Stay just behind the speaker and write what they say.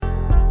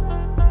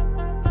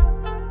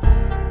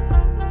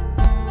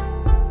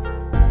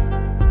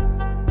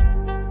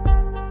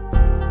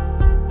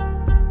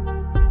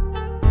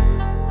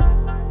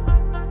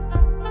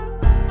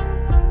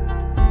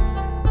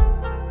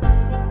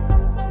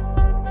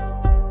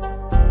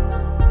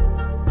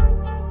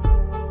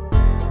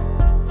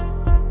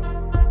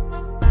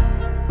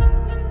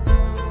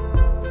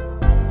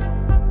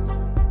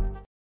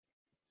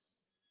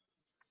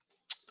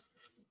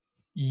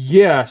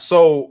Yeah,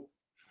 so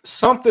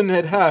something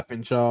had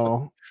happened,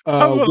 y'all.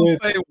 I was going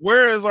to say,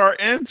 where is our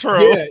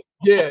intro?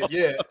 Yeah.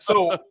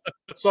 So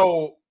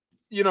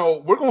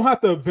we're gonna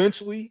have to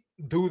eventually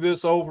do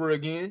this over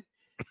again,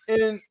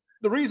 and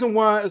the reason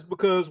why is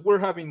because we're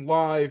having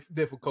live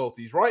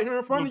difficulties right here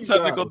in front of you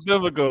Technical guys.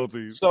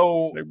 difficulties.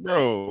 So, hey,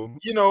 bro,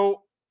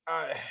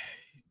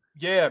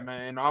 yeah,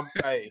 man.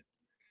 Hey,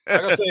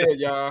 like I said,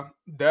 y'all,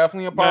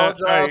 definitely man,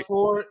 apologize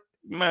for it.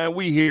 Man,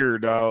 we here,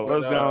 dog. But,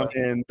 let's go ahead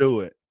and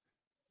do it.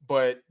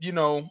 But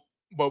we're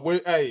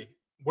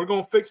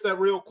gonna fix that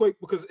real quick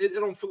because it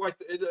don't feel like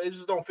it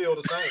just don't feel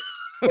the same.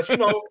 But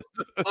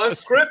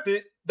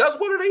unscripted, that's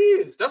what it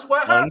is. That's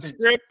what happens.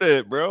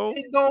 Unscripted, bro.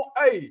 It don't.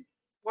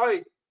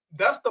 Like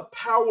that's the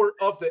power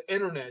of the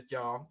internet,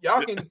 y'all.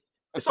 Y'all can.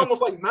 It's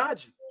almost like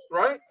magic,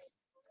 right?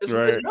 It's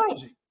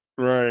magic.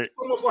 Right. It's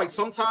almost like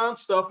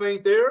sometimes stuff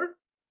ain't there.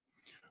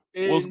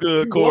 What's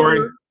good,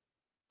 Corey?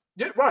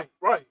 Yeah, right.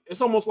 It's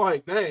almost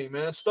like, dang,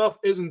 man, stuff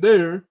isn't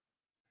there.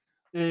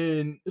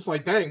 And it's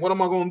like, dang, what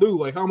am I going to do?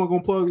 Like, how am I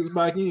going to plug this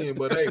back in?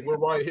 But, hey, we're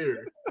right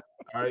here.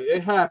 All right.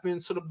 It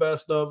happens to the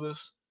best of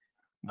us.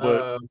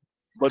 But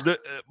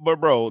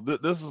bro,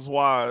 this is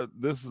why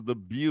this is the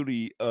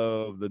beauty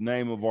of the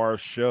name of our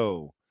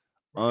show,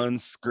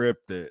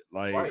 Unscripted.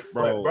 Like,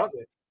 bro.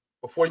 Brother,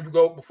 before you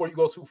go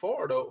too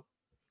far, though,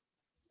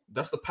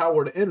 that's the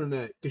power of the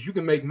internet because you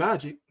can make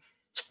magic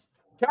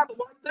kind of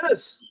like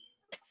this.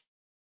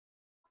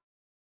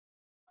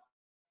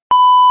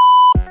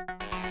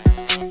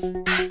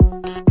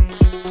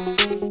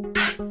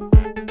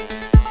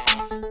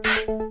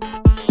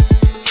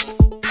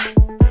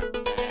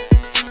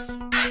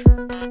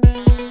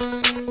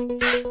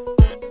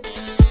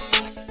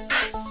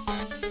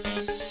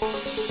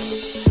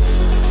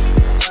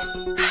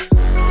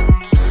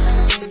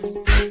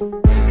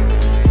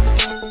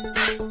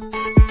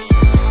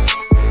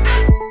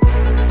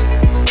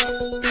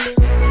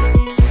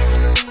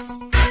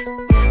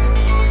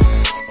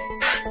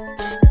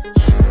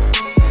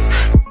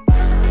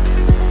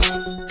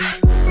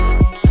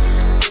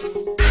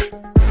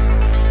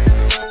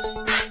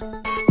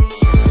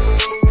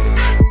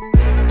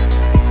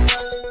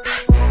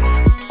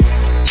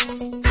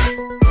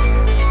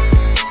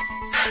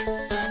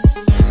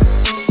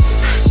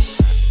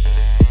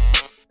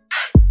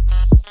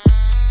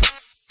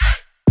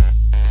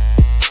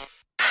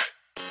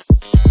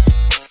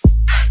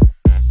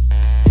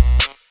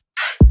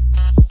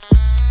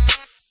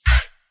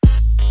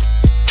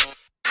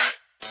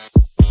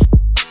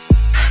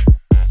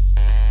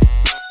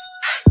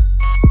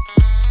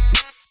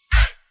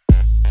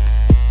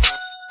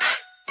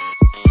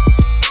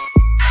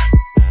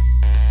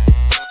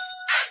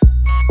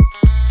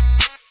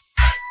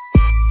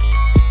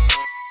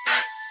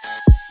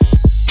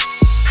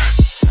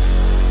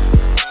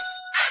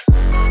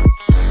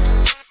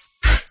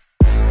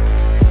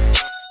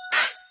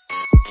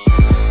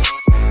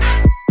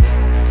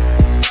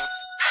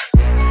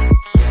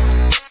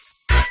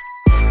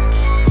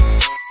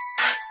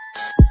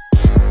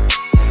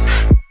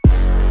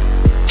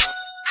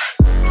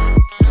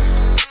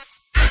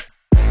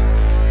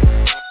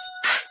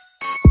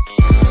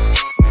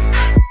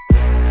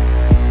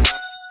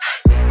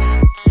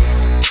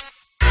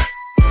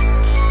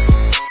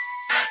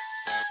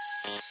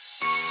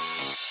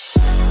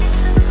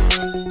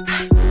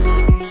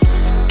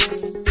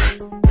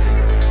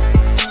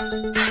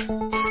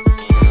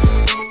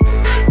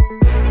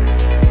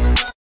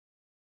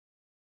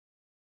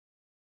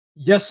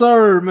 Yes,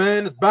 sir,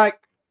 man. It's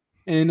back.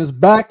 And it's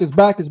back, man.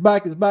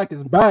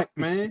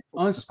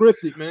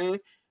 Unscripted, man.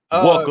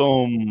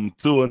 Welcome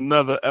to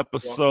another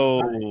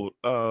episode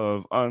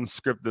of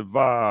Unscripted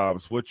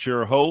Vibes with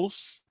your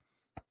host,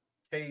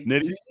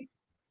 Nitty.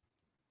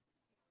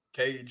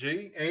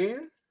 K.G.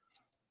 and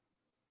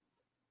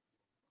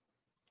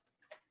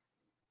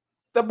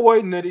the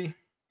boy Nitty.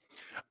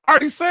 I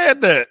already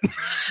said that.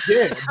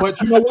 Yeah, but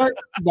you know what?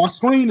 My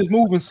screen is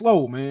moving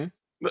slow, man.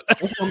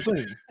 That's what I'm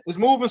saying. It's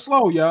moving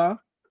slow, y'all.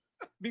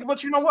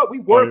 But you know what? We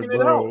working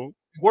it out.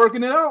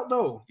 Working it out,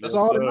 though. That's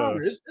all that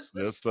matters.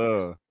 Yes,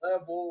 sir.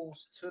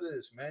 Levels to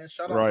this, man.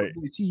 Shout out to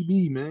the boy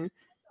TB, man.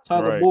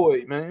 Tyler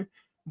Boyd, man.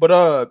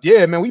 But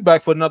yeah, man, we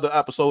back for another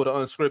episode of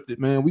Unscripted,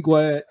 man. We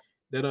glad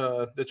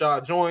that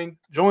y'all joined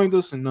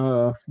us,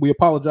 and we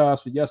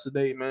apologize for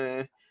yesterday,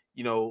 man.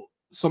 You know,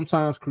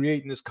 sometimes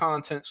creating this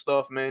content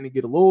stuff, man, it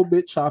get a little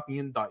bit choppy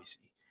and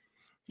dicey.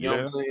 You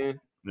know what I'm saying?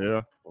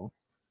 Yeah.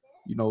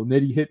 You know,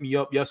 Nitty hit me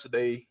up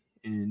yesterday,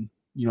 and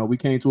we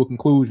came to a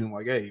conclusion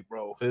like, hey,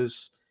 bro, I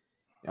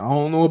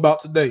don't know about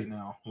today.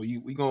 Now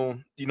we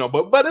gonna,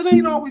 but it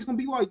ain't always gonna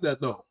be like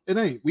that though. It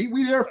ain't.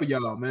 We there for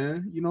y'all,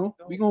 man.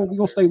 We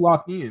gonna stay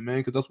locked in, man,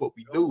 because that's what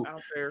we do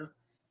out there.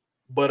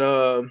 But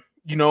I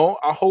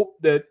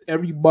hope that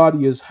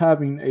everybody is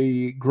having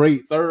a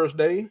great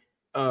Thursday,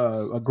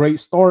 a great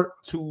start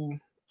to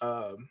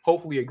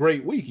hopefully a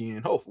great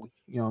weekend. Hopefully,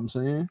 you know what I'm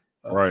saying?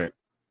 Right.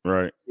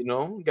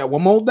 Got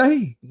one more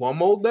day.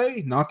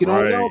 Knock it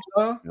on out,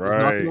 y'all. Right.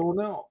 Knock it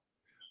on out.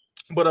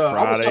 But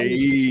Friday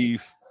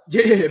Eve.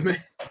 Yeah,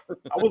 man.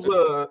 I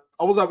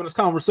was having this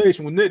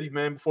conversation with Nitty,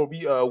 man, before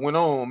we went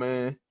on,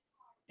 man.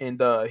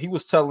 And he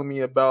was telling me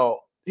about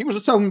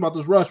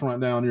this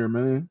restaurant down here,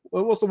 man.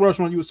 What's the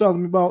restaurant you was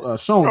telling me about?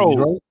 Shoney's,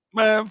 right?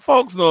 Man,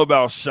 folks know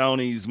about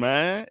Shoney's,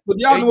 man. But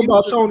y'all know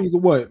about Shoney's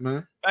or what,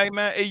 man? Hey,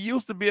 man, it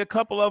used to be a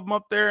couple of them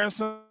up there in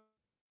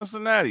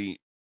Cincinnati,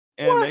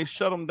 and they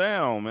shut them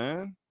down,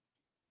 man.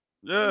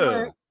 Yeah.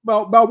 Man,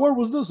 about where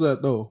was this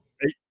at though?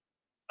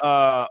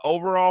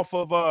 Over off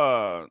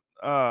of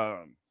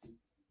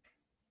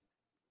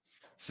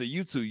so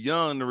you too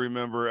young to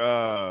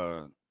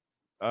remember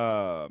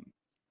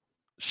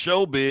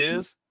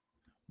Showbiz,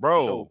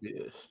 bro.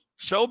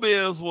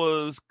 Showbiz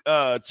was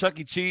Chuck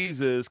E.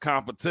 Cheese's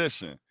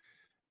competition.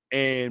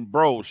 And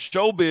bro,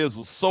 Showbiz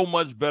was so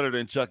much better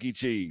than Chuck E.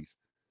 Cheese.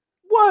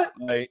 What?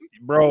 Like,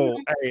 bro,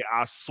 hey,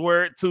 I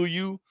swear it to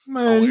you,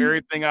 man, on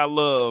everything I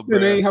love,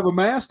 man. They ain't have a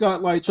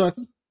mascot like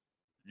Chucky.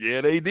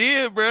 Yeah, they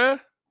did, bro.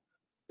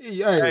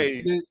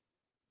 Hey,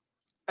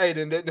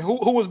 then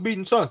who was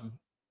beating Chucky?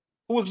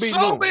 Who was beating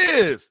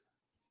Showbiz?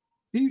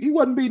 He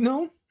wasn't beating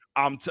him.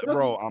 I'm telling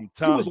you.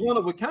 He was one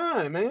of a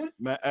kind, man.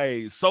 Man,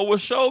 hey, so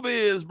was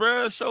Showbiz,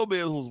 bro.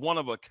 Showbiz was one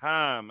of a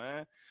kind,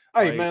 man.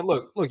 Hey, man,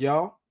 look,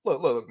 y'all.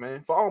 Look,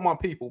 man. For all my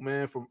people,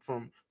 man,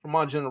 from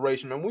my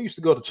generation, man, we used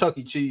to go to Chuck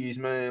E. Cheese,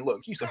 man.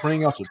 Look, he used to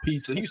bring out your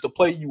pizza. He used to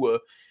play you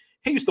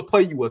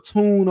a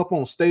tune up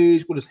on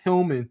stage with his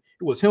helmet.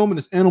 It was him and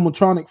his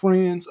animatronic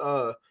friends.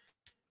 I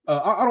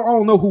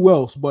don't know who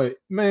else, but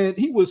man,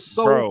 he was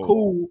so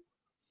cool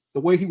the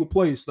way he would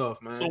play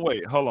stuff, man. So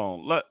wait, hold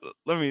on. Let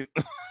me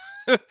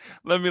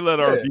let me let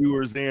our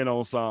viewers in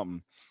on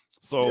something.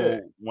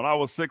 So when I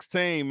was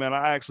 16, man,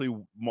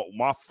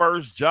 my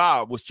first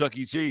job was Chuck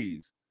E.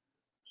 Cheese.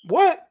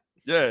 What?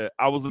 Yeah,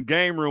 I was a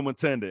game room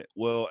attendant.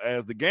 Well,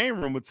 as the game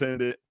room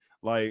attendant,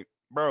 like,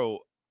 bro,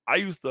 I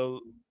used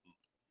to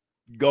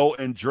go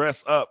and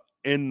dress up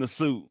in the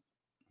suit.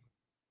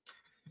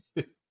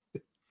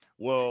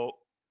 Well,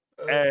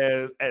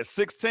 at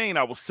 16,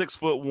 I was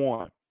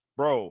 6'1",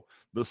 bro.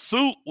 The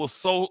suit was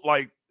so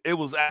it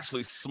was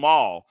actually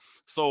small,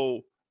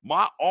 so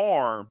my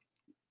arm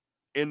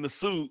in the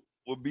suit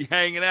would be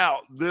hanging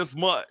out this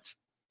much.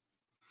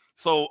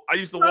 So I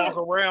used to walk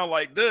around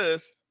like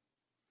this,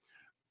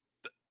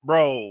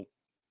 bro.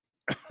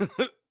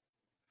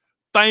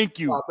 Thank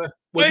you,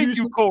 thank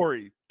you,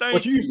 Corey.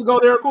 But you used to go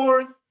there,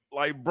 Corey?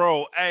 Like,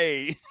 bro,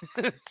 hey,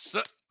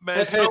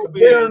 man, had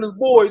Bear and his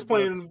boys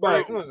playing in the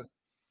back.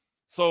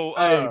 So,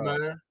 hey,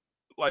 man,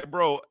 like,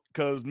 bro,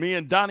 because me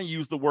and Donnie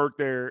used to work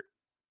there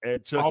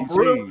at Chuck E.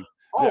 Cheese.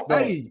 Oh,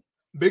 hey,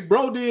 Big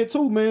Bro did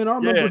too, man. I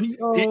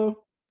remember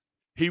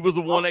he was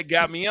the one that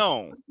got me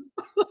on.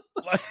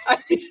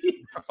 Hey,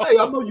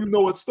 I know you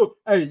know it's still.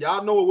 Hey,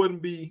 y'all know it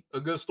wouldn't be a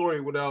good story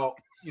without,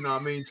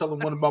 telling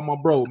one about my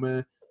bro,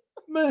 man.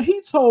 Man,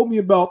 he told me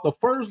about the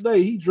first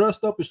day he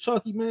dressed up as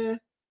Chucky, man.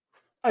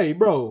 Hey,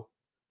 bro,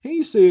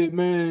 he said,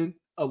 man,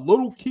 a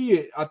little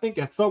kid, I think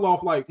it fell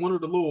off like one of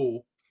the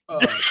little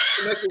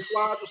connecting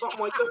slides or something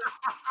like that.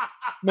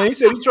 Man, he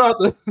said he tried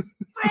to.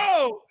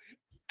 Bro,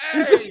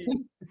 he said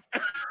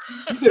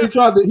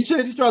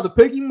he tried to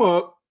pick him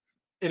up,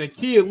 and a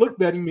kid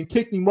looked at him and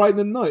kicked him right in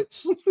the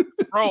nuts.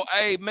 Bro,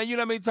 hey, man, you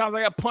know how many times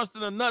I got punched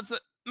in the nuts,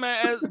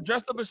 man,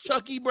 dressed up as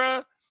Chucky,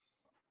 bro?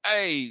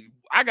 Hey,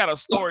 I got a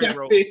story,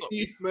 bro.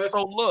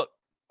 So look,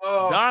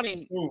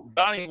 Donnie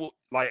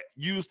like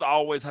used to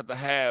always have to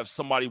have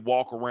somebody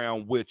walk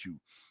around with you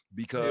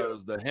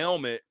because the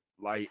helmet,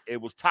 like,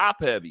 it was top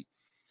heavy.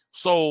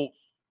 So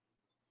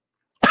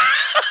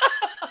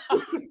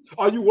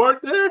you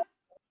worked there?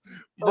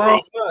 Bro,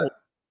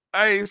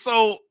 hey,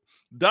 so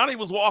Donnie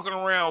was walking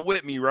around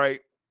with me, right?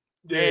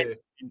 Yeah.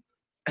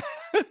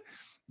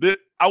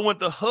 I went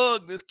to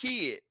hug this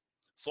kid.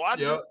 So I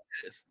did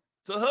this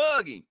to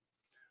hug him.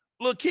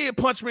 Little kid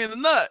punched me in the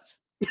nuts.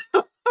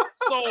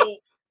 So,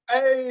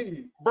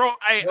 hey, bro,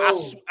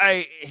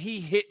 he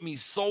hit me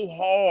so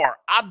hard.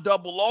 I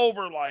double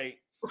over like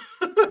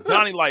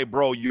Donnie, like,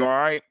 bro, you all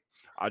right?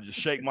 I just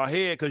shake my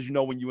head because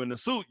when you're in the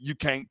suit, you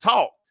can't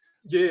talk.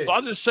 Yeah. So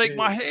I just shake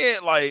my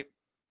head like,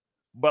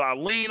 but I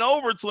lean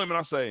over to him and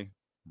I say,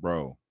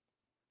 bro,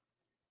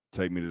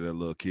 take me to that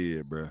little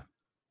kid, bro.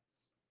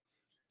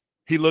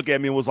 He looked at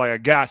me and was like, I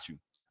got you.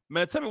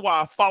 Man, tell me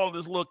why I followed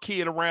this little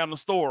kid around the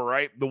store,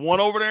 right? The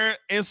one over there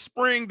in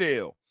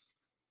Springdale.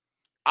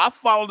 I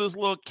followed this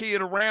little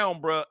kid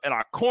around, bro, and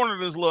I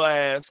cornered his little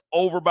ass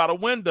over by the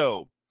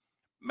window.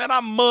 Man,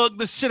 I mugged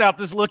the shit out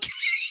this little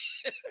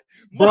kid.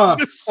 Bro,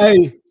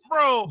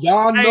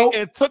 y'all know,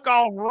 and took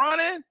off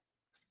running.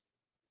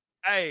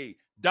 Hey,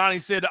 Donnie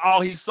said that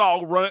all he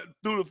saw running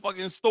through the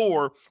fucking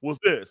store was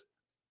this.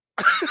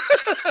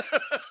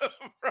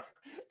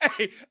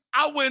 Hey,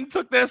 I went and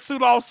took that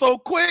suit off so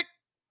quick.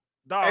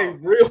 Dog. Hey,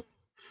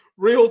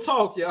 real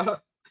talk, y'all.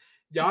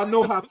 Y'all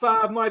know how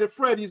Five Nights at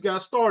Freddy's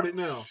got started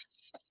now.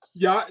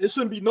 Y'all, it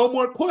shouldn't be no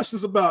more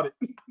questions about it.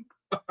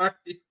 All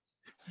right.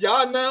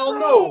 Y'all now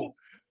know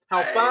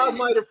how Five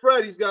Nights at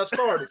Freddy's got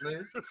started,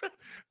 man.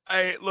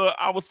 Hey, look,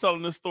 I was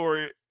telling this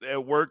story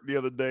at work the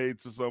other day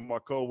to some of my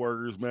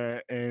coworkers,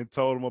 man, and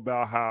told them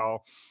about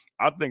how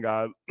I think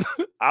I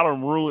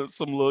done ruined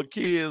some little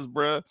kids,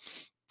 bro.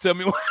 Tell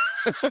me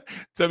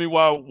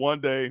why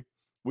one day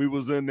we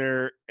was in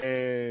there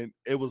and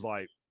it was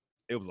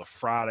a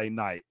Friday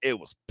night. It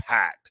was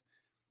packed.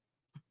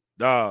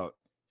 Dog.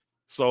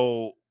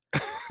 So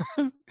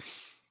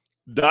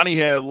Donnie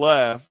had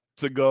left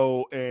to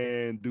go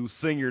and do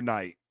senior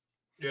night.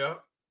 Yeah.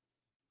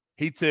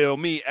 He tell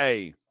me,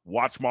 hey,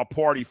 watch my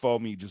party for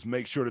me. Just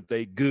make sure that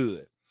they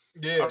good.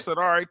 Yeah. I said,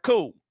 all right,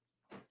 cool.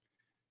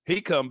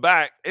 He come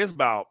back. It's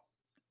about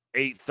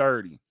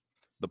 8:30.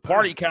 The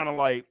party kind of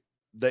like,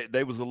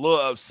 they was a little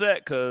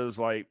upset because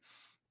like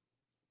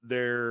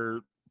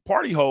their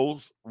party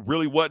host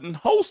really wasn't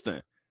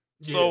hosting.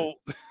 Yeah. So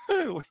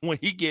when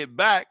he get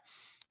back,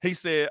 he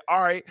said,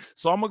 all right,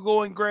 so I'm going to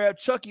go and grab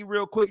Chucky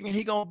real quick. And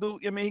he going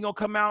to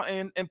come out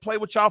and play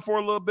with y'all for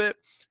a little bit.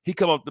 He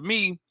come up to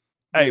me.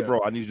 Hey,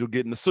 bro, I need you to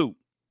get in the suit.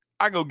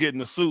 I go get in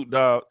the suit,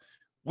 dog.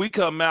 We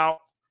come out.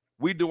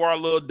 We do our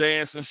little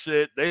dance and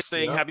shit. They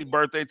sing happy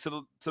birthday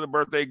to the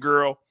birthday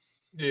girl.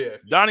 Yeah.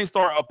 Donnie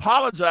start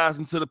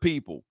apologizing to the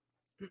people.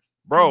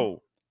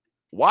 Bro,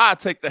 why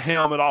take the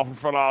helmet off in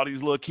front of all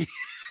these little kids?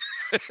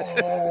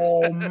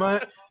 Oh,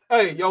 man.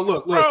 Hey, yo,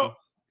 look, listen. Bro,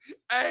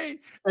 hey,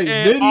 and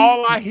Nitty,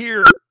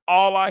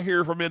 all I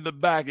hear from in the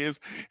back is,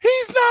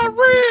 he's not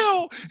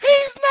real.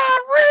 He's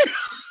not real.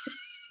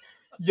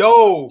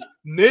 Yo,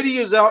 Nitty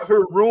is out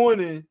here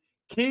ruining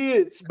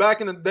kids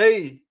back in the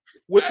day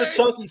with the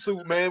Chucky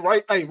suit, man.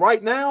 Right,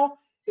 right now,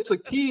 it's a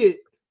kid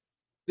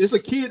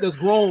that's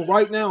grown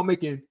right now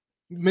making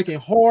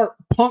hard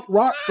punk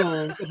rock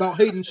songs about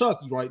hating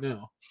Chucky right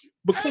now.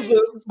 Because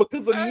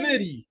of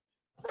Nitty.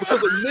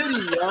 Because of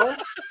Nitty, y'all.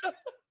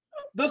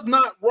 That's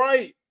not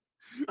right.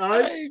 All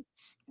right. Hey,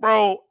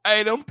 bro,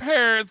 them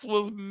parents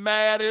was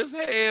mad as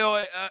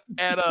hell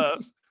at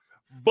us.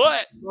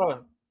 But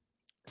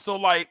so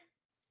like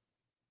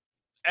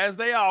as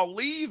they all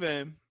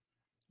leaving,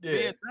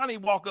 me and Johnny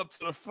walk up to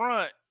the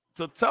front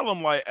to tell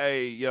them like,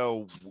 hey,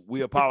 yo,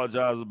 we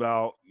apologize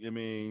about,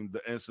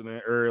 the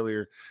incident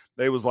earlier.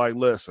 They was like,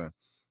 listen,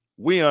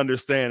 we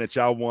understand that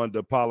y'all wanted to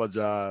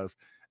apologize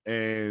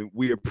and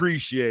we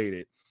appreciate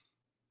it.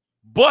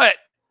 But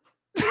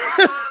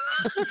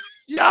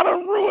y'all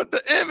done ruined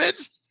the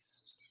image.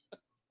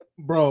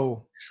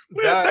 Bro.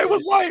 They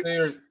was like,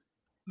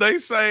 they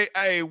say,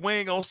 hey, we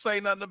ain't gonna say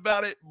nothing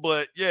about it,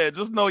 but yeah,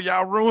 just know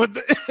y'all ruined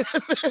the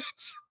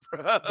image,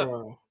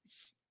 bro.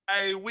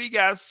 Hey, we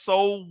got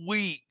so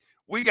weak.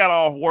 We got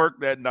off work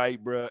that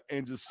night, bro,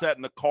 and just sat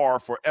in the car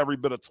for every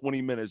bit of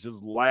 20 minutes,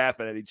 just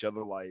laughing at each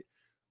other like,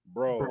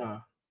 bro.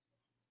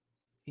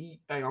 Hey,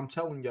 I'm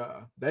telling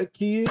y'all, that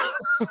kid,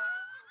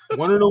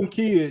 one of them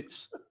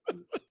kids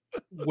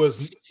it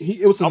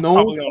was a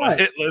known fact.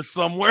 Hit list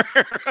somewhere.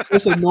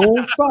 It's a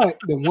known fact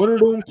that one of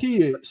them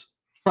kids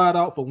tried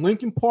out for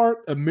Lincoln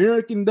Park,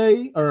 American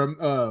Day,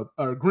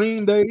 or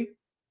Green Day,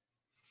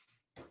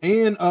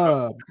 and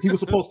he was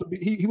supposed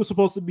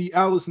to be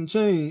Alice in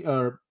Chains,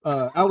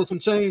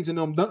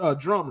 and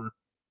drummer.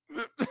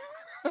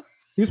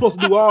 He was supposed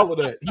to do all of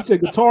that. He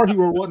said Guitar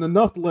Hero wasn't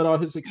enough to let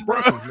out his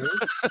expressions, man.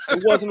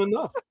 It wasn't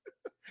enough.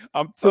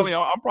 I'm telling you,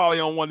 I'm probably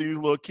on one of these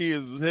little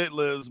kids' hit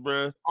lists,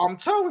 bro. I'm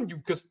telling you,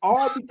 because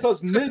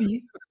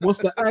Nitty wants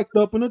to act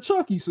up in a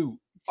Chucky suit.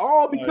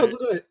 All because of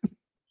that.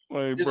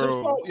 Hey, it's bro.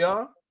 his fault,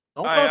 y'all.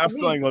 I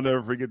still ain't gonna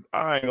never forget.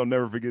 I ain't gonna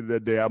never forget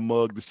that day I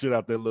mugged the shit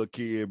out that little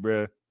kid,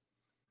 bro.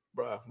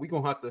 Bro, we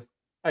gonna have to.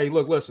 Hey,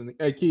 look, listen,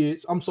 hey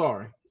kids, I'm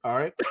sorry. All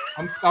right,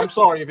 I'm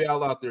sorry if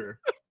y'all out there.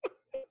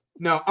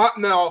 Now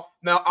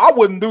I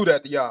wouldn't do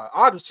that to y'all.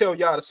 I'll just tell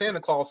y'all that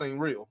Santa Claus ain't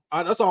real.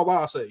 That's all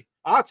I'll say.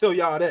 I'll tell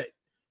y'all that.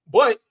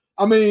 But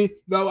now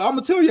I'm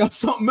gonna tell y'all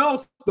something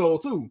else though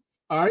too.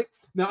 All right.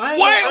 Now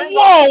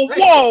whoa. We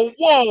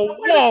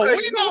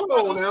not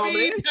supposed to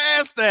speed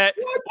past that.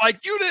 What?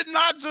 Like you did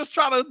not just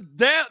try to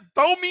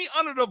throw me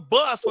under the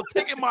bus for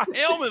taking my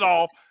helmet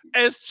off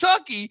as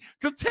Chucky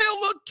to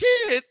tell little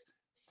kids.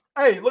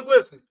 Hey, look,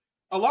 listen.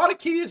 A lot of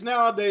kids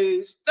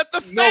nowadays that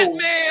the fat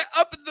man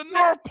up at the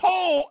North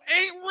Pole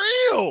ain't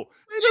real.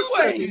 You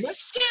ain't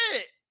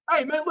shit.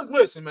 Hey man, look,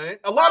 listen, man.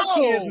 A lot of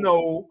kids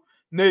know,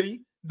 Nitty,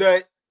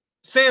 that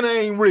Santa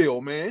ain't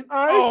real, man.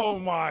 All right? Oh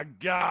my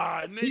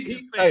God.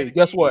 Hey,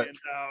 guess what?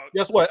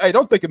 Guess what? Hey,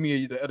 don't think of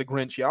me as the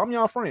Grinch, y'all. I'm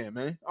y'all friend,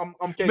 man.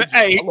 I'm K.G.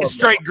 Hey,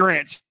 straight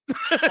Grinch.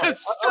 I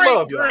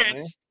love y'all,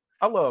 man.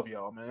 I love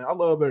y'all, man. I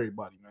love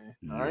everybody, man.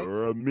 All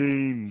You're a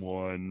mean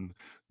one,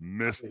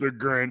 Mr.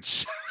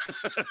 Grinch.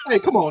 Hey,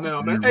 come on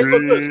now, man. You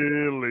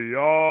really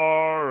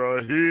are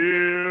a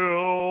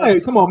hill. Hey,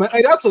 come on, man.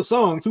 Hey, that's a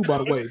song too, by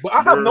the way. But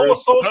I have no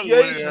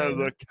association as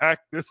a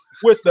cactus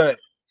with that.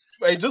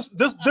 Hey, just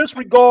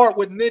disregard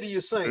what Nitty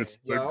is saying.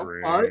 All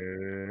right?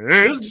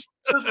 Just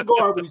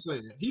disregard what he's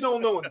saying. He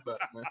don't know any better,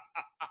 man.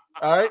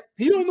 All right?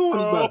 He don't know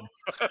any better.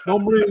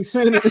 Don't bring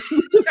Santa.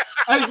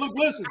 Hey, look,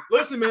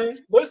 listen, man.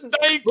 Listen.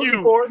 Thank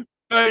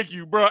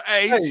you, bro.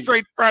 Hey,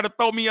 straight trying to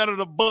throw me under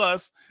the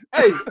bus.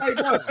 Hey,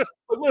 bro.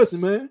 But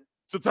listen, man.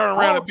 To turn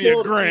around and be a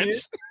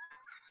Grinch.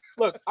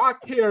 Look, I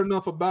care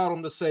enough about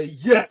him to say,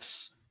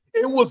 yes,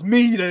 it was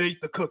me that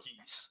ate the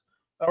cookies.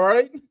 All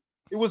right?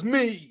 It was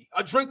me.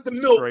 I drank the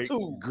milk Straight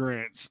too.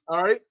 Grinch.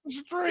 All right?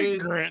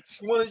 Straight And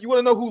Grinch. You want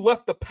to know who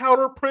left the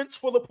powder prints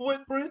for the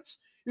footprints?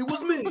 It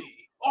was me.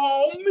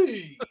 All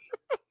me.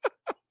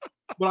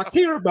 But I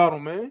care about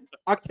him, man.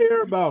 I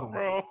care about him.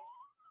 Bro.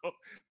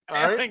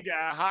 I ain't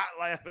got hot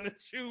laughing at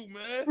you,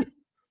 man.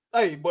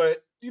 Hey,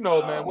 but you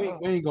know, man, we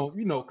ain't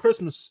gonna,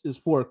 Christmas is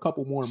for a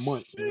couple more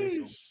months,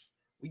 man. So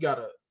we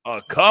gotta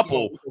a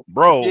couple,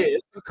 bro. Yeah,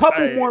 a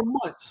couple more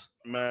months.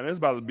 Man, it's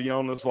about to be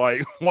on this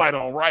like white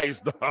on rice,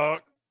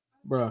 dog.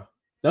 Bruh.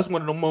 That's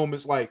one of the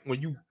moments like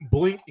when you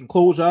blink and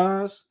close your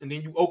eyes and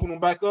then you open them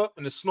back up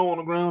and there's snow on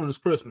the ground and it's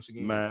Christmas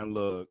again. Man,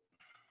 look.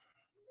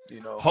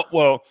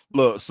 Well,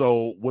 look,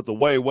 so with the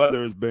way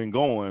weather has been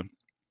going.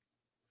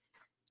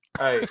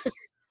 Hey.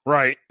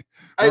 Right.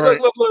 Hey,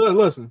 right. Look,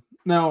 listen.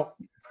 Now,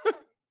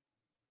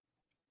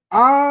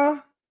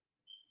 I've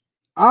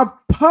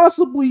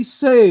possibly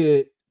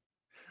said.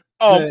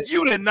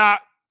 You did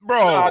not, bro.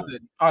 No,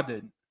 I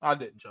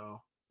didn't,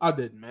 y'all. I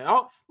didn't, man.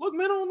 Look,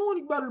 man, I don't know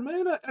any better,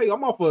 man. Hey,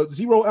 I'm off of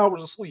 0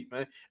 hours of sleep,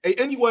 man. Hey,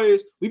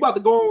 anyways, we about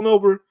to go on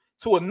over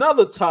to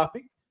another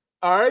topic.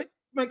 All right,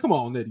 man. Come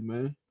on, Nitty,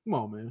 man. Come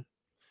on, man.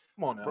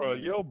 Come on now, bro.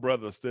 Man. Your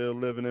brother still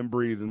living and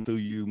breathing through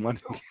you, man.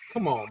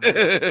 Come on,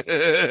 man.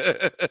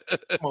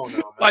 Come on now,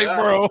 man. Like,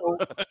 bro.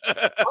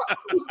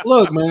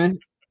 Look, man.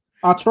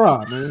 I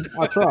try, man.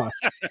 I try.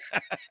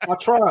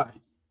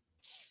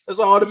 That's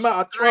all that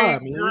matters. I try,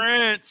 man.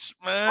 Grinch,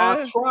 man.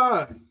 I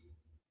try.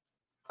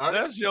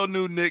 That's your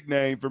new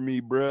nickname for me,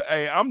 bro.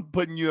 Hey, I'm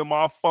putting you in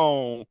my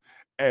phone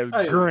as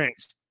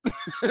Grinch.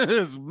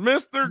 It's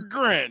Mr.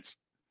 Grinch.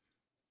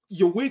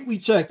 Your weekly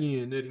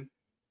check-in, Nitty.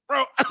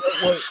 Bro,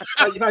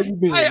 how you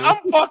been? Hey, man?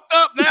 I'm fucked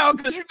up now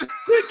because you.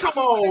 Come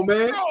on,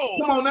 man. Bro,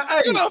 come on now.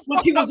 Hey,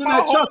 look, he was in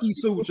that Chucky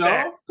suit,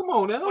 y'all. Come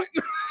on now.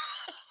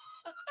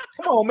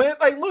 Come on, man.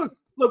 Hey, look.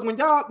 When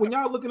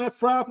y'all looking at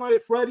Five Nights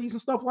at Freddy's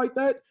and stuff like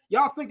that,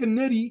 y'all think of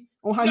Nitty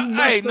on how he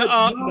messed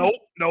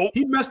nope.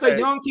 He messed that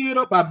young kid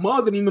up by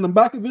mugging him in the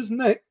back of his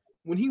neck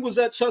when he was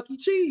at Chuck E.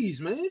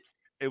 Cheese, man.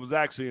 It was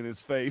actually in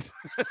his face.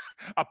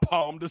 I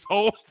palmed his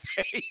whole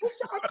face.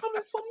 Y'all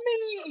coming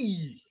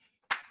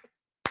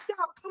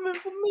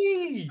for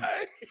me.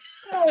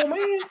 Come on,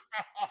 man.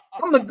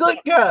 I'm the good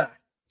guy.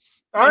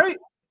 All right?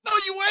 No,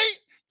 you ain't.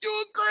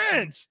 You a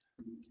Grinch.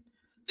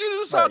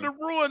 You just tried to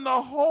ruin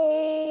the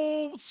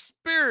whole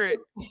spirit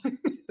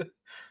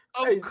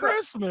of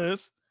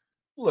Christmas.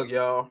 Look,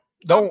 y'all.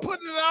 I'm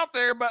putting it out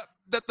there, but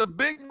that the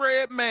big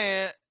red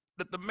man,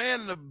 that the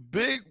man in the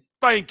big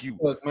thank you.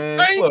 Look, man.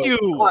 Thank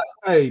you.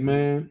 Hey,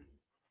 man.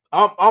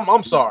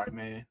 I'm sorry,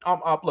 man.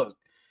 Look.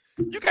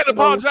 You can't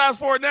apologize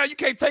for it now. You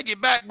can't take it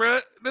back, bro.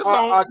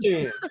 I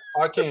can.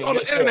 It's on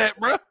the internet,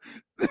 bro.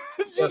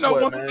 You know,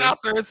 once it's out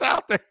there, it's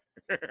out there.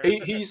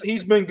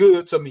 He's been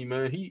good to me,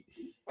 man.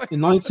 In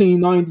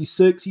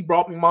 1996, he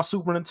brought me my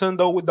Super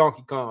Nintendo with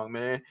Donkey Kong,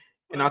 man.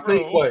 And I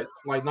think like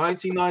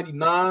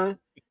 1999,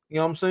 you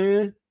know what I'm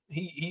saying?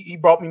 He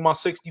brought me my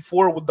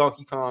 64 with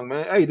Donkey Kong,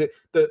 man. Hey,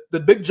 the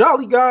big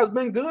jolly guy's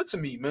been good to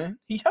me, man.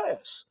 He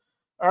has.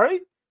 All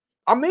right.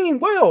 I mean,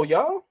 well,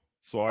 y'all.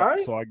 So I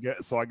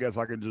guess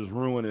I can just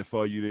ruin it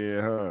for you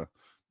then, huh?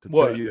 To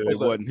tell you that it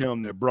wasn't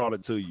him that brought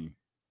it to you.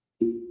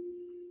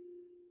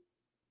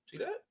 See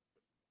that?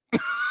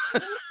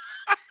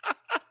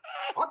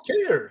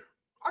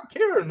 I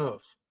care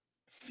enough.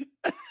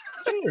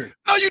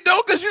 No, you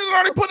don't, because you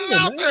already put it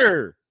out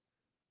there.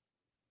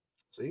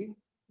 See,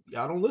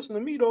 y'all don't listen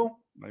to me though.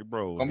 Like,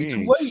 bro, gonna he be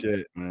ain't too late.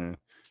 shit, man.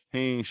 He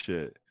ain't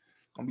shit.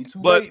 Gonna be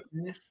too late,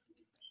 man.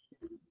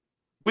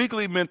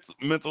 Weekly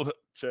mental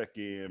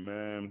check-in,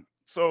 man.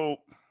 So,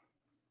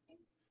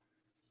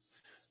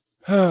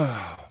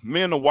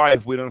 me and the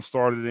wife, we done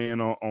started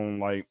in on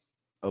like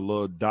a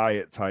little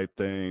diet type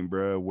thing,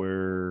 bro.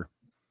 Where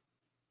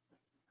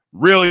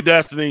really,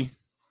 Destiny.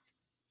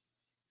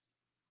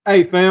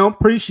 Hey, fam,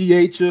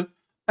 appreciate you.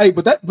 Hey,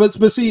 but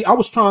see, I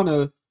was trying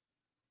to,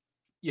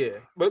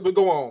 but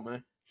go on,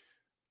 man.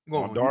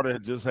 My daughter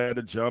just had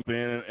to jump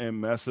in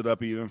and mess it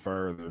up even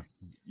further.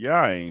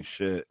 Yeah, I ain't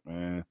shit,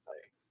 man.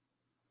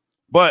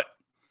 But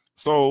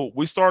so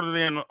we started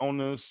in on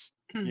this,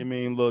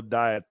 little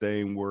diet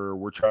thing where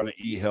we're trying to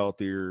eat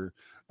healthier.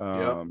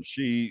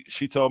 She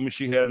told me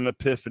she had an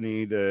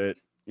epiphany that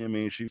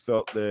she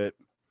felt that,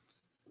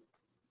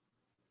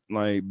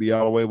 like, be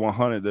all the way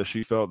 100, that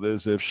she felt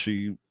as if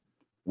she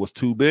was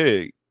too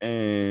big.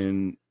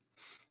 And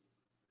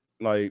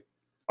like,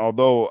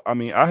 although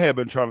I had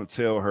been trying to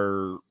tell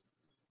her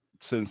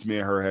since me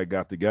and her had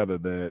got together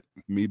that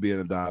me being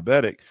a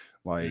diabetic,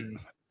 like,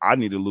 I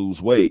need to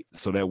lose weight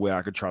so that way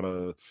I could try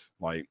to,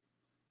 like,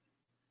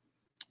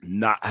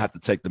 not have to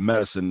take the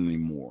medicine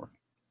anymore.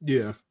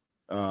 Yeah.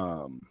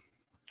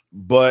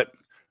 But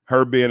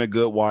her being a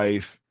good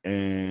wife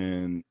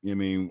and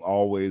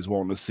always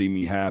wanting to see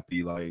me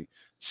happy, like,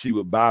 she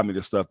would buy me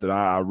the stuff that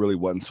I really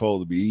wasn't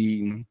supposed to be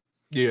eating.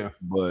 Yeah.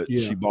 But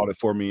she bought it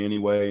for me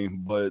anyway.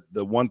 But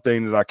the one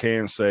thing that I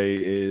can say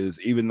is,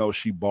 even though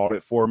she bought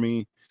it for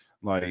me,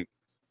 like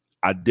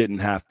I didn't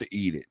have to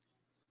eat it.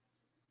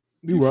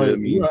 You right. Feel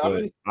me?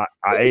 But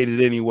I ate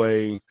it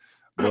anyway.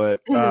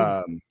 But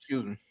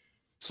excuse me.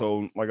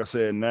 So like I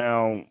said,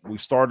 now we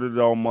started it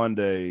on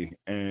Monday,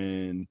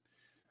 and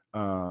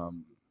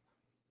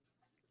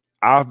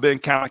I've been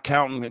kind of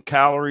counting the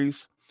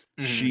calories.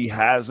 She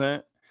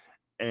hasn't,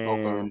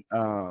 and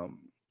I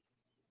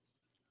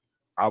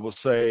would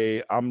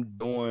say I'm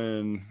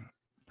doing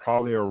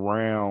probably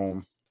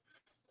around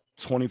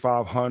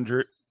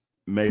 2,500,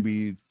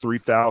 maybe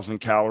 3,000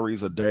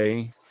 calories a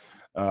day.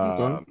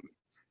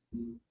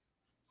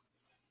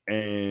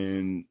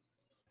 And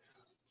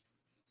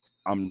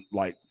I'm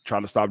like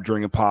trying to stop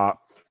drinking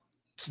pop,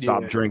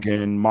 stop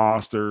drinking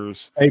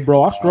Monsters. Hey,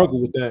 bro, I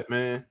struggle with that,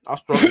 man. I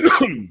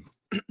struggle.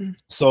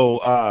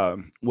 So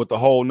with the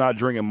whole not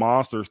drinking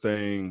Monsters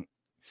thing,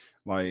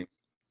 like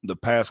the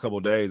past couple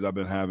of days, I've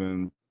been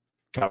having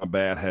kind of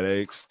bad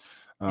headaches.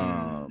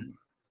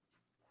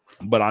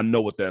 But I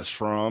know what that's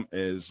from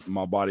is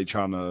my body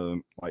trying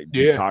to like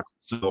detox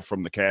itself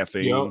from the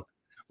caffeine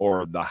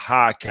or the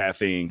high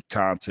caffeine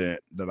content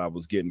that I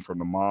was getting from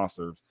the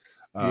Monsters.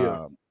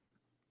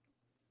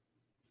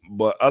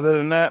 But other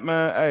than that,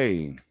 man,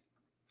 hey,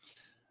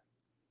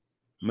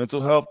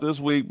 mental health this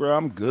week, bro,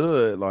 I'm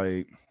good.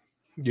 Like,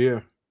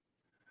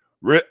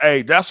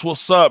 hey, that's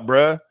what's up,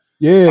 bro.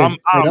 Yeah,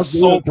 I'm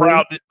so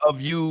proud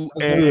of you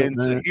and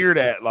to hear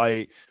that.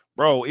 Like,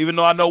 bro, even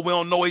though I know we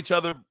don't know each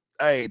other,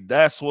 hey,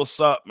 that's what's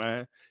up,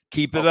 man.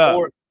 Keep it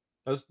up.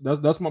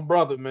 That's my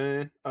brother,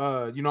 man.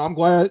 You know, I'm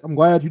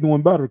glad you're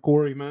doing better,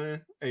 Corey,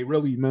 man. Hey,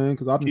 really, man,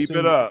 because I've been keep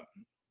it up.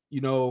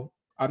 You know,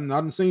 I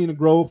didn't seen the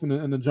growth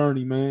and the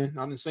journey, man.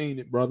 I didn't seen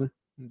it, brother.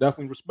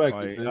 Definitely respect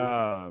it,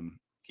 man.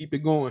 Keep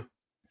it going.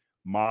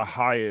 My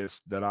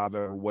highest that I've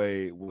ever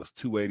weighed was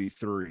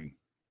 283.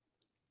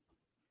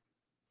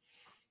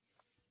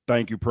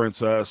 Thank you,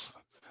 Princess.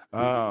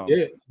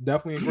 Yeah,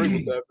 definitely agree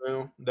with that,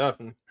 man.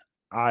 Definitely.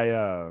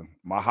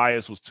 My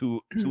highest was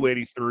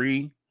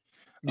 283.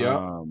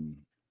 Yeah.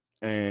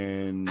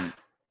 And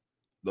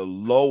the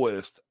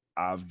lowest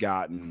I've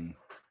gotten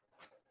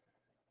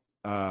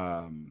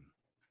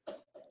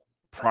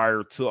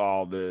prior to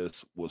all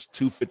this was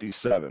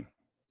 257.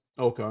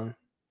 Okay.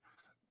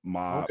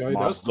 My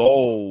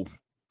goal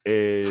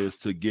is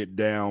to get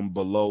down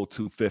below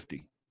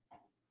 250.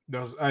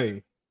 That's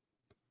a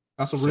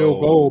real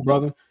goal,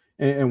 brother.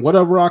 And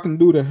whatever I can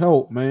do to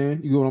help,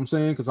 man. You know what I'm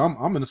saying? Because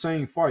I'm in the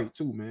same fight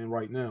too, man.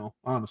 Right now,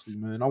 honestly,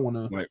 man. I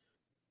want to,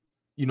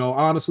 you know,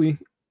 honestly,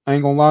 I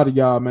ain't gonna lie to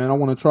y'all, man. I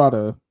want to try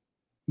to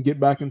get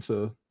back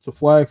into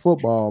flag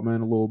football,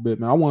 man, a little bit,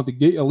 man. I want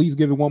to at least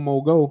give it one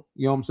more go.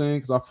 You know what I'm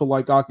saying? Because I feel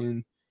like I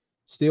can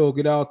still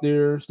get out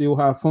there, still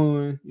have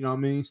fun. You know what I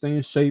mean? Stay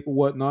in shape or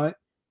whatnot.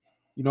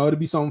 You know, it'd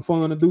be something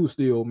fun to do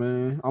still,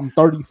 man. I'm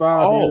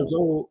 35 years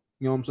old.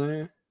 You know what I'm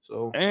saying?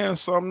 So and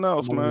something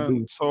else,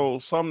 man. So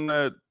something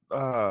that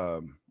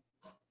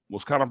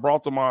was kind of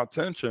brought to my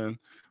attention,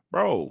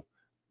 bro.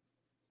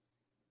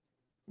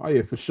 Oh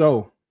yeah, for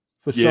sure.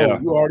 For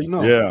sure. You already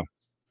know. Yeah.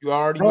 You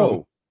already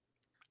know.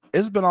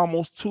 It's been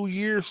almost 2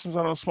 years since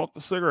I done smoked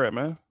a cigarette,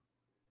 man.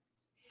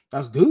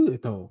 That's good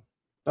though.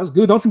 That's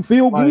good. Don't you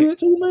feel good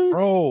too, man?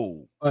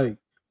 Bro. Like,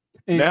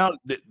 and now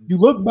you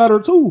look better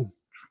too.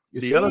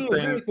 The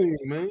other thing,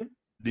 man.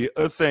 The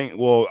other thing,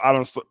 well, I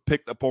done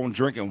picked up on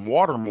drinking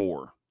water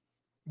more.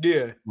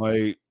 Yeah.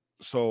 Like,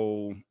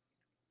 so,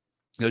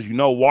 because you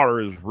know, water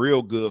is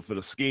real good for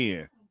the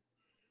skin.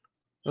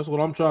 That's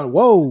what I'm trying to.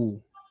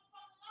 Whoa.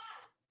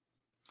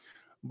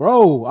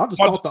 Bro, I just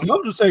thought the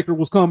Undertaker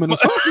was coming or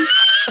something.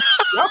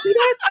 Y'all see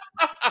that?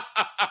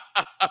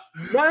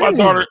 My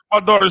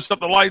daughter shut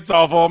the lights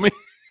off on me.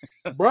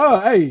 Bro,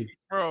 hey.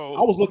 Bro.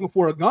 I was looking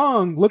for a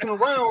gong, looking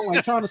around,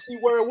 like trying to see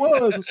where it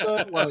was and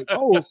stuff. Like,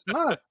 oh, it's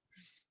not.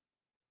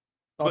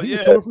 Thought he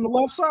was coming from the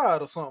left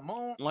side or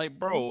something. Like,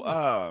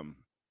 bro,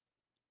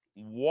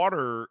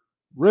 water.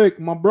 Rick,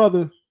 my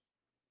brother.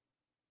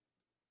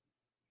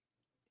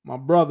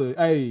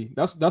 Hey,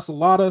 that's a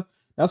lot of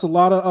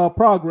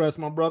progress,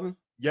 my brother.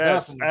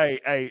 Yes, definitely.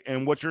 hey,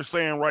 and what you're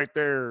saying right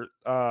there,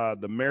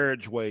 the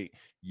marriage weight.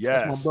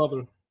 Yes, that's my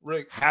brother,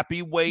 Rick.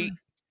 Happy weight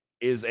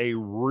is a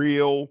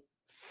real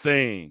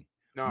thing.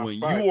 When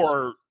you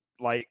are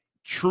like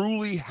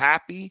truly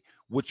happy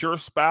with your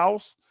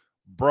spouse,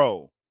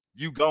 bro,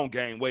 you gonna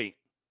gain weight.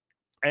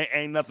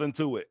 Ain't nothing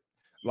to it.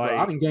 Like, bro,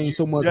 I didn't gain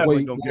so much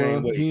weight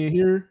being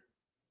here.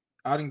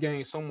 I didn't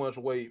gain so much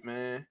weight,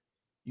 man.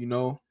 You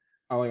know,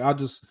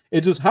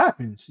 it just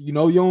happens. You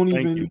know, you don't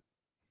even.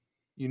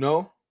 You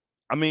know,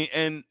 I mean,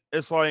 and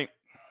it's like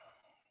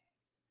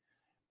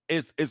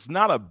it's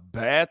not a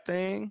bad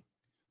thing.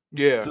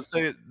 Yeah. To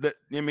say that,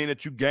 I mean,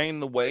 that you gain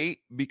the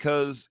weight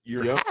because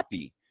you're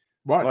happy.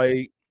 Right.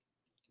 Like,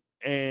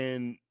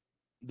 and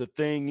the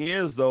thing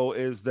is, though,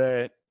 is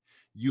that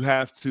you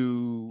have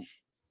to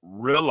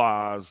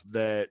realize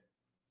that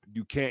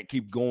you can't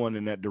keep going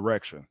in that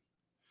direction.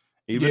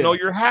 Even though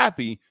you're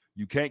happy,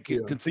 you can't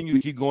continue to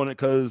keep going it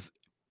because,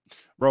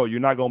 bro, you're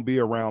not going to be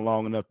around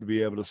long enough to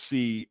be able to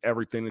see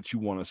everything that you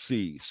want to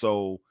see.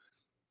 So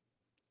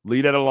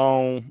leave that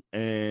alone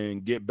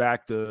and get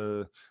back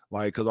to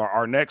like, because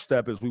our next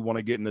step is we want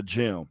to get in the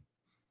gym.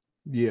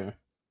 Yeah.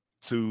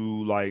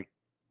 To like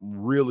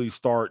really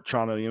start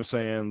trying to,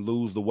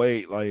 lose the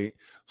weight. Like,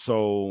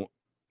 so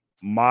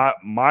my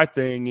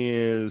thing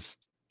is,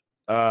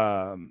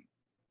 right.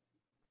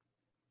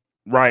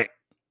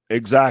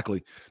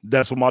 Exactly.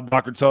 That's what my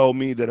doctor told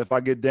me, that if I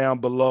get down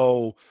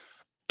below,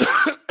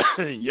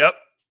 yep.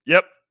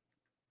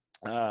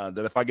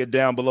 That if I get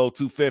down below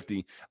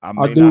 250, I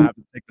may not have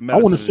to take the medicine.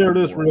 I want to share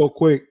this real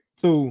quick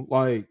too.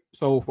 Like,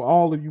 so for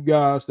all of you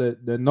guys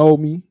that know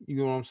me, you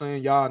know what I'm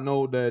saying? Y'all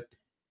know that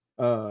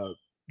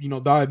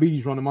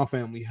diabetes running my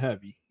family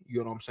heavy.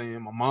 You know what I'm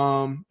saying? My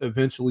mom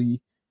eventually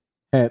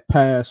had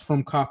passed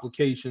from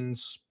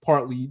complications,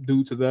 partly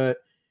due to that.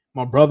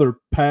 My brother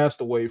passed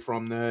away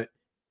from that.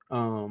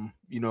 My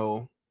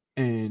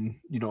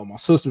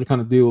sister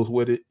kind of deals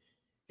with it.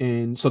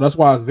 And so that's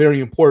why it's very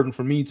important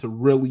for me to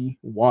really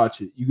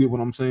watch it. You get what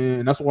I'm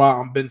saying? And that's why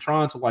I've been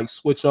trying to like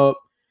switch up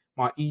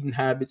my eating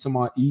habits and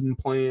my eating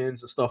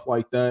plans and stuff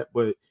like that.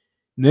 But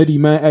Nitty,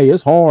 man, hey,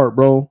 it's hard,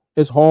 bro.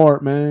 It's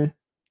hard, man.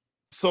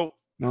 So, you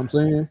know what I'm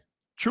saying?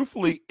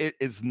 Truthfully, it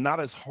is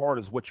not as hard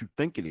as what you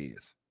think it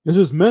is. It's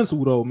just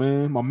mental though,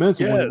 man. My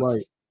mental yes. ain't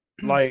right.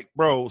 Like,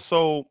 bro,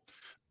 so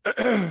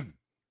how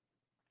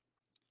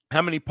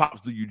many pops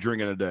do you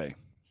drink in a day?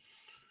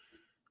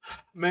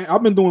 Man,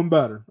 I've been doing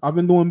better.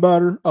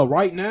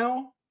 Right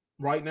now,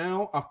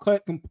 I've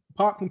cut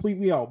pop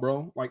completely out,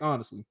 bro. Like,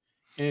 honestly.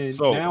 And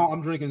now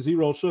I'm drinking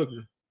zero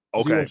sugar.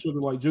 Okay. Zero sugar,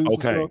 like juice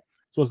and stuff.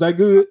 So is that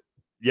good?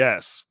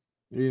 Yes.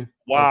 Yeah.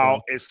 Wow.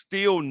 Okay. It's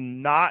still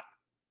not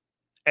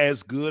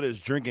as good as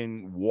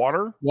drinking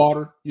water.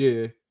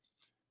 Yeah.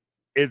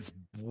 It's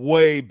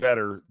way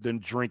better than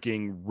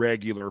drinking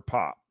regular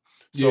pop.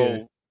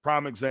 So,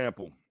 prime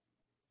example.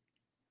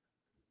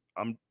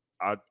 I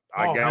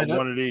got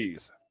one of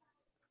these.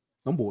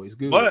 Them boys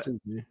good too,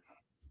 man.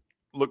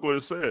 Look what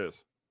it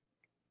says.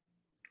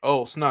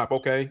 Oh, snap.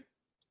 Okay.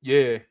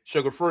 Yeah.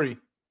 Sugar free.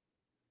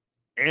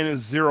 And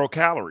it's 0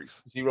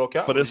 calories. 0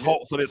 calories.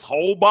 For this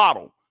whole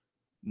bottle.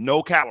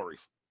 No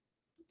calories.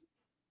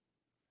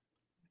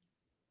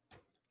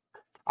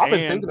 I've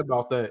been thinking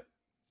about that.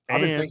 I've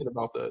been thinking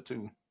about that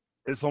too.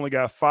 It's only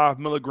got 5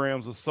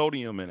 milligrams of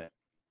sodium in it.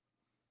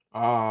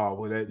 Oh,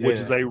 well, which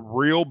is a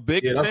real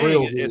big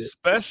thing,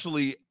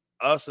 especially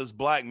us as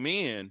black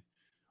men,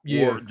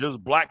 or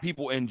just black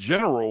people in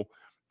general.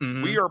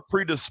 Mm-hmm. We are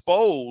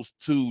predisposed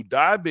to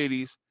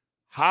diabetes,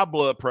 high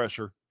blood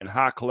pressure, and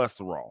high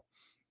cholesterol.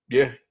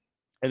 Yeah,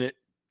 and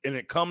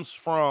it comes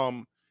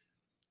from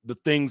the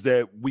things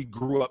that we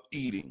grew up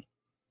eating.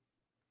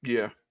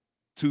 Yeah.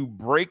 To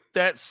break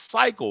that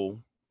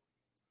cycle,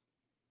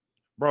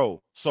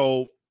 bro.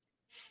 So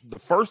the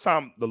first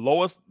time, the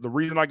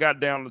reason I got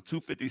down to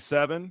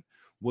 257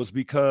 was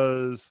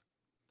because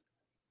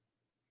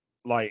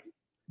like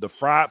the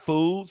fried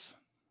foods.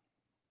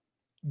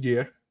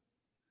 Yeah.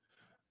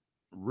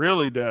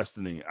 Really,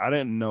 Destiny? I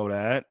didn't know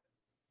that.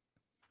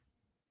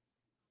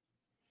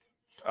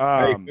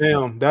 Hey,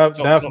 fam,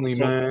 definitely,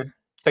 man.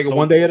 Take it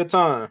one day at a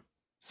time.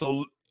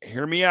 So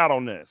hear me out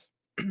on this.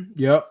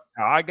 Yep.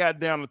 I got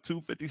down to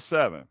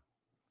 257.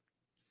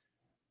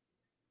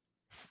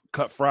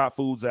 Cut fried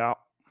foods out.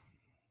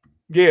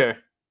 Yeah.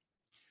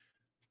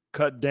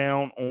 Cut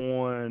down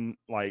on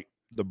like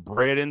the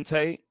bread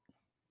intake.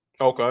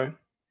 Okay.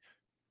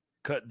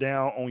 Cut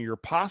down on your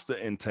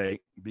pasta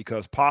intake,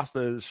 because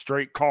pasta is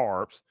straight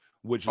carbs,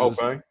 which is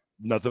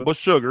nothing but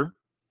sugar.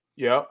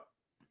 Yep.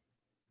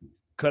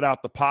 Cut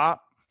out the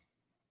pop.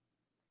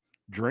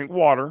 Drink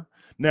water.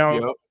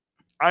 Now,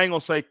 I ain't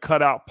gonna say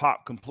cut out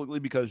pop completely,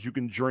 because you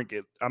can drink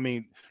it. I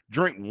mean,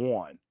 drink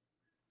one.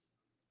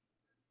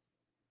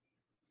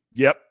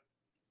 Yep.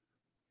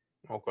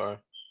 Okay.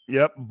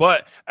 Yep.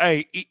 But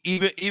hey,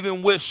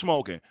 even with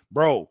smoking,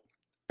 bro,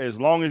 as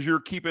long as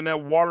you're keeping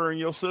that water in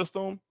your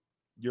system,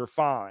 you're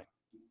fine.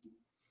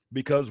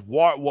 Because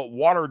what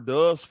water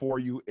does for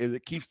you is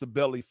it keeps the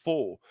belly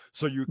full.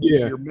 So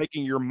you're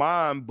making your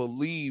mind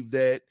believe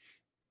that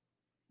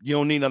you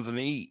don't need nothing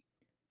to eat.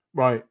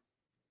 Right.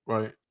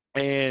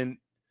 And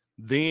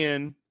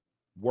then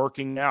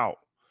working out,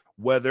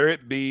 whether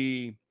it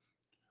be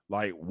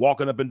like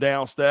walking up and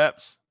down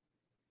steps.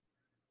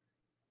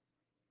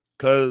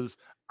 Because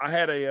I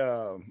had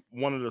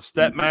one of the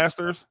step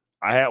masters.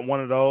 I had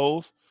one of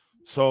those.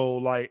 So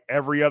like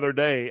every other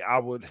day I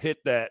would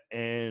hit that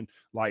and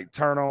like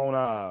turn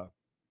on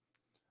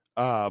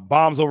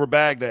Bombs Over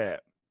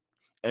Baghdad.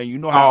 And you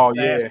know how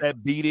fast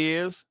that beat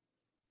is?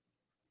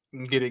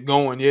 Get it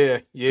going, yeah.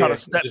 Try to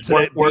step just to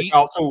that work beat.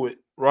 out to it.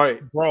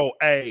 Right. Bro,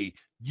 hey,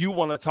 you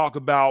want to talk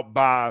about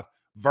by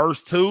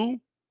verse 2?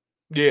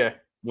 Yeah.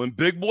 When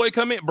Big Boy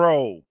come in,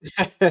 bro.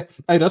 Hey,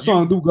 that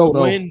song do go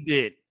though.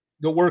 It.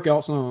 Good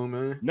workout song,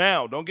 man.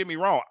 Now, don't get me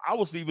wrong. I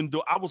was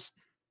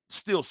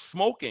still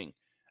smoking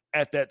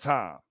at that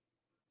time.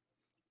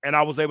 And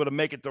I was able to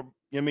make it to,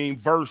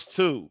 verse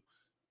 2.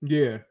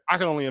 Yeah. I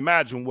can only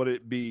imagine what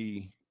it'd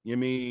be,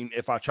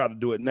 if I try to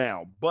do it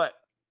now. But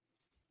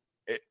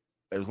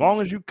as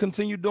long as you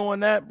continue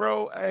doing that,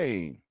 bro,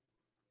 hey.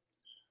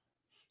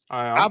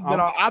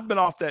 I've been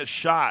off that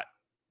shot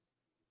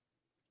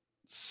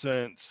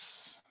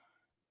since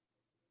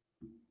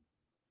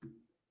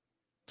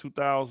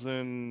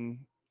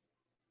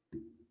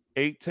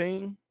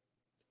 2018,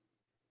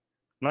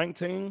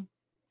 19,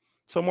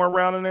 somewhere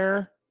around in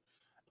there.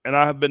 And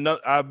I've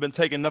been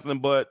taking nothing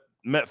but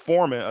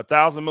metformin,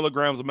 1,000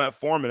 milligrams of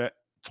metformin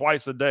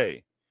twice a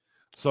day.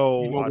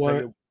 So you know I what?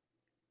 take it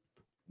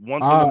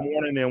once in the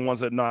morning and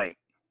once at night.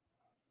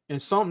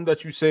 And something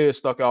that you said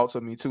stuck out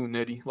to me too,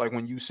 Nitty. Like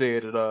when you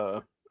said it,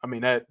 I mean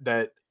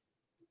that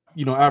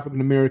African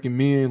American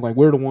men, like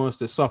we're the ones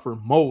that suffer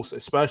most,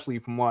 especially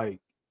from like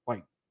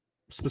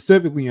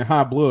specifically in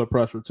high blood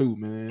pressure too,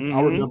 man. Mm-hmm.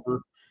 I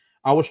remember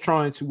I was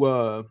trying to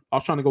go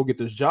get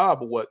this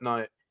job or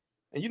whatnot,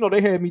 and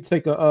they had me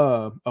take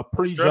a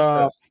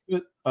pre-job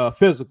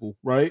physical,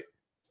 right?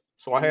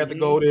 So I had to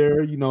go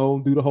there, do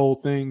the whole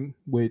thing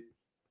with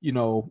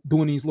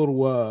doing these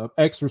little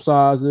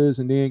exercises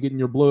and then getting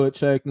your blood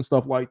checked and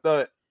stuff like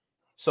that.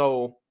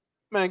 So,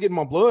 man, getting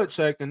my blood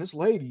checked, and this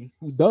lady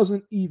who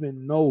doesn't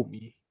even know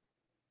me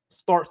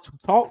starts to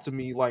talk to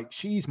me like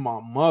she's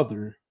my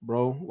mother,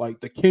 bro. Like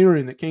the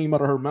caring that came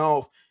out of her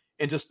mouth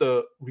and just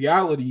the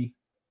reality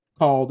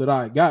call that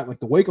I got, like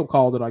the wake up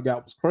call that I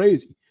got was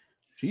crazy.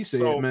 She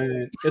said,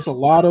 man, it's a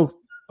lot of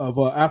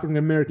African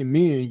American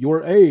men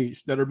your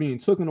age that are being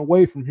taken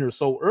away from here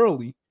so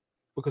early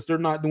because they're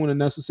not doing the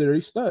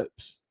necessary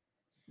steps,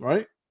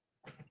 right?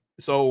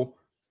 So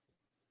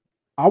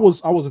I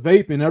was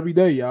vaping every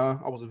day,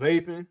 y'all. I was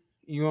vaping.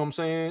 You know what I'm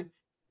saying?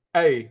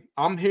 Hey,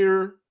 I'm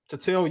here to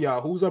tell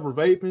y'all who's ever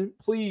vaping,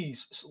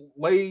 please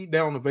lay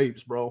down the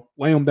vapes, bro.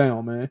 Lay them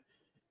down, man.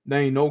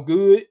 They ain't no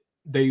good.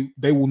 They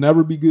will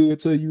never be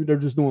good to you. They're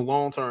just doing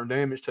long-term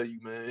damage to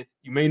you, man.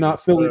 You may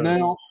not feel it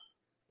now,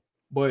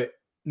 but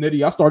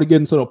Nitty, I started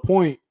getting to the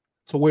point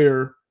to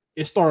where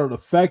it started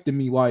affecting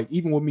me, like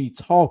even with me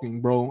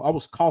talking, bro. I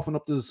was coughing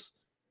up this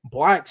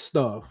black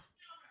stuff,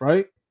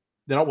 right?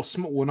 That I was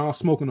when I was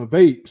smoking the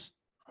vapes,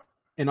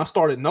 and I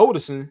started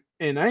noticing.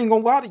 And I ain't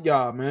gonna lie to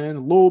y'all, man.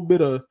 A little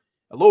bit of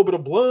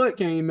blood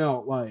came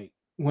out, like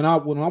when I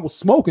was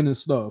smoking and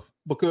stuff,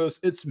 because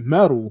it's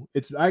metal.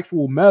 It's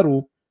actual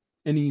metal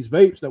in these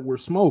vapes that we're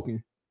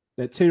smoking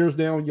that tears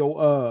down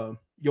your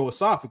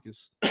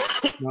esophagus.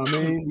 You know what I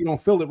mean? You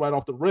don't feel it right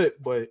off the rip,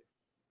 but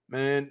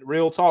man,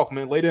 real talk,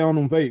 man. Lay down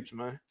on vapes,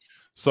 man.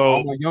 So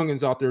all my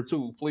youngins out there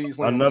too, please.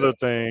 Another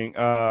thing,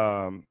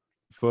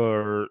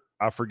 for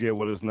I forget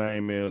what his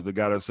name is, the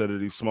guy that said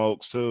that he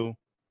smokes too.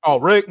 Oh,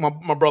 Rick, my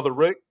brother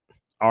Rick.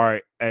 All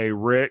right, hey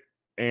Rick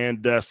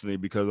and Destiny,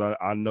 because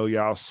I know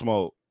y'all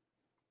smoke.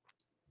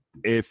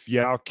 If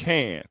y'all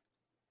can,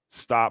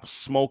 stop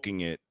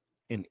smoking it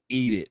and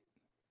eat it.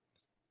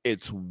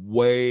 It's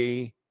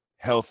way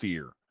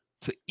healthier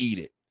to eat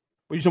it.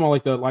 What you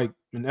talking about, like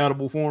in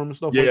edible form and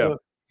stuff like that?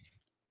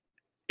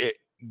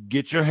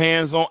 Get your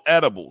hands on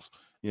edibles,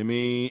 you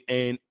mean,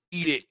 and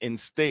eat it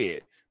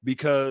instead,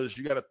 because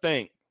you got to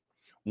think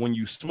when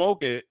you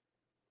smoke it,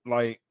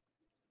 like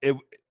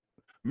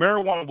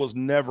marijuana was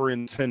never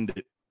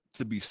intended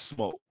to be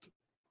smoked.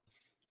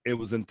 It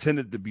was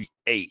intended to be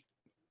ate.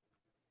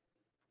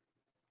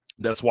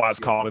 That's why it's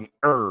called an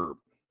herb.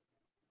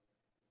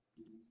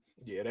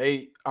 Yeah,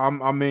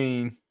 I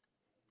mean,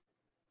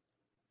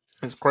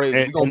 it's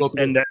crazy.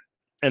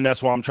 And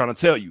that's why I'm trying to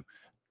tell you,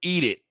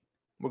 eat it.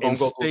 We're gonna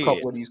go through a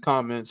couple of these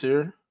comments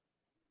here.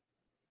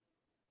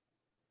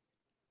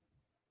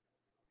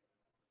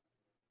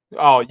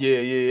 Oh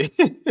yeah.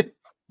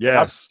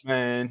 Yes,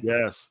 man.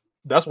 Yes,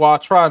 that's why I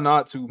try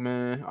not to,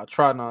 man. I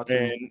try not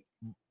to.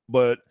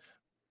 But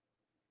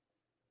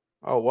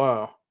oh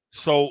wow.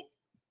 So,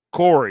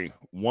 Corey,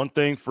 one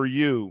thing for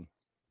you,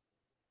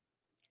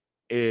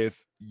 if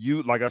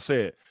you, like I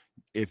said,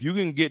 if you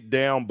can get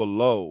down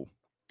below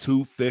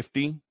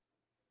 250,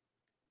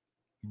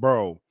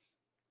 bro,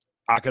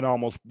 I can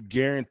almost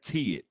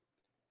guarantee it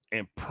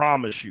and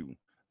promise you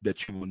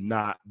that you will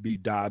not be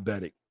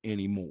diabetic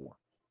anymore.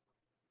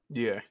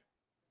 Yeah.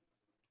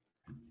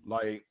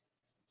 Like,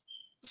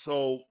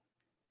 so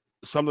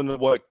something that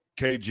what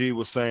K.G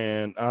was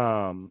saying,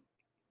 how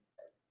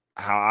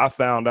I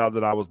found out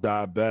that I was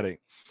diabetic.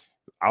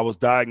 I was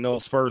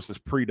diagnosed first as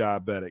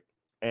pre-diabetic,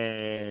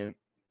 and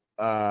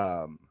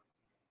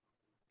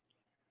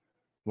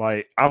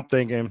like I'm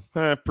thinking,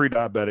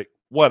 pre-diabetic,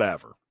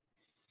 whatever.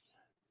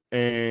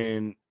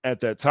 And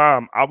at that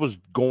time, I was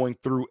going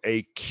through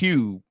a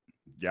cube.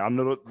 Yeah, I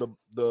know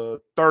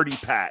the 30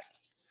 pack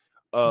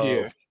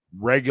of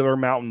regular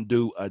Mountain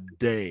Dew a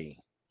day.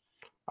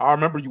 I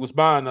remember you was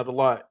buying that a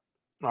lot.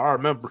 I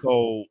remember.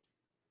 So,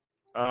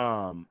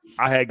 I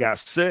had got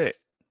sick,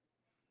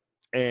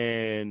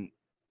 and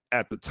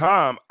at the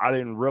time, I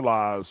didn't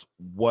realize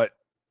what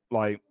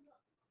my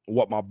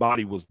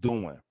body was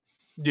doing.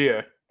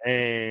 Yeah.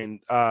 And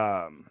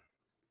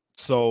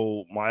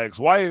so my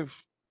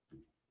ex-wife,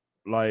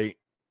 like,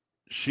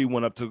 she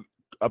went up to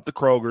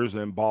Kroger's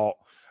and bought,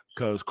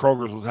 because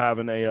Kroger's was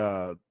having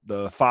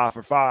the 5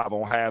 for $5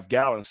 on half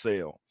gallon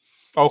sale.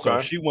 Okay.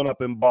 So she went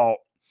up and bought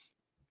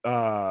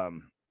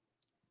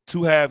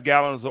 2 half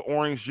gallons of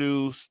orange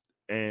juice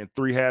and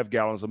 3 half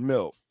gallons of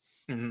milk.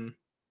 Mm-hmm.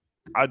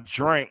 I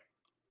drank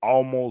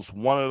almost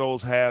one of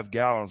those half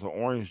gallons of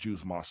orange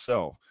juice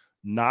myself,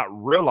 not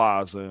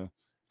realizing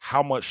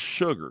how much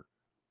sugar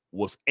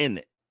was in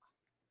it.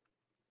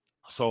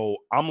 So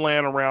I'm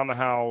laying around the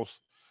house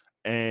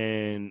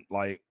and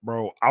like,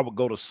 bro, I would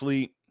go to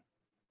sleep,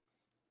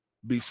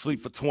 be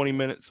asleep for 20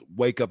 minutes,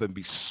 wake up and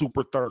be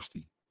super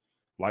thirsty.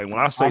 Like when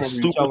I say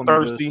super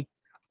thirsty,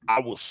 I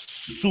was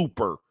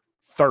super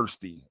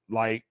thirsty.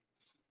 Like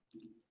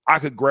I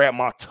could grab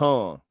my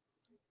tongue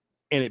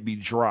and it'd be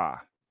dry.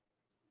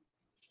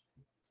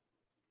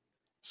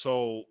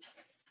 So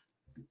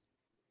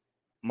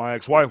my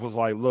ex-wife was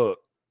like, look,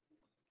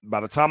 by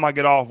the time I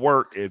get off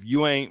work, if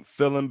you ain't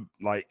feeling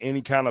like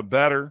any kind of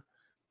better,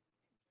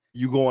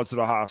 you going to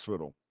the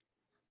hospital.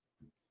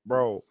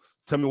 Bro,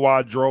 tell me why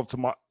I drove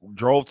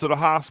to the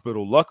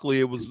hospital. Luckily,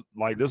 it was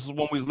like this is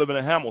when we was living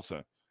in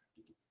Hamilton.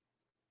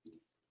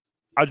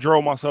 I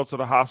drove myself to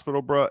the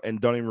hospital, bro, and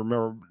don't even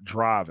remember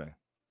driving.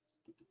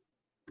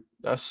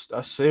 That's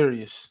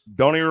serious.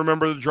 Don't even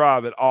remember the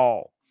drive at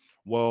all.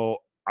 Well,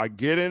 I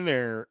get in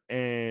there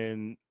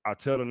and I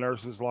tell the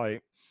nurses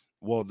like,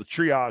 well, the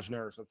triage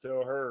nurse, I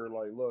tell her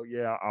like, look,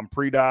 yeah, I'm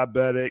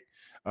pre-diabetic,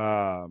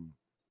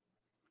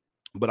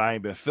 but I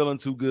ain't been feeling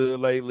too good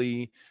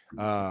lately.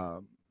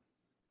 And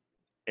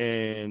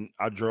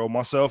I drove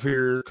myself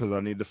here because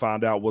I need to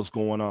find out what's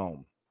going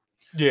on.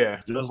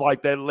 Yeah. Just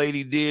like that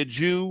lady did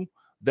you,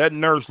 that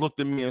nurse looked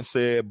at me and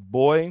said,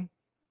 boy,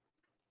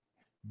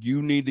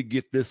 you need to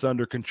get this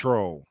under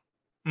control.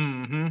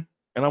 Mm-hmm.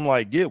 And I'm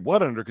like, get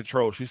what under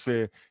control? She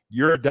said,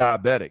 you're a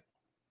diabetic.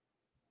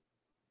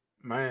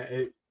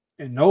 Man,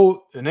 and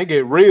they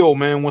get real,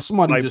 man. When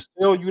somebody like, just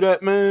tell you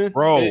that, man,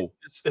 bro,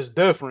 it's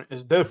different.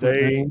 It's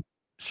different, man.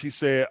 She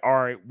said, all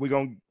right,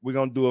 we're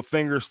gonna do a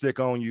finger stick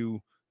on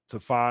you to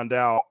find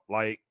out,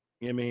 like,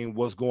 I mean,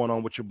 what's going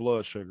on with your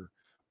blood sugar.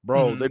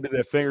 Bro, they did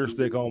that finger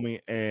stick on me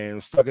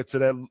and stuck it to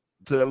that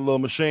little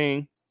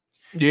machine.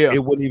 Yeah.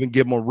 It wouldn't even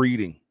give them a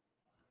reading.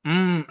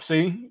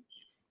 See?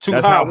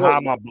 That's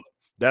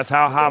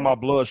how high my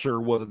blood sugar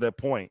was at that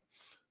point.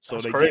 So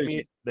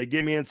they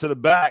get me into the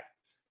back.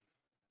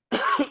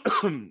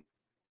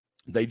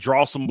 They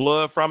draw some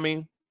blood from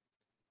me.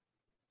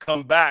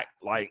 Come back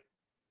like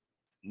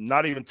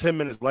not even 10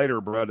 minutes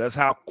later, bro. That's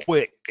how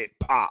quick it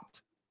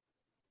popped.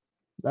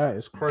 That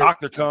is crazy.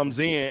 Doctor comes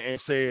in and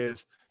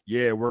says,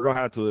 yeah, we're going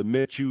to have to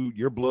admit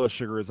your blood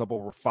sugar is up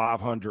over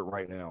 500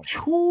 right now.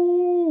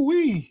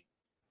 Woo-wee.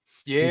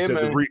 Yeah, he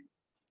said, man.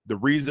 The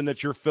reason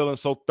that you're feeling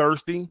so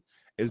thirsty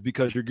is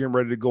because you're getting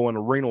ready to go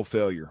into renal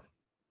failure.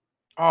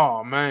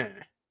 Oh, man.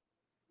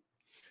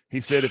 He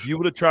said, if you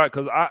would have tried,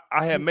 because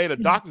I had made a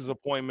doctor's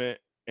appointment,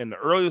 and the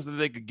earliest that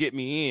they could get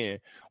me in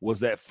was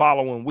that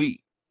following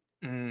week.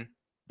 Mm.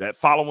 That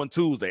following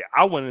Tuesday.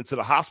 I went into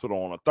the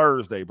hospital on a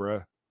Thursday,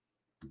 bro.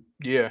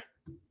 Yeah.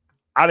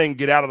 I didn't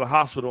get out of the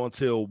hospital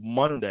until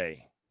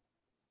Monday.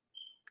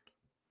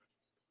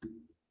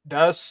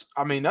 That's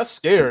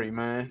scary,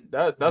 man.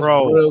 That's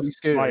really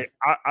scary. Like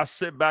I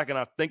sit back and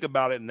I think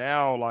about it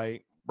now,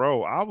 like,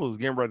 bro, I was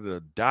getting ready to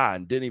die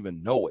and didn't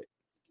even know it.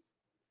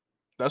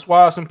 That's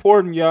why it's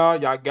important,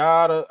 y'all. Y'all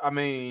gotta. I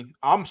mean,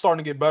 I'm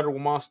starting to get better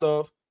with my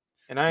stuff,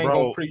 and I ain't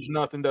gonna preach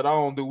nothing that I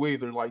don't do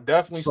either. Like,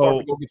 definitely start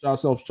to go get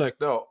yourselves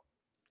checked out.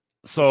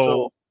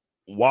 So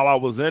while I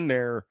was in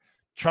there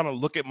trying to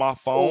look at my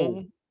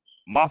phone,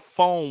 my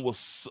phone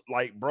was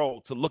like,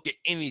 bro, to look at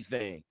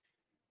anything,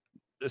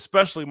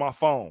 especially my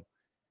phone,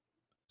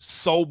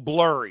 so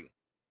blurry.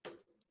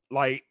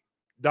 Like,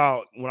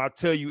 dog, when I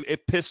tell you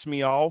it pissed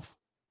me off.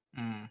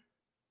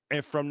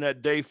 And from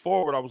that day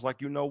forward, I was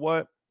like, you know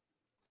what?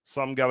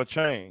 Something got to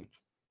change.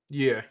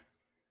 Yeah.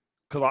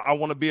 Because I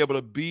want to be able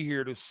to be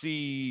here to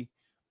see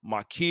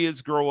my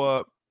kids grow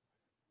up,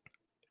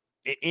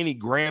 any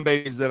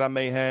grandbabies that I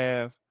may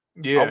have.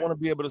 Yeah. I want to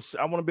be able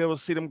to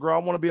see them grow.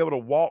 I want to be able to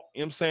walk, you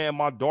know what I'm saying,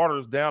 my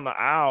daughters down the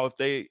aisle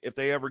if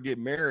they ever get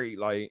married.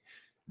 Like,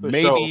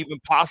 maybe even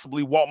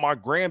possibly walk my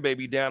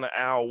grandbaby down the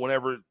aisle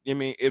whenever, I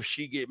mean, if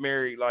she get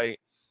married, like,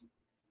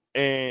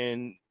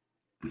 and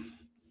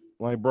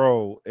like,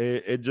 bro,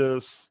 it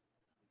just,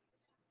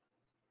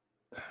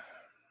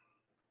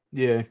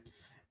 yeah,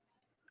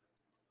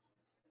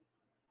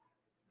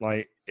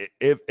 like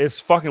it's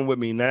fucking with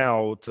me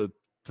now to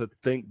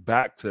think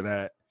back to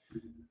that,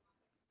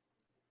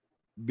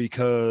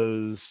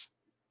 because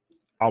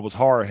I was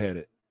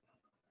hard-headed.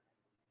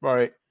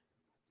 Right.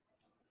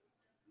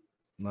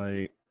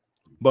 Like,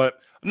 but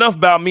enough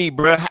about me,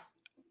 bro.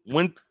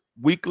 When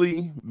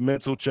weekly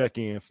mental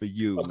check-in for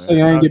you, man.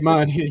 Say I ain't get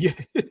mine here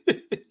yet.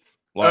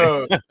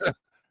 Like,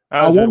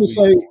 I want to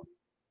say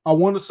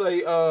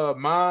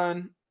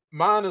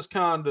mine is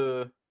kind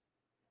of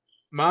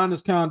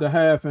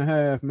half and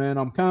half, man.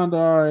 I'm kind of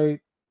all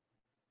right,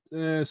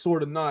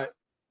 sort of not.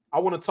 I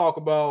want to talk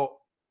about,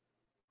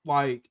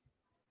 like,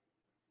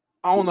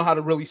 I don't know how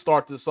to really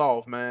start this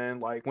off, man.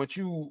 Like once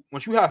you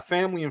have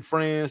family and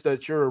friends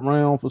that you're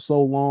around for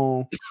so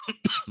long,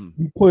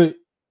 you put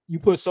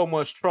so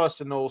much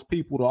trust in those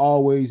people to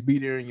always be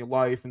there in your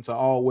life and to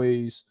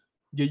always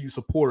give you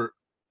support.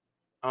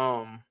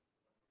 Um,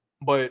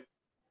 but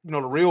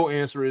the real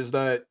answer is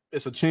that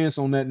it's a chance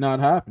on that not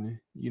happening,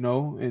 and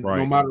no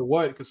Right. matter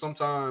what, because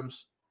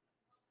sometimes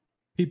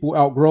people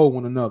outgrow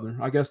one another.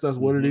 I guess that's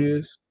what it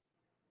is.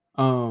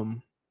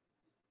 Um,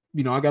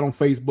 I got on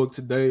Facebook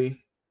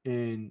today,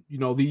 and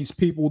these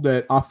people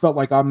that I felt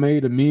like I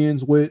made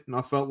amends with, and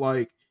I felt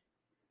like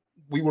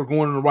we were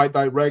going in the right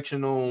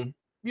direction on,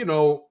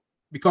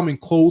 becoming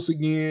close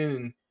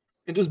again,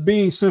 and just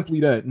being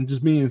simply that, and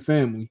just being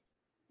family.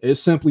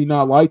 It's simply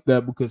not like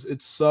that because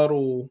it's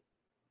subtle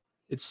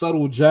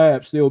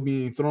jabs still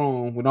being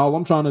thrown when all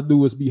I'm trying to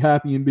do is be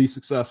happy and be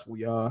successful,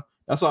 y'all.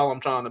 That's all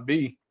I'm trying to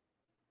be.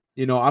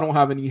 I don't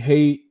have any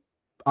hate.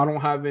 I don't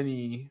have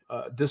any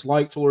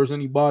dislike towards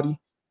anybody,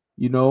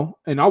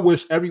 and I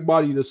wish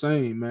everybody the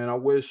same, man. I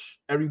wish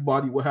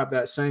everybody would have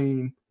that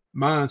same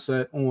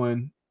mindset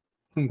on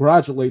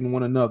congratulating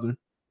one another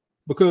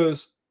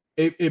because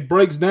it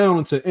breaks down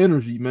into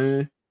energy,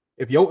 man.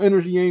 If your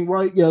energy ain't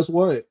right, guess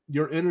what?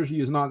 Your energy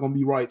is not going to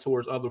be right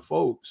towards other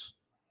folks.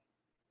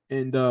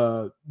 And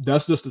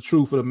that's just the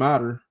truth of the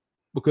matter.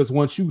 Because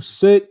once you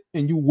sit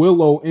and you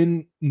wallow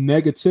in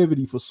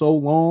negativity for so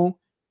long,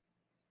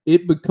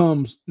 it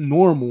becomes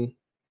normal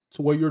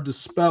to where you're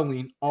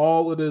dispelling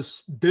all of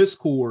this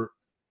discord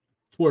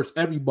towards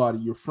everybody,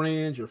 your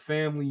friends, your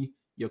family,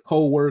 your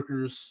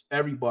co-workers,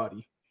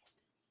 everybody.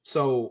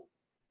 So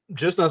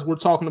just as we're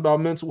talking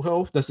about mental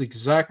health, that's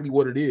exactly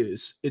what it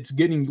is. It's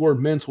getting your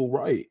mental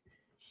right.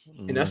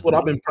 And that's what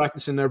I've been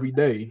practicing every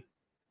day.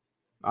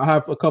 I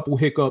have a couple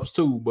hiccups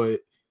too, but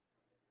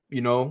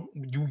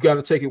you got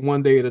to take it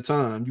one day at a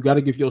time. You got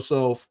to give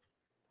yourself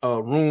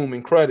room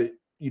and credit,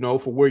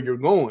 for where you're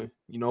going.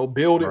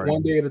 Build it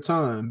one day at a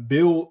time.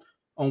 Build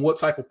on what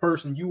type of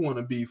person you want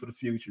to be for the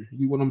future.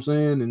 You know what I'm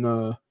saying?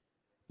 And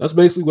that's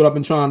basically what I've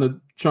been trying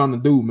to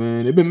do,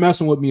 man. They've been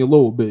messing with me a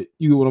little bit.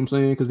 You know what I'm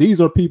saying? Because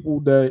these are people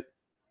that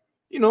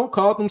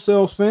call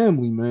themselves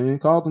family, man.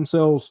 Call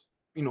themselves,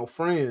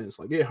 friends.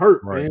 Like it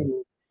hurt,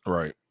 man.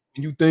 Right.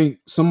 And you think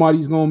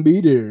somebody's gonna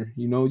be there,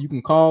 you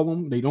can call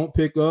them, they don't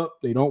pick up,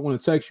 they don't want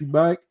to text you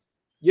back.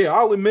 Yeah,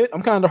 I'll admit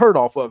I'm kind of hurt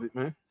off of it,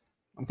 man.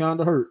 I'm kind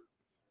of hurt,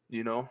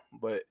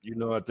 but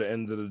at the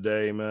end of the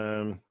day,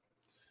 man,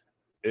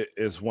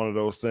 it's one of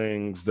those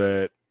things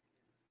that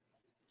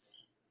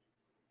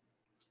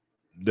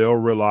they'll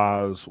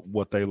realize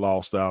what they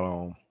lost out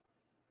on.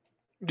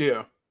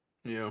 Yeah.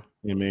 I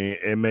mean,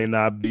 it may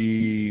not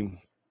be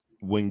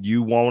when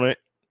you want it,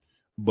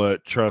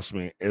 but trust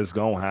me, it's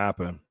gonna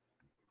happen.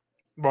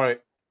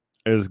 Right.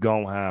 It's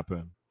gonna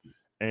happen.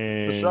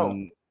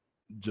 And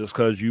just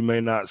because you may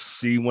not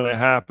see when it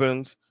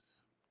happens,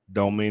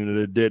 don't mean that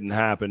it didn't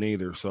happen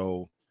either.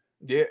 So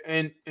yeah,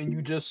 and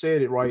you just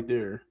said it right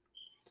there.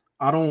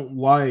 I don't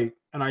like,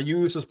 and I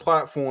use this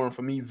platform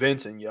for me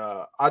venting,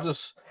 y'all. I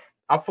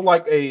feel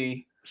like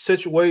if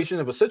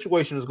a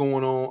situation is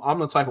going on, I'm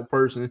the type of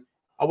person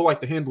I would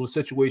like to handle the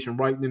situation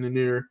right then and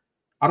there.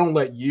 I don't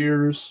let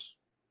years,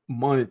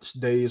 months,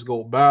 days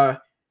go by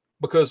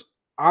because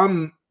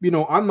I'm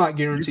not you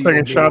guaranteed taking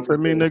no shots damn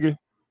at me, nigga?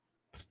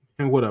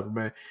 and whatever,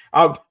 man.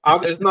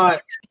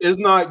 It's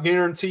not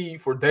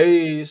guaranteed for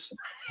days,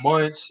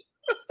 months,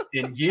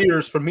 and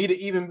years for me to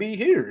even be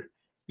here.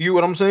 You know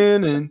what I'm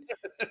saying? And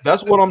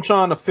that's what I'm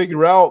trying to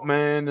figure out,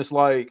 man. It's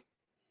like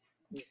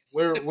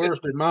where's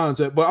their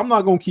mindset? But I'm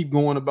not gonna keep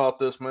going about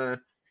this, man.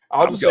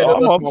 I'll just say that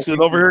I'm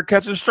sitting over here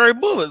catching stray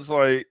bullets.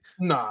 Like,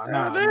 nah,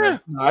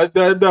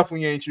 that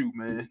definitely ain't you,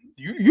 man.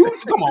 You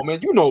come on, man.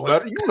 You know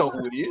better. You know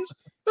who it is.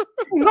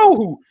 You know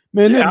who,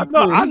 man. Yeah,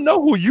 I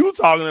know who you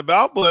talking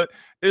about, but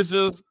it's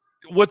just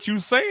what you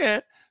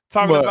saying,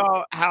 talking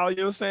about how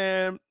you're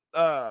saying,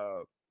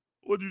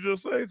 what'd you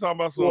just say? Talking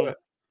about some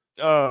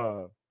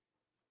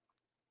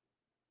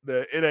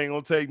that it ain't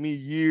gonna take me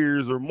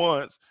years or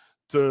months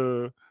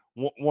to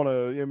want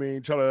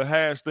to, try to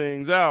hash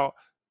things out.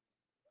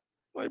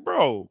 Like,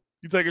 bro,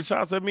 you taking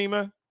shots at me,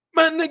 man?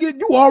 Man, nigga,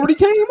 you already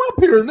came up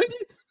here,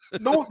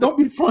 nigga. Don't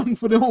be fronting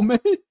for them, man.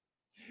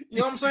 You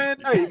know what I'm saying?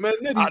 Hey, man,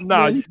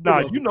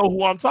 Nitty, you know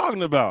who I'm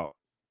talking about.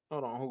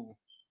 Hold on, who?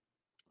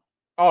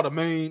 Oh, the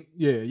main,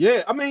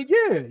 yeah. I mean,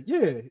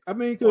 yeah. I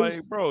mean, cause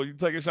like, bro, you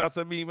taking shots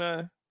at me,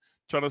 man?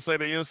 Trying to say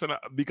the innocent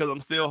because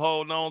I'm still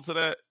holding on to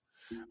that.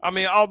 I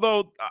mean,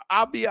 although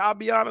I'll be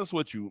honest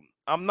with you,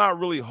 I'm not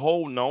really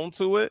holding on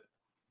to it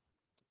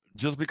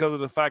just because of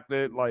the fact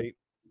that like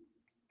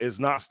it's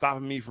not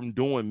stopping me from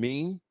doing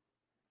me.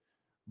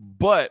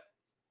 But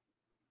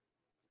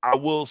I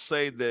will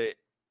say that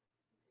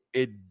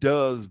it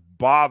does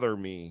bother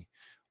me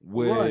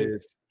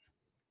with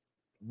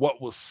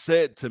what was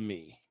said to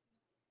me.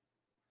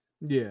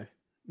 Yeah.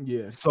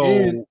 So,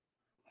 and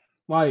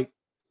like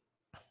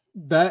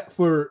that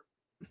for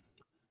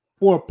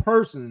a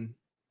person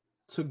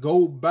to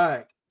go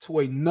back to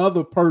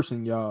another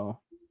person, y'all,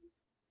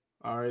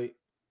 all right,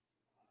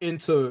 and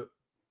to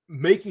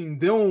making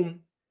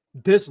them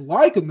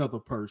dislike another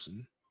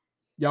person.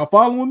 Y'all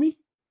following me?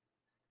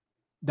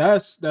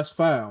 That's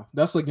foul.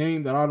 That's a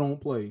game that I don't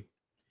play.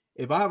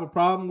 If I have a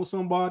problem with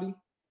somebody,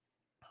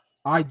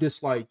 I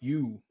dislike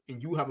you,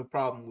 and you have a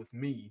problem with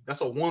me.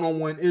 That's a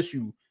one-on-one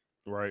issue.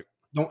 Right.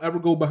 Don't ever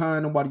go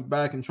behind nobody's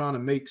back and trying to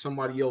make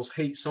somebody else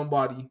hate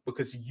somebody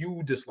because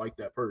you dislike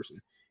that person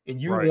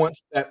and you want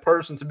that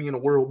person to be in a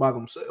world by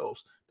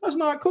themselves. That's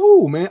not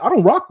cool, man. I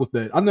don't rock with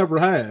that. I never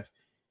have.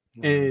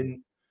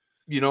 And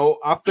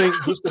I think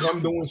just because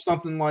I'm doing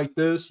something like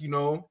this,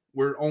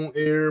 we're on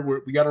air,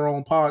 we got our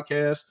own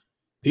podcast.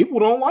 People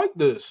don't like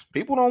this.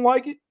 People don't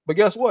like it. But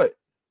guess what?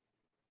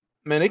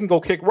 Man, they can go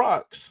kick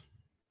rocks.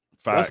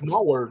 Facts. That's my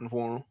wording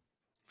for them.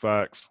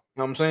 Facts. You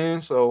know what I'm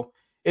saying? So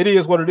it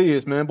is what it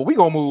is, man. But we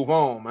gonna move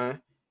on,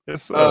 man.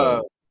 It's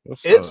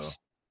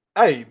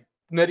hey,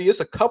 Nitty, it's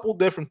a couple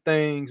different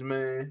things,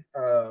 man,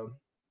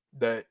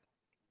 that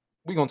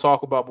we're gonna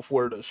talk about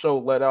before the show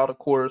let out, of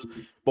course.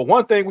 But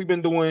one thing we've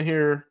been doing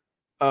here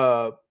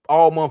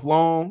all month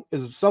long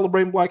is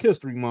celebrating Black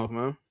History Month,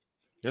 man.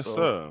 Yes,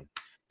 sir.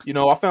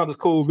 I found this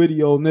cool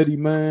video, Nitty,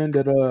 man,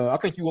 that I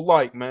think you would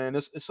like, man.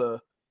 It's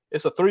a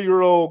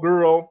 3-year-old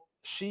girl.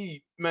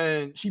 She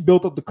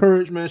built up the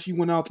courage, man. She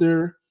went out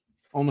there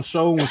on the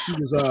show when she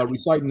was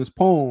reciting this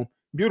poem,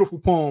 beautiful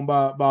poem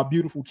by a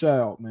beautiful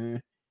child,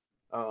 man.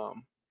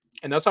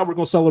 And that's how we're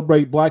gonna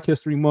celebrate Black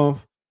History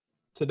Month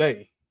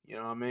today. You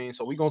know what I mean?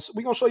 So we're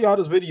gonna show y'all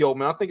this video,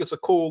 man. I think it's a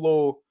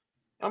cool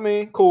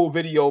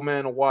video,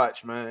 man, to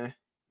watch, man.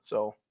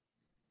 So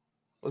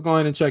let's go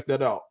ahead and check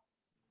that out.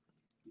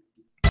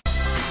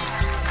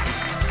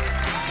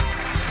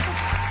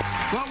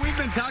 Well, we've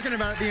been talking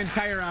about it the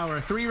entire hour.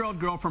 A 3-year-old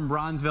girl from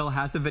Bronzeville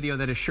has a video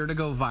that is sure to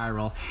go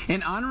viral.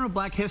 In honor of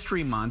Black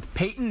History Month,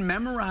 Peyton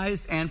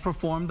memorized and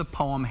performed the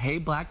poem, Hey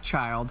Black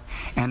Child,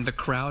 and the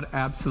crowd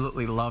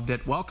absolutely loved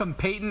it. Welcome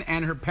Peyton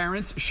and her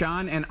parents,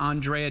 Sean and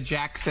Andrea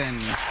Jackson.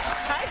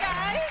 Hi,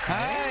 guys.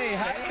 Hi.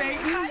 Hi,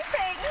 Peyton. Hi,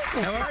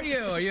 Peyton. How are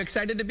you? Are you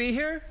excited to be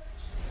here?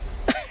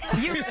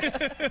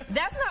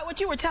 That's not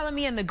what you were telling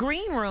me in the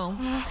green room.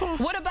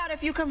 What about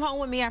if you come home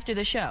with me after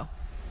the show?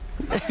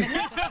 Maybe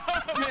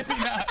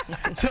not.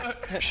 So,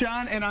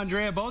 Sean and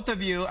Andrea, both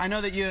of you, I know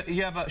that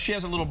she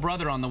has a little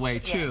brother on the way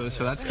too,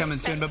 so that's coming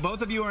soon. But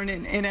both of you are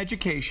in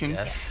education.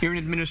 Yes. You're an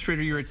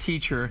administrator, you're a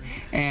teacher,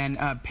 and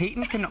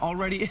Peyton can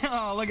already,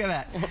 oh, look at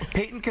that.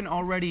 Peyton can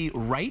already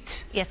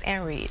write. Yes,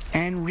 and read.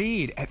 And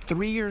read at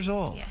 3 years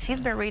old. Yeah, she's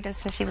been reading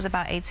since she was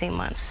about 18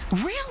 months.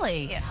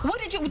 Really? Yeah.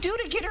 What did you do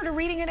to get her to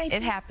reading at 18?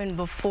 It happened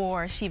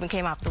before she even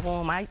came out the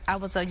womb. I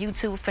was a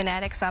YouTube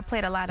fanatic, so I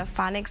played a lot of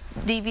phonics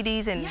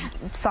DVDs and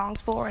songs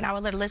for her, and I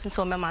would let her listen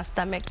to them in my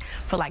stomach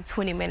for like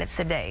 20 minutes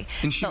a day.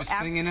 And she was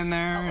singing in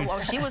there?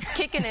 Well, she was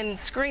kicking and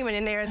screaming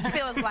in there. It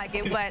feels like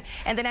it.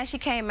 And then as she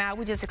came out,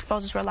 we just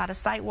exposed her to a lot of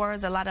sight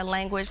words, a lot of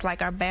language.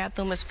 Like our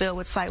bathroom is filled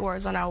with sight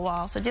words on our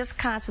wall. So just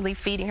constantly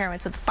feeding her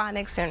into the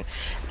phonics and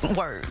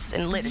words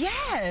and literature.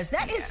 Yes,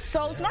 that is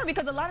so smart,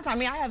 because a lot of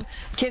times, I have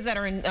kids that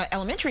are in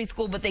elementary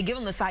school, but they give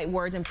them the sight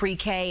words in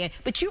pre-K.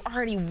 But you're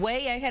already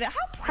way ahead.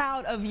 How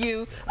proud of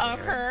you of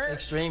her?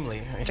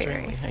 Extremely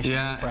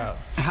Yeah. proud.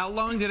 How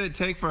long did it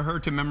take for her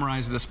to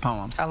memorize this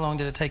poem? How long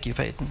did it take you,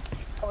 Peyton?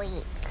 A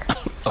week.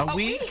 A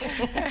week?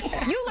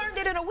 You learned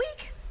it in a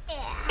week?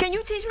 Yeah. Can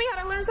you teach me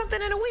how to learn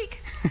something in a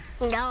week?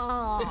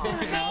 No.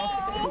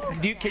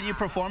 Can you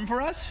perform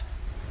for us?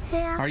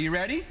 Yeah. Are you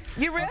ready?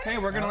 You ready? Okay,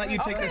 we're going to let you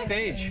take the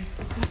stage.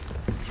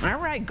 All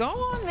right, go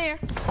on there.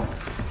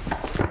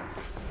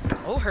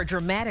 Oh, her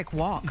dramatic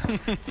walk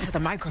to the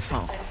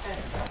microphone.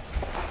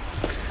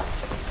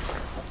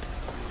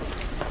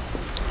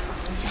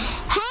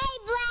 Hey,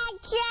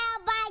 black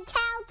child by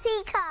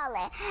county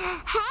color.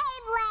 Hey,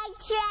 black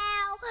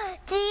child,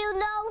 do you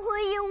know who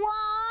you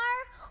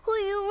are? Who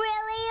you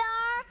really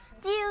are?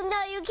 Do you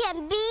know you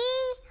can be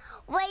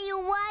where you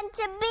want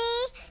to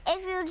be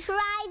if you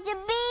try to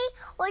be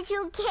what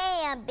you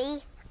can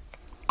be?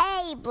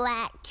 Hey,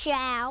 black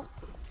child,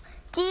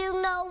 do you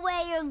know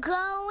where you're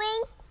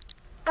going?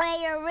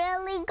 Where you're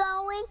really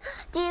going?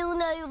 Do you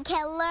know you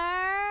can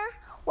learn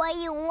what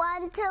you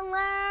want to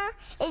learn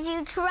if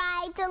you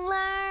try to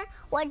learn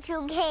what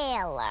you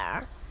can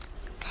learn?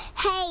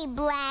 Hey,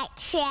 black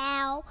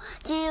child,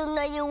 do you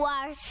know you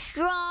are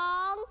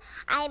strong?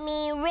 I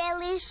mean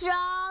really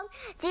strong?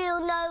 Do you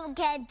know you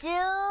can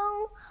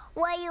do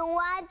what you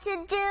want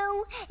to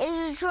do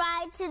if you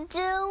try to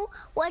do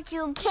what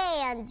you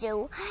can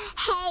do?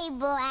 Hey,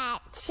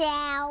 black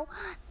child,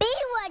 be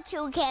what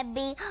you can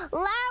be,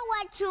 learn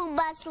what you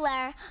must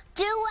learn,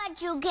 do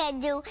what you can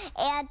do,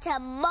 and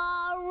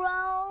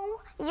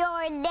tomorrow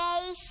your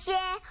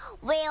nation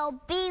will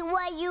be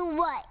what you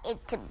want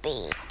it to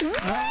be.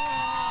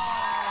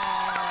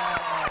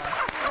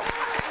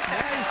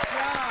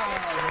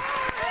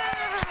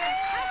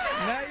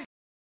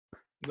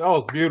 That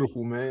was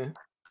beautiful, man.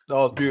 That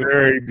was beautiful.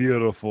 Very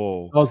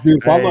beautiful. That was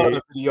beautiful. Hey, I love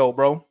that video,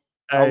 bro.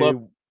 I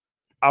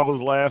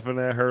was laughing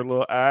at her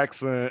little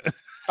accent.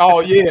 Oh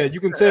yeah, you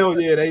can tell.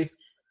 Yeah,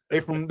 They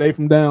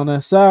from down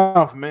that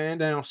south, man,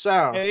 down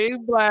south. Hey,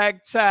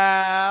 black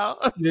child.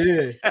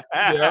 Yeah.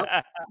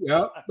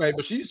 Right,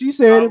 but she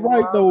said it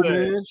right though,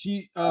 man.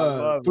 She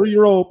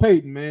 3-year-old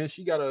Peyton, man.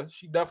 She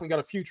definitely got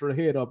a future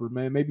ahead of her,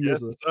 man. Maybe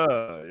as a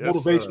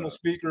motivational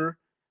speaker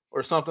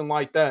or something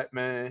like that,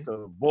 man.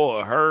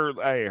 Boy,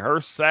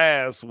 her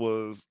sass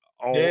was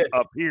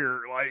up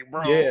here, like,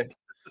 bro.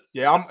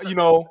 Yeah.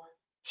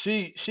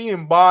 She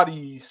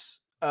embodies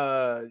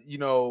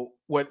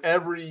what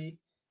every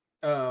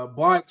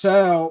black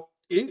child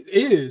it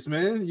is,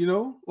 man.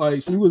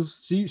 Like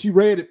she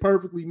read it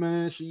perfectly,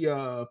 man. She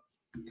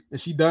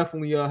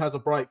definitely has a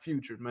bright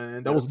future,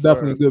 man. That was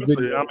definitely a good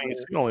video. I mean,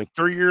 she's only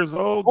 3 years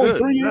old. Oh,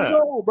 3 years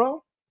old,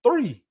 bro.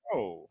 3.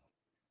 Oh,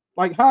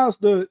 like how's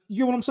you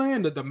get what I'm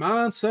saying? The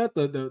mindset,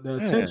 the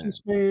attention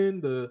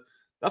span,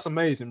 that's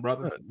amazing,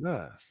 brother.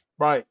 Nice.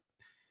 Right.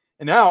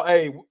 And now,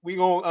 hey, we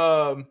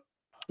gonna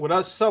with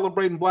us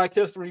celebrating Black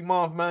History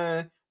Month,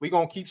 man, we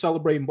gonna keep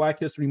celebrating Black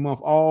History Month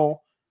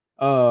all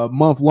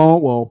month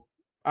long. Well,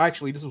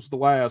 actually, this was the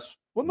last.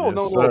 Well, no, it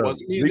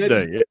wasn't. Leap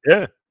Day,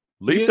 yeah.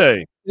 Leap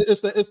Day.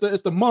 It's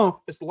the month.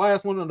 It's the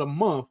last one of the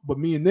month. But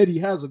me and Nitty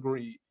has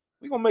agreed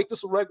we're gonna make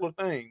this a regular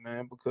thing,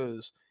 man,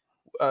 because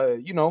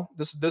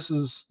this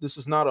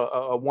is not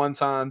a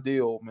one-time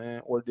deal,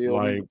 man, or deal.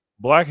 Like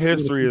Black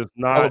History is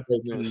not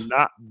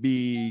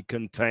be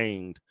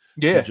contained.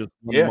 To just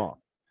one month.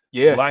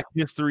 Yeah. Black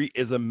history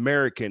is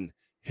American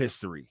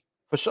history.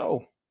 For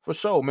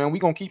sure, man. We're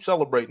gonna keep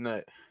celebrating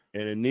that.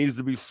 And it needs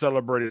to be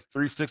celebrated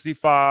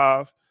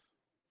 365,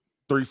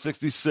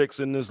 366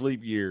 in this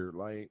leap year.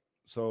 Like,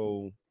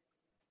 so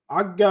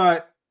I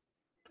got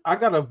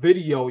a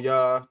video,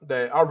 y'all,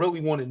 that I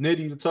really wanted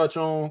Nitty to touch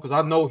on because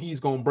I know he's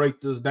gonna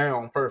break this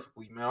down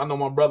perfectly, man. I know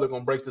my brother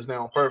gonna break this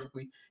down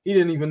perfectly. He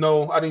didn't even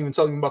know. I didn't even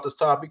tell him about this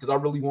topic because I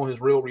really want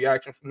his real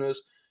reaction from this.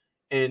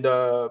 And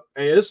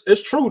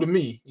it's true to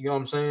me, you know what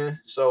I'm saying?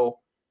 So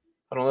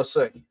hold on, let's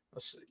see.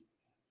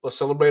 Let's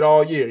celebrate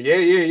all year. Yeah.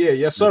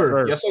 Yes,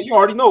 sir. Yes, sir. You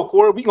already know,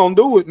 Corey. We gonna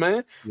do it,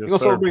 man. We're gonna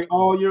celebrate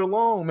all year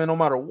long, man, no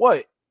matter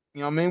what. You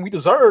know what I mean? We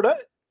deserve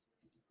that.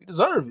 We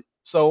deserve it.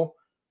 So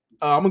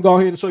I'm gonna go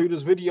ahead and show you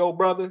this video,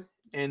 brother,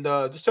 and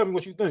just tell me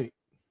what you think.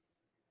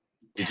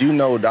 Did you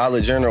know Dollar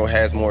General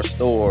has more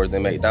stores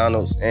than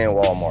McDonald's and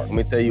Walmart? Let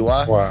me tell you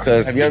why.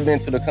 Because have you ever been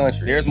to the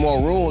country? There's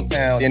more rural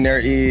town than there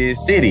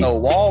is city.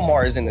 So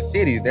Walmart is in the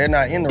cities. They're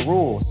not in the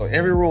rural. So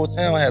every rural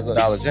town has a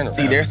Dollar General.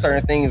 See, there's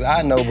certain things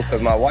I know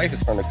because my wife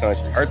is from the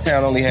country. Her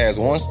town only has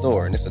one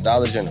store, and it's a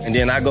Dollar General. And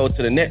then I go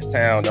to the next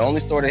town, the only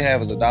store they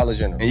have is a Dollar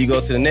General. And you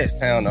go to the next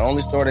town, the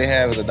only store they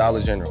have is a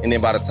Dollar General. And then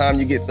by the time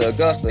you get to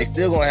Augusta, they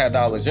still gonna have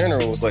Dollar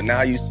Generals, but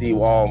now you see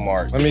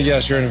Walmart. Let me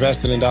guess, you're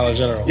invested in Dollar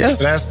General. Yeah.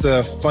 That's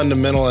the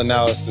fundamental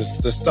analysis,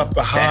 the stuff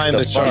behind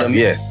the chart.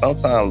 Yes,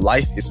 sometimes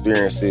life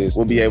experiences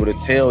will be able to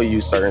tell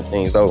you certain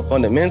things. So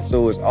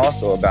fundamental is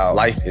also about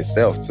life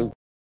itself too.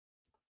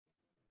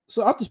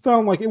 So I just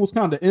found like it was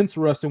kind of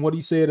interesting what he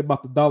said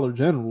about the Dollar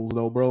Generals,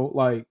 though, bro.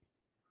 Like,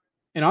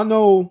 and I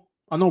know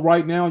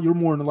right now you're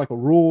more in like a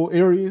rural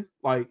area.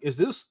 Like, is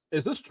this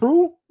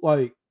true?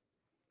 Like,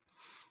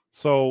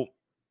 so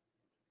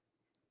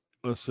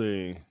let's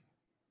see.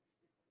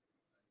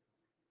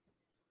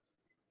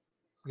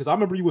 Because I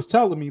remember you was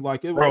telling me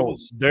like it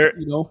was there,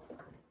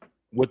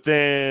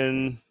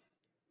 within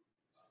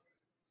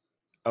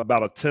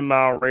about a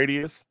 10-mile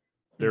radius,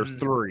 there's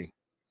 3.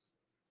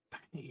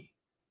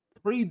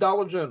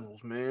 $3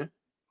 Generals, man.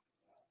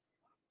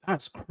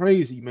 That's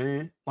crazy,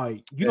 man.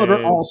 Like,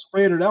 they're all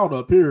spread out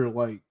up here.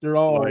 Like, they're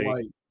all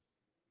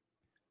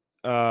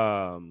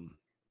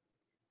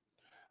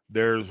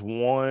there's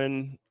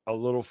one a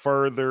little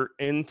further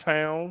in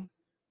town,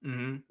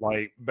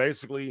 like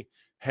basically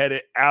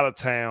headed out of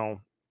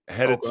town.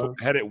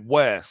 Headed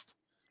west.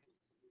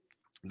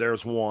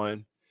 There's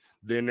one.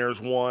 Then there's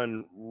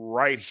one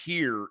right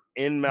here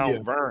in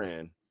Mount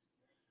Vernon.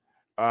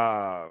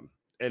 And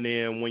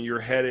then when you're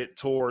headed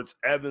towards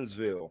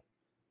Evansville,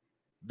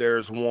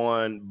 there's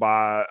one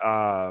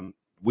by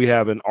we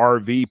have an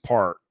RV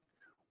park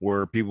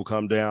where people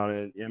come down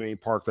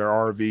and park their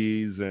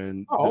RVs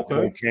and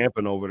go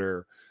camping over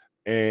there.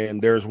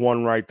 And there's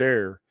one right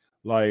there.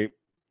 Like,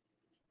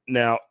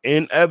 now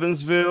in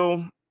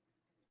Evansville,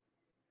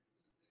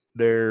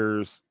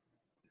 there's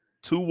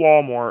 2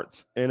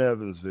 Walmarts in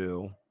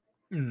Evansville.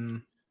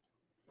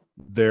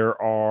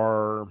 There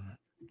are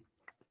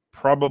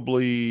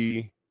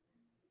probably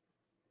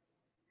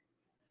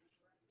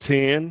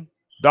 10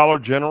 Dollar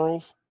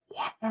Generals.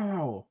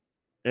 Wow.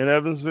 In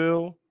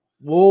Evansville.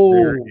 Whoa.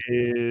 There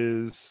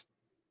is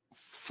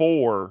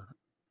 4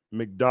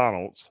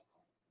 McDonald's.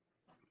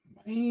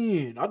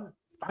 Man,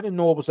 I didn't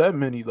know it was that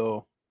many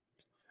though.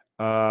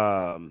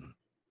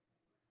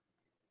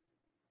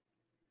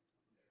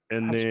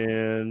 And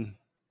then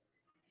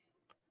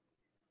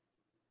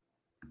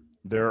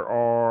there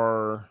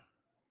are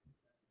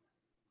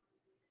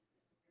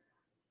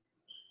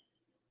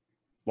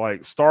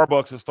like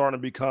Starbucks is starting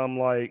to become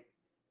like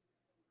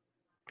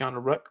kind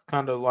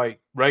of like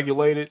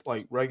regulated,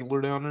 like regular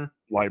down there.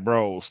 Like,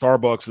 bro,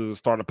 Starbucks is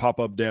starting to pop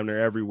up damn near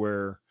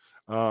everywhere.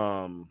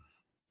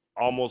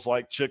 Almost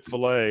like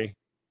Chick-fil-A.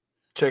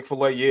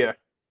 Chick-fil-A, yeah.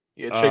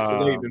 Yeah,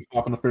 Chick-fil-A been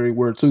popping up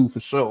everywhere too, for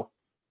sure.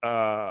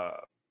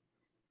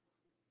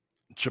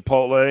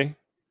 Chipotle.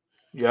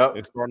 Yeah.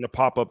 It's starting to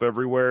pop up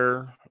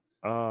everywhere.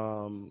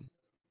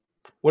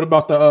 What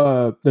about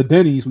the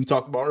Denny's we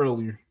talked about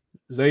earlier?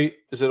 Is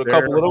it a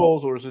couple of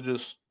those, or is it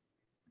just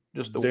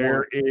the one?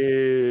 There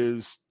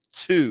is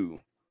two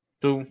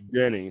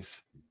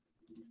Denny's.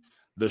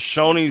 The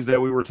Shoney's that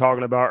we were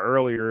talking about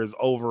earlier is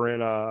over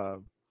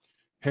in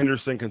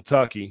Henderson,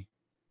 Kentucky.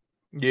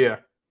 Yeah.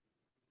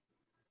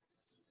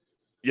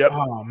 Yep.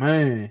 Oh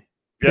man.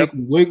 Yep.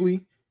 Piggly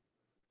Wiggly.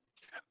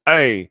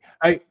 Hey.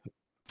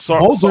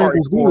 Sorry,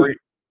 Corey.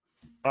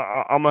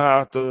 I'm gonna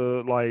have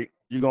to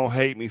you're gonna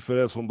hate me for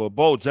this one, but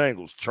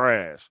Bojangles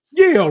trash.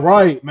 Yeah,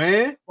 right,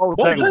 man.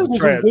 Bojangles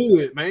trash. Is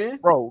good, man.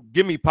 Bro,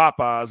 give me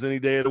Popeyes any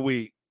day of the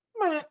week.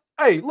 Man,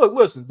 hey,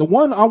 listen. The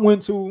one I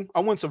went to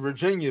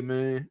Virginia,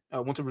 man. I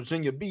went to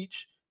Virginia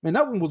Beach. Man,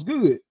 that one was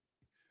good.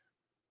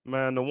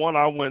 Man, the one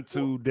I went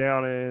to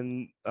down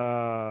in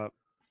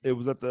it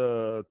was at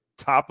the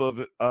top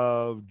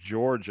of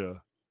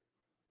Georgia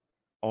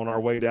on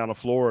our way down to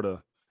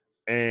Florida,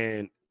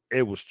 and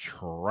it was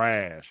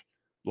trash.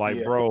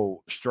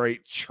 Bro,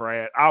 straight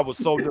trash. I was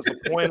so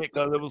disappointed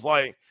because it was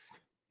like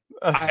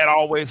I had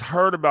always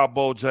heard about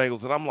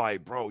Bojangles, and I'm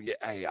like, bro, yeah,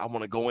 hey, I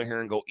want to go in here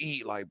and go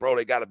eat. Like, bro,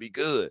 they got to be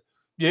good.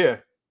 Yeah,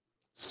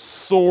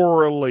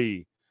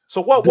 sorely. So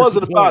what was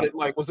it about it?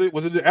 Like, was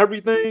it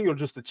everything, or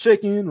just the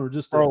chicken, or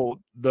just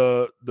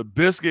the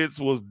biscuits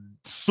was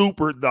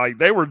super, like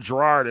they were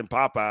drier than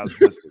Popeye's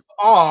biscuits.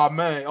 Oh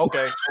man,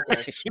 okay,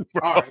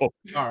 bro.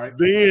 All right.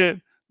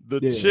 Then the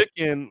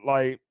chicken,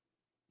 like,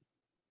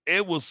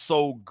 it was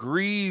so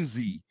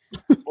greasy.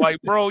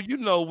 Like, bro, you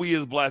know, we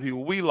as black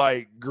people, we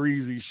like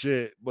greasy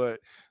shit, but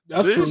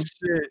that's this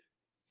true. shit.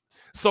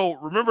 So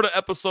remember the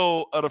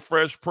episode of The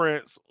Fresh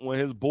Prince when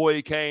his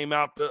boy came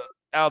out the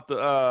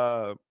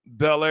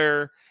Bel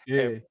Air,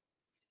 and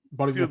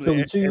brought him the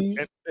Philly cheese,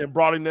 and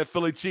brought him that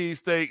Philly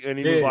cheesesteak, and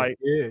he was like,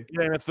 "Yeah,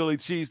 that Philly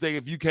cheesesteak.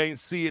 If you can't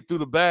see it through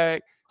the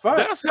bag,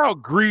 that's how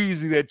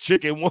greasy that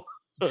chicken was."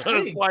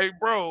 It's like,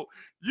 bro,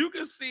 you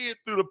can see it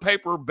through the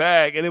paper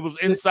bag, and it was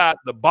inside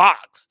the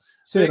box.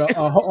 Said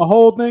a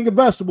whole thing of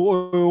vegetable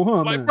oil,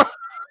 huh, like, man?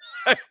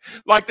 Bro,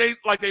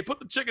 like they put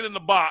the chicken in the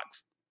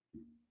box,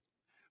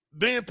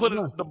 then put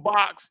the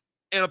box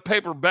in a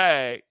paper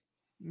bag.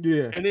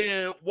 Yeah, and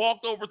then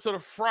walked over to the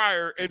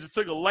fryer and just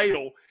took a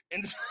ladle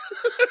and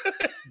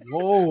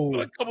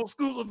put a couple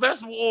scoops of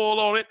vegetable oil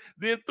on it,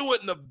 then threw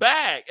it in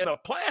a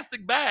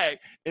plastic bag,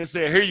 and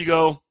said, "Here you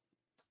go."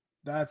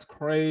 That's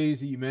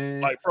crazy,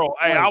 man. Like, bro,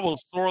 hey, I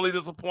was sorely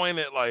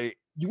disappointed. Like,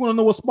 you want to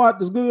know what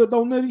spot is good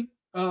though, Nitty?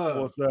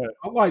 What's that?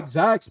 I like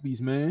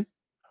Zaxby's, man.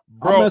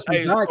 Bro, I mess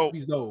with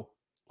Zaxby's though.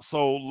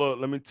 So look,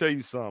 let me tell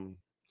you something.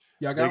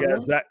 Yeah,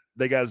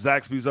 they got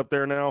Zaxby's up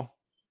there now.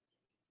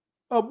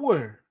 Up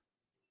where?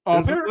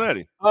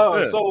 Cincinnati.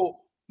 So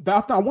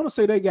I want to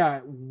say they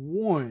got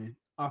one.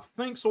 I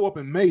think so up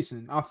in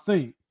Mason. I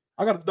think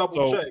I got to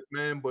double check,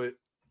 man. But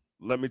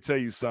let me tell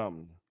you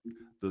something.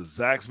 The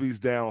Zaxby's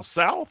down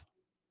south.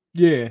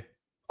 Yeah.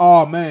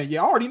 Oh man,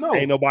 yeah, I already know.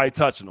 Ain't nobody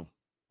touching them.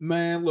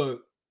 Man,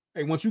 look.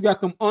 Hey, once you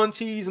got them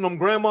aunties and them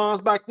grandmas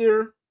back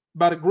there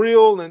by the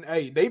grill, and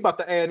hey, they about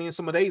to add in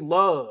some of they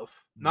love.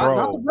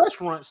 Not the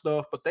restaurant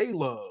stuff, but they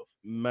love.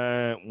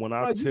 Man, when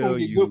I like, tell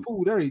you, good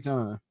food every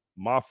time.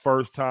 My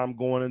first time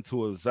going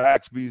into a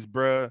Zaxby's,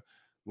 bruh,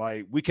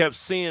 like we kept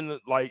seeing,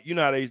 like, you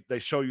know how they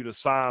show you the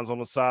signs on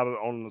the side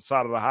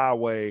of the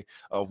highway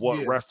of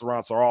what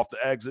restaurants are off the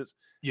exits.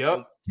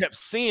 Yep. Kept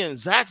seeing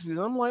Zaxby's.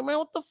 I'm like, man,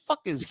 what the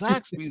fuck is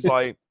Zaxby's?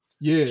 Like,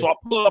 yeah. So I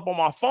pull it up on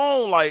my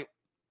phone, like,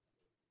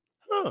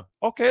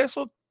 okay, it's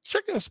a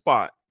chicken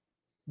spot.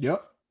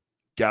 Yep.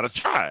 Gotta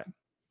try it.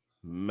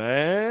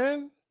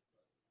 Man,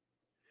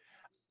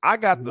 I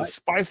got the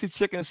spicy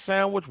chicken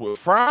sandwich with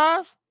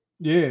fries.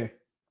 Yeah.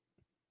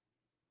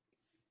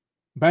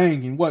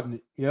 Banging, wasn't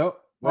it? Yep.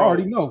 Bro, I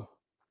already know.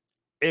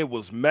 It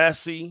was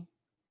messy.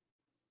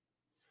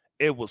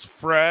 It was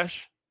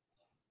fresh.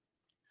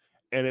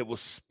 And it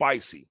was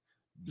spicy.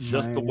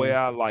 Just the way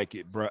I like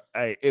it, bro.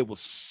 Hey, it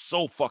was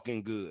so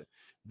fucking good.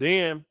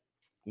 Then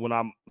when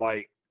I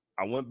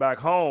went back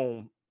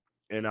home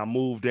and I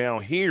moved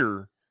down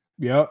here.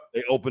 Yep.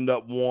 They opened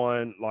up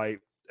one,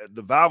 like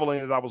the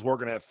Valvoline that I was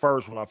working at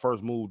first when I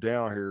first moved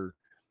down here.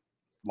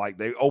 Like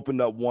they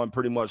opened up one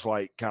pretty much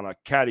like kind of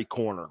catty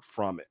corner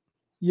from it.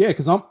 Yeah,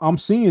 because I'm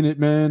seeing it,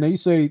 man. They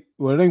say,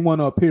 well, it ain't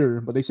one up here,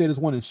 but they say there's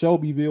one in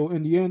Shelbyville,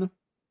 Indiana.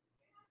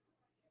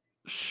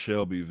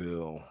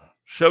 Shelbyville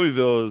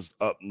is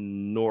up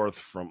north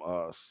from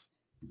us,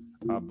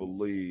 I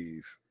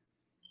believe.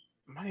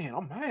 Man,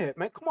 I'm mad,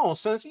 man. Come on,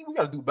 Sensi, we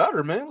gotta do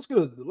better, man. Let's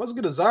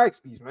get a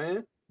Zaxby's,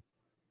 man.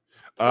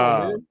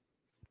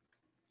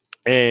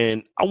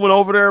 And I went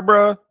over there,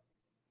 bro.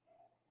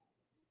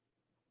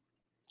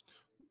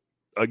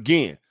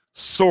 Again,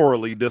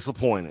 sorely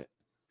disappointed.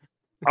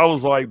 I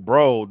was like,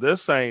 bro,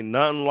 this ain't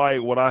nothing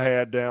like what I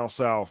had down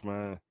south,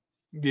 man.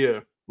 Yeah.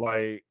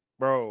 Like,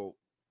 bro,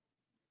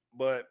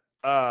 But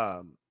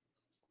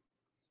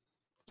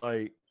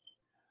like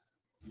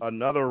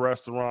another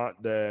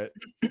restaurant that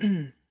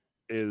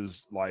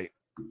is like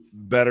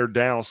better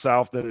down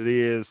south than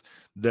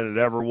it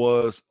ever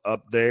was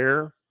up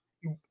there.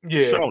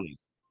 Yeah. Shoney's.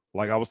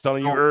 Like I was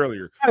telling you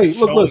earlier. Hey,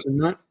 look, listen,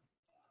 man.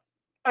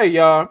 Hey,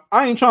 y'all,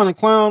 I ain't trying to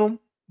clown them,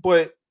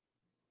 but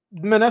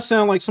man, that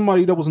sounds like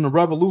somebody that was in the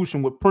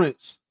revolution with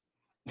Prince.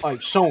 Like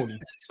Shoney.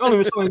 Don't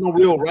even sound like no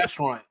real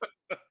restaurant.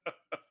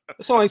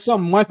 It sounds like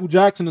something Michael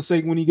Jackson to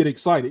say when he get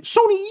excited.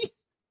 Shoney.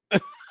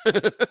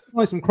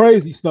 Like some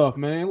crazy stuff,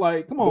 man.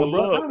 Like, come on,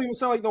 bro. That don't even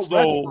sound like no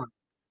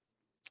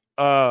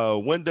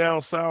restaurant. Went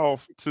down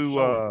south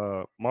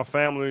to my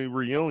family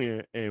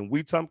reunion in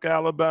Wetumpka,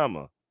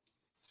 Alabama.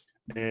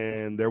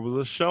 And there was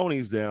a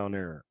Shoney's down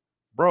there.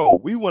 Bro,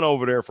 we went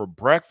over there for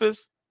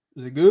breakfast.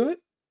 Is it good?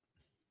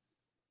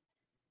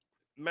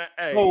 Man,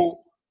 hey,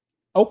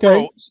 okay.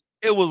 Bro,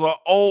 it was an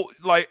old,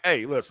 like,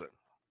 hey, listen.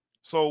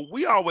 So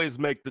we always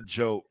make the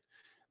joke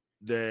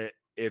that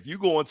if you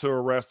go into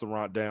a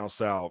restaurant down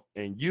south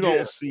and you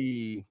don't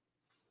see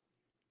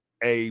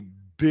a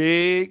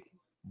big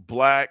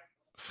black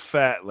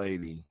fat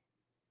lady,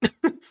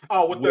 with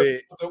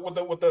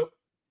the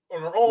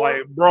on her arm,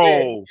 like,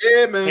 bro,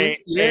 yeah, man,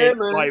 man.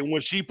 Like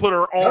when she put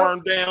her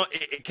arm down,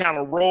 it kind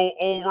of rolled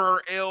over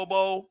her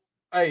elbow.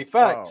 Hey,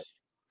 facts.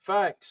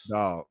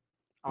 Dog,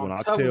 when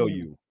I tell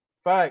you,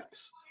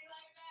 facts.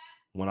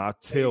 When I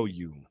tell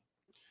you,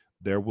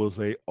 there was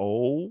a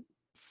old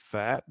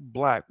fat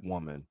black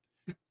woman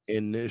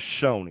in this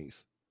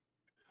Shoney's,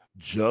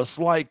 just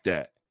like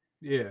that.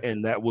 Yeah,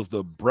 and that was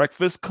the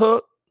breakfast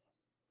cook.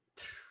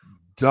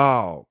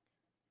 Dog,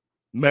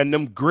 man,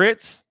 them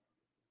grits,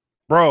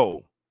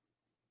 bro.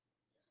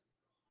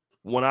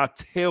 When I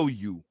tell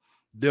you,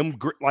 them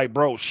like,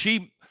 bro,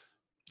 she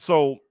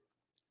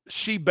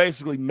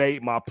basically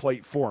made my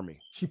plate for me.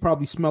 She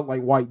probably smelled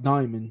like white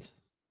diamonds.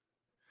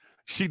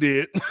 She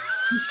did.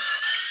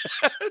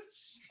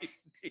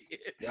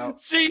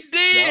 She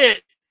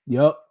did.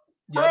 Yep.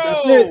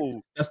 That's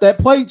it. That's that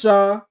plate,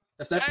 y'all.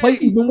 That's that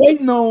plate you've been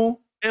waiting on.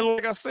 And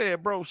like I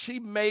said, bro, she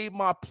made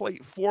my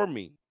plate for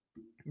me.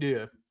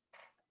 Yeah.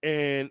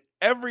 And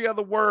every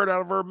other word out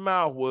of her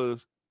mouth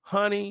was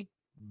honey,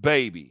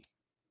 baby.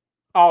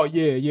 Oh,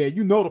 yeah.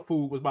 You know the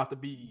food was about to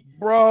be.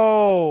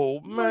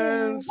 Bro,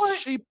 man,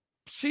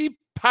 she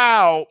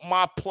piled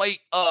my plate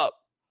up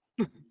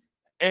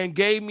and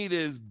gave me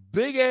this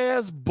big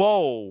ass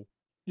bowl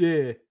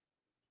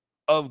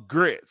of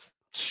grits.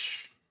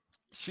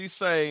 She's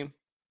saying,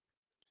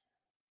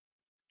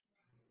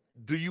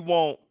 do you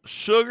want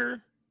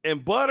sugar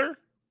and butter?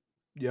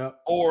 Yeah.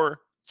 Or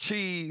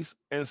cheese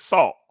and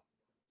salt?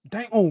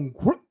 Dang on,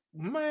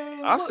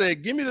 man. I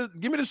said, give me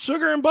the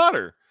sugar and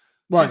butter.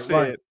 Right, she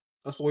said,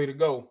 that's the way to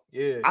go.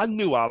 Yeah. I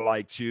knew I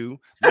liked you.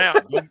 Now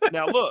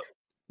look,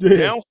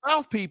 down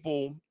south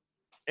people,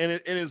 and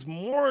it's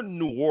more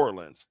New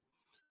Orleans.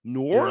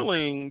 New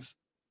Orleans,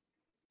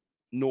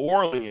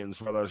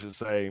 rather I should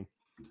say,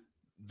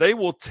 they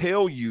will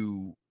tell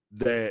you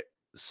that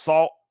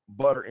salt,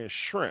 butter, and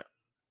shrimp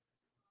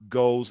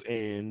goes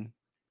in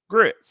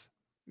grits.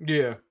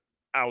 Yeah.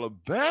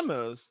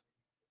 Alabama's,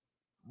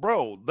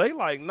 bro, they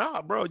like,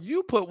 nah, bro,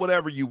 you put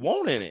whatever you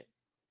want in it.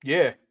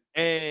 Yeah.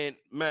 And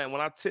man,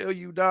 when I tell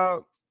you,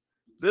 dog,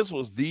 this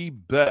was the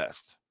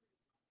best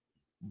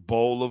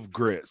bowl of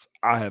grits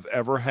I have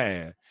ever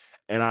had,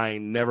 and I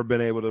ain't never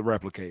been able to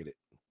replicate it.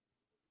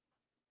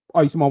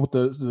 Oh, you talking about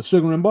with the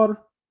sugar and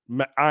butter?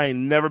 I ain't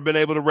never been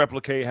able to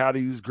replicate how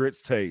these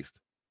grits taste.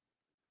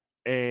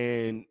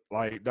 And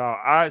like,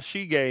 dog,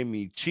 she gave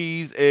me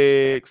cheese,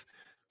 eggs,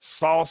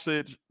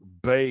 sausage,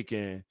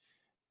 bacon.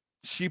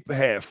 She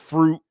had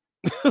fruit.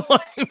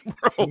 Like,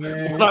 bro,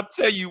 man. When I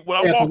tell you, when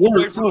I walked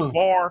away from the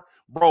bar,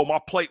 bro, my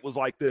plate was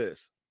like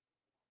this.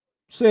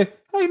 Said,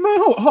 hey man,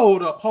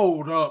 hold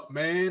up,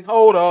 man.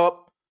 Hold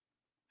up.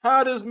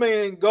 How does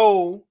man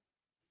go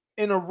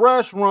in a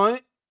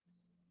restaurant,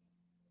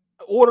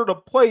 order the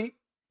plate?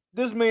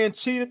 This man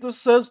cheated the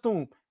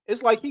system.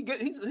 It's like he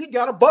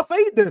got a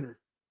buffet dinner.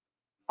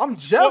 I'm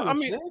jealous. Well, I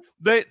mean,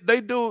 man.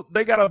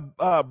 they got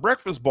a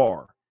breakfast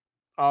bar.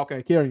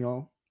 Okay, carry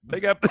on. They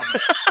got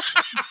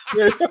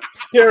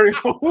carry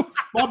on.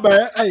 My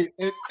bad. Hey,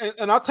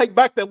 and I'll take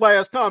back that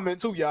last comment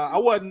too, y'all. I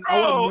wasn't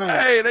mad.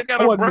 Hey, they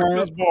got a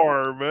breakfast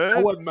bar, man.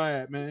 I wasn't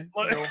mad, man.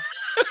 You know,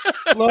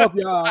 love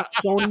y'all,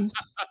 Shoney's.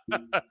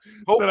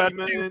 Hopefully,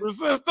 man. The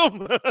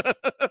system.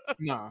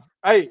 Nah.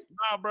 Hey,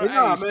 bro.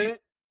 Man.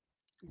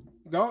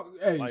 Go.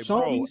 Hey, like,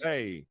 Shoney's. Bro,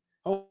 hey.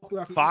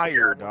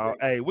 Fire, dog.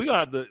 Hey, we're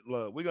gonna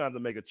have to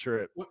make a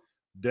trip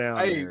down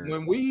there.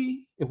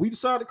 Hey, if we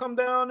decide to come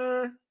down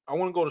there, I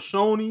want to go to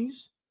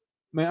Shoney's.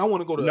 Man, I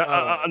want to go to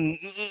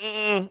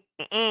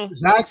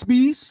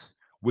Zaxby's.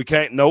 We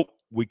can't. Nope.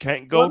 We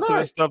can't go to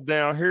this stuff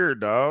down here,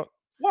 dog.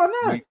 Why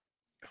not?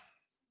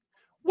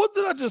 What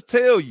did I just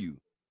tell you,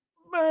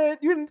 man?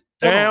 You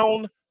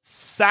down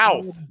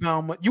south.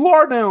 You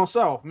are down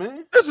south,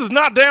 man. This is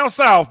not down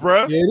south,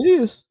 bro. Yeah,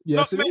 it is.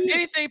 Yes, no, it is.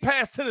 Anything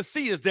past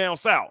Tennessee is down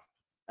south.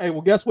 Hey,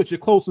 well, guess what? You're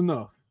close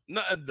enough.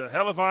 No, the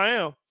hell if I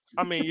am.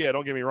 I mean, yeah,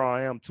 don't get me wrong.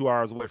 I am 2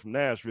 hours away from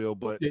Nashville,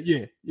 but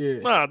yeah.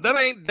 Nah, that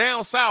ain't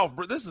down south,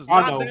 bro. This is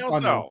not down south. I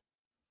know.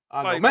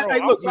 Like, Man, bro,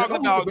 hey, look, I'm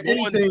talking about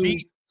going to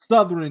meet.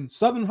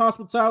 Southern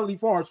hospitality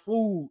far as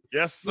food.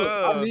 Yes, sir.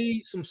 Look, I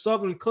need some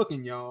Southern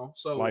cooking, y'all.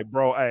 So, like,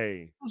 bro, hey,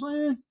 you know what I'm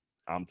saying,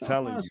 I'm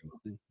telling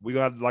you, we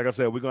got, like I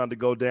said, we're going to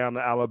go down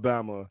to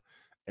Alabama,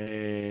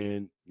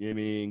 and I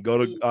mean,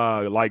 go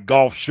to like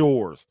Gulf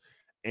Shores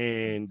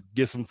and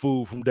get some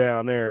food from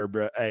down there,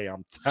 bro. Hey,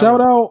 I'm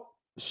telling you.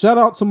 Shout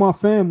out to my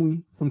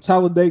family from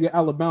Talladega,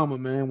 Alabama,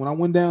 man. When I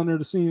went down there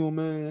to see them,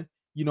 man,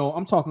 you know,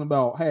 I'm talking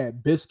about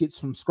had biscuits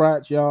from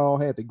scratch, y'all.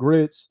 Had the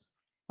grits,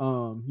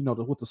 you know,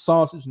 with the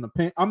sausage and the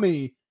pan. I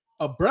mean,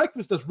 a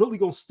breakfast that's really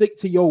gonna stick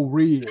to your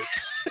ribs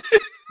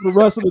for the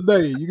rest of the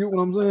day. You get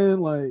what I'm saying?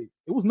 Like,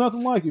 it was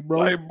nothing like it, bro.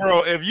 Like,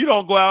 bro, if you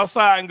don't go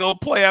outside and go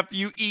play after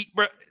you eat,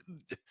 bro,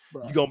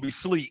 you're gonna be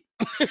sleep.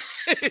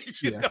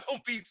 You're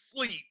gonna be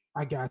sleep.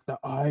 I got the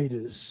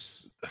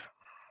itis.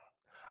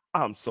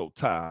 I'm so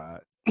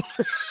tired.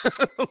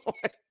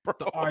 Like,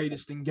 the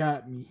itis done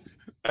got me.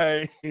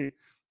 Hey,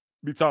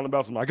 be talking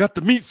about some. I got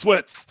the meat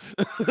sweats.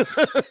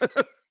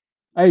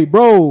 Hey,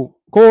 bro,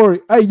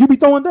 Corey. Hey, you be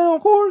throwing down,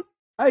 Corey?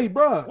 Hey,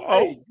 bro.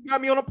 Hey, you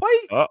got me on a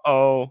plate?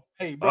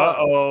 Hey,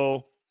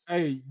 bro.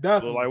 Hey,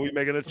 definitely. Look like we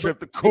making a trip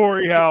to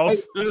Corey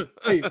house.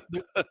 Hey, but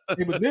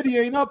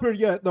Nitty ain't up here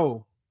yet,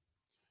 though.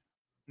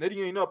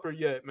 Nitty ain't up here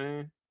yet,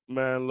 man.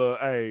 Man, look,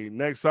 hey,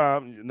 next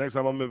time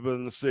I'm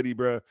in the city,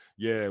 bro.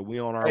 Yeah, we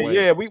on our way.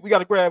 Yeah, we got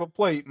to grab a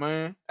plate,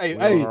 man. Hey,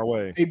 on our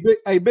way.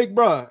 Hey, big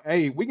bro.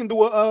 Hey, we can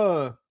do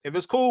if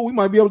it's cool, we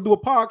might be able to do a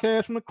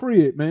podcast from the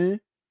crib, man.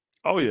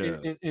 Oh yeah,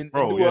 and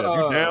bro. do if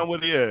you down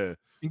with it, yeah,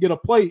 and get a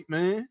plate,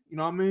 man. You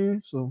know what I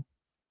mean? So,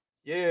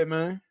 yeah,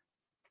 man.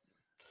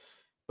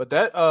 But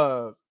that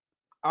I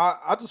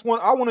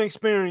want to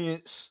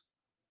experience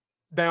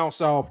down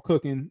south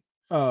cooking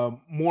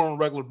more on a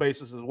regular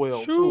basis as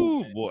well.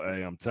 Too, boy.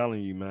 Hey, I'm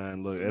telling you,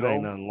 man. Look, it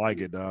ain't nothing like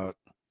it, dog.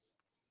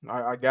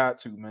 I got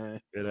to, man.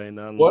 It ain't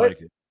nothing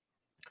like it.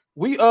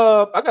 We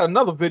I got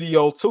another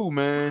video too,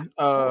 man.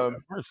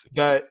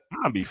 Got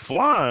I be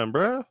flying,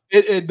 bro.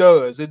 It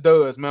does,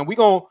 man. We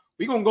gonna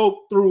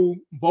go through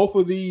both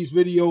of these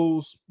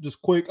videos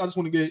just quick. I just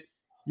want to get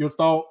your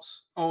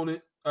thoughts on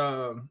it.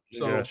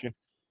 So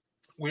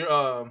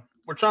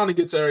we're trying to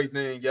get to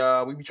everything,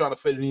 y'all. We be trying to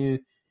fit it in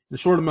a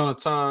short amount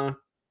of time.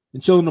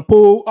 And chill in the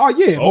pool. Oh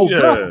yeah,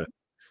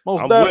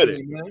 most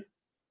definitely, man.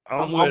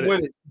 I'm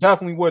with it.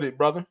 Definitely with it,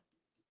 brother.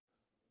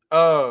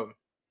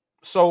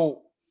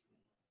 So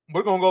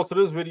we're gonna go to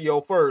this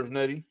video first,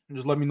 Nitty.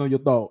 Just let me know your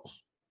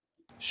thoughts.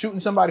 Shooting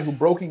somebody who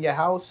broke in your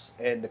house,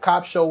 and the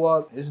cops show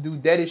up. This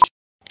dude dead as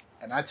shit,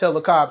 and I tell the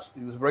cops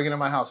he was breaking in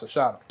my house. I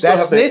shot him.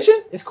 That's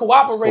snitching. It's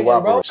cooperating,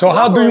 bro. So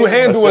how do you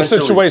handle a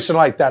situation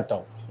like that,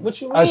 though? What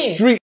you mean? A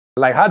street,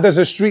 like how does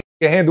a street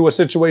handle a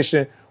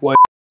situation where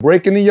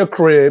breaking in your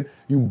crib,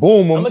 you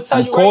boom them, I'm gonna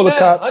tell you call right the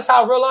now, cops. that's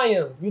how real I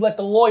am. You let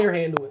the lawyer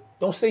handle it.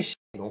 Don't say shit.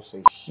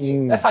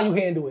 That's how you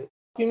handle it.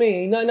 You mean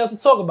ain't nothing else to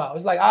talk about?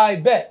 It's like, I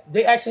bet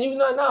they asking you,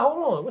 nah,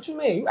 hold on. What you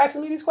mean? You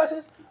asking me these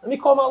questions? Let me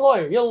call my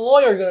lawyer. Your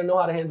lawyer gonna know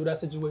how to handle that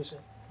situation.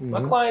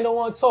 My client don't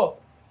want to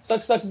talk.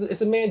 Such as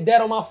it's a man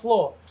dead on my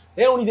floor.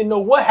 They don't even know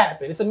what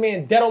happened. It's a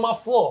man dead on my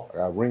floor. I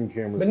got ring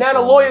cameras. But now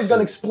the lawyer's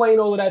gonna explain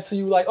all of that to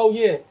you, like, oh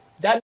yeah,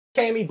 that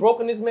came, he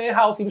broke in this man's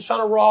house, he was trying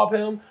to rob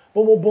him.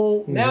 Boom, boom,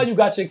 boom. Now you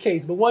got your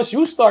case. But once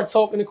you start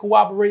talking and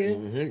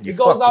cooperating, it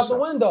goes out the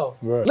window.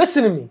 Right.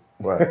 Listen to me.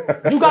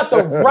 You got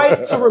the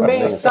right to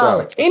remain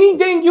silent.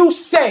 Anything you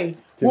say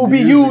will be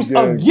used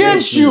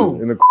against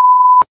you.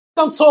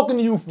 I'm talking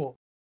to you for.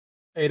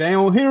 Hey, they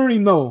don't hear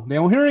him, though. They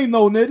don't hear him,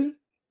 though, Nitty.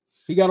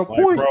 He got a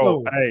point,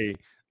 bro, though. Hey,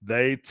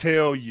 they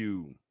tell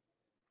you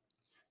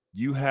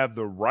have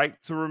the right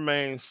to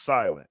remain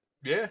silent.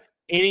 Yeah.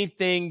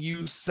 Anything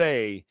you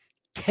say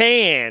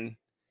can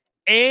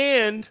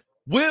and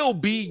will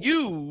be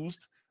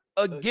used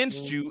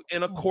against you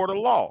in a court of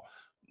law.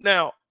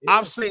 Now,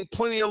 I've seen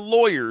plenty of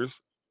lawyers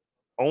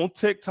on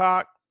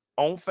TikTok,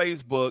 on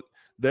Facebook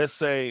that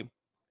say,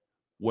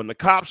 when the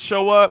cops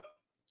show up,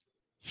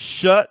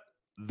 shut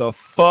the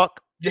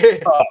fuck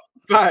up.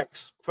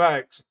 Facts.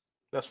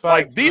 That's facts.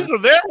 Like, these are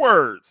their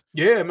words.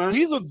 Yeah, man.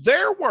 These are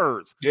their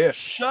words. Yeah.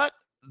 Shut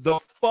the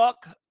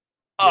fuck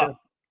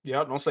up.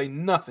 Yeah, don't say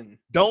nothing.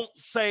 Don't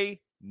say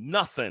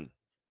nothing.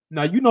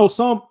 Now you know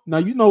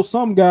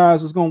some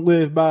guys is gonna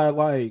live by,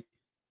 like,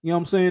 you know what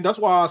I'm saying? That's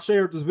why I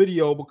shared this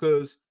video,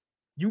 because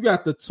you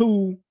got the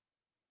two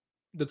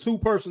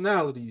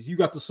personalities. You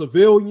got the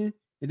civilian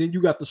and then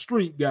you got the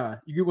street guy.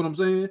 You get what I'm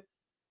saying?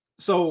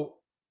 So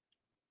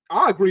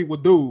I agree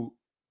with dude,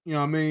 you know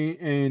what I mean?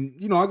 And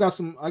you know, I got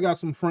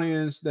some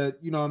friends that,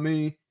 you know what I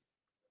mean,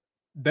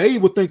 they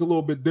would think a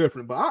little bit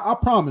different, but I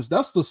promise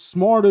that's the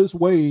smartest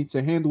way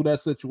to handle that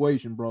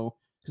situation, bro.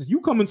 Because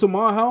you come into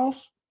my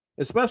house,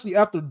 especially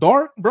after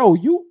dark, bro,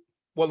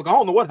 look, I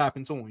don't know what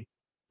happened to him.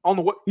 I don't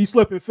know what he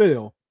slipped and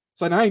fell.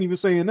 So I ain't even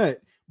saying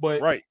that.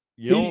 But right.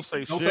 You don't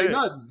say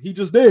nothing. He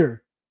just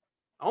there.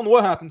 I don't know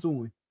what happened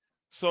to him.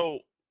 So,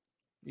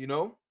 you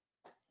know,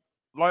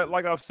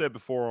 like I've said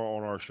before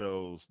on our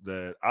shows,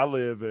 that I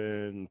live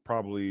in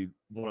probably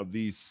one of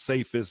the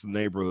safest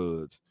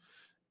neighborhoods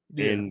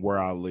in where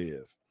I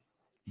live,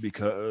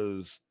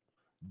 because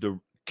the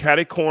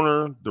catty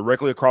corner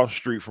directly across the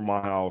street from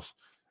my house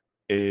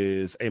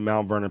is a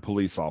Mount Vernon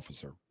police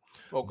officer.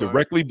 Okay.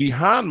 Directly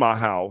behind my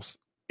house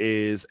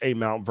is a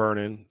Mount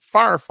Vernon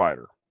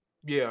firefighter.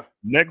 Yeah.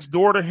 Next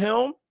door to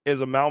him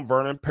is a Mount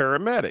Vernon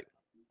paramedic.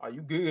 Are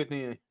you good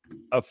then?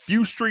 A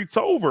few streets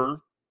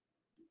over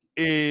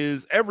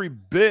is every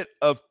bit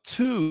of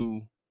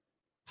 2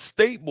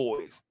 state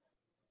boys.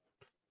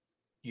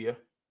 Yeah.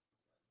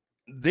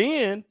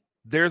 Then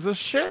there's a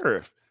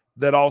sheriff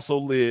that also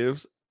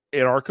lives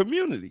in our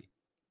community.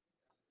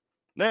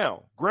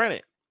 Now,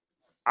 granted,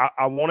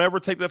 I won't ever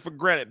take that for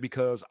granted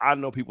because I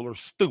know people are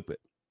stupid.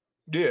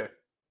 Yeah.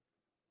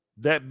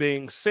 That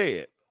being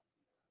said,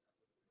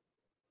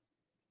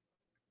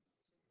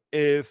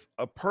 if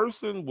a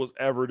person was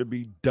ever to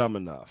be dumb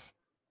enough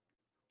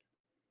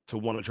to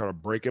want to try to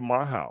break in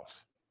my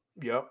house,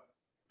 yep,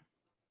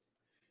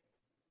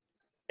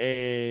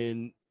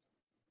 and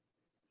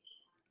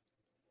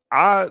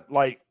I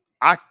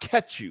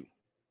catch you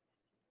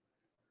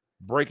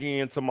breaking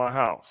into my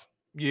house,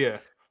 yeah,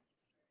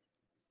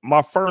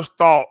 my first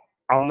thought,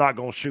 I'm not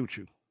going to shoot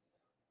you.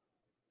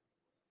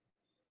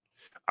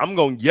 I'm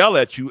going to yell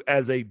at you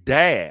as a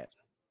dad.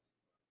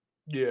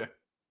 Yeah.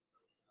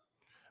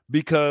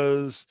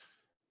 Because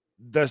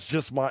that's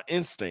just my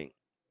instinct.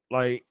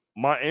 Like,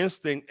 my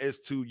instinct is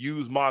to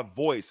use my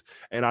voice.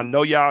 And I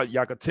know y'all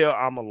can tell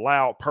I'm a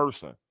loud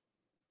person.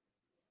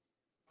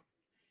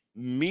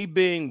 Me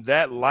being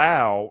that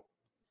loud,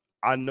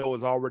 I know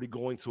is already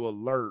going to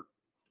alert,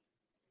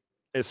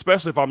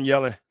 especially if I'm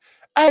yelling,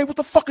 "Hey, what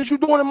the fuck is you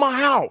doing in my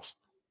house?"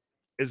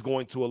 It's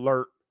going to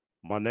alert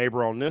my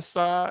neighbor on this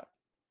side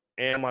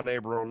and my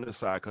neighbor on this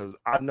side, because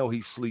I know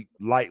he sleep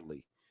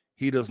lightly.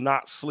 He does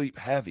not sleep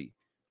heavy.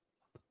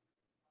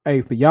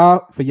 Hey, for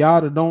y'all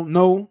that don't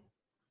know,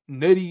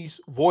 Nitty's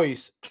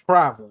voice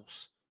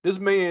travels. This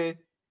man,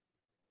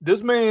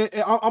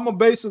 I'm gonna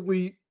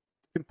basically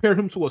compare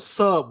him to a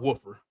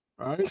subwoofer.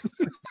 All right.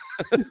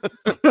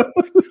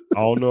 I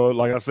don't know.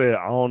 Like I said,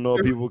 I don't know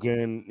if people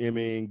can,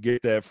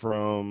 get that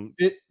from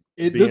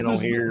being on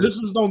here. This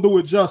just don't do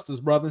it justice,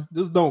 brother.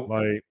 This don't.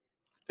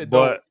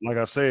 Like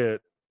I said,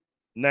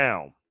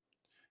 now,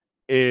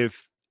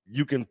 if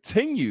you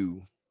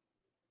continue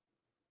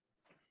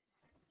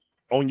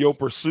on your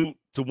pursuit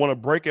to want to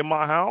break in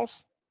my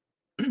house,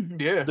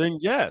 yeah, then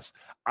yes,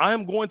 I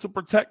am going to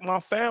protect my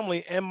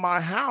family and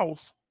my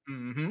house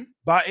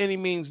by any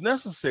means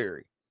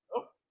necessary.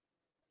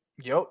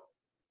 Yep.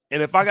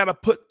 And if I got to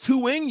put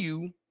 2 in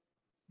you,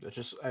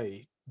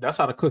 that's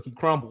how the cookie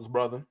crumbles,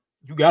 brother.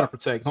 You got to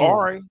protect home.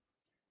 Sorry.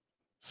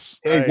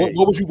 Hey,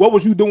 what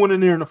was you doing in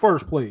there in the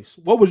first place?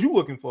 What was you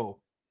looking for?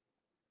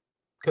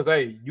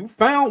 Because you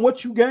found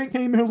what you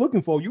came here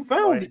looking for. You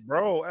found it,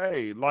 bro.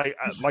 Hey, like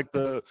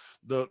the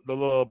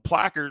little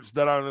placards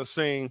that I'm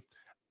seeing.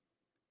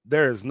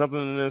 There is nothing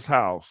in this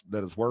house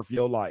that is worth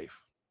your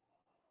life.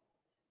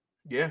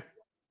 Yeah,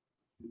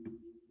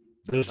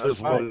 this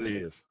is what it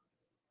is.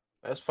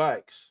 That's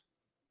facts.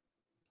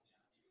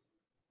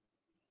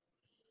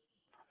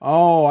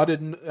 Oh, I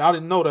didn't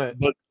know that.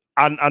 But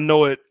I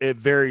know it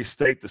varies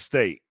state to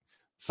state.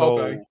 So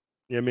okay.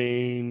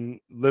 living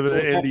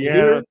in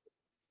Indiana.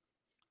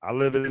 I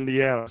live in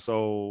Indiana,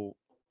 so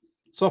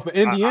for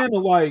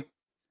Indiana,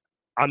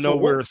 I know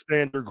we're a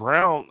standard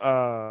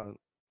ground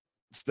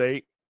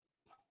state.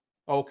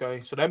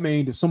 Okay, so that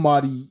means if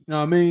somebody, you know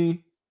what I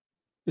mean,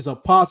 is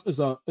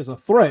a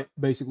threat,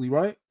 basically,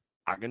 right?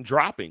 I can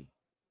drop him.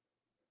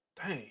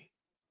 Dang.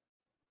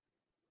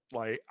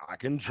 Like, I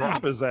can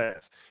drop his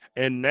ass.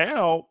 And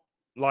now,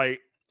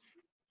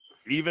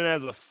 even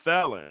as a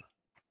felon,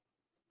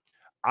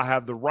 I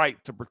have the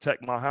right to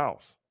protect my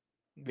house.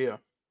 Yeah.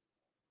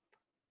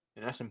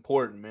 And that's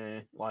important,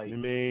 man. I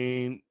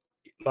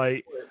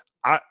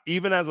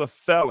even as a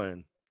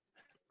felon,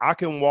 I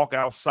can walk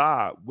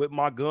outside with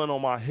my gun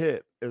on my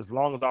hip as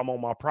long as I'm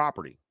on my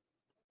property.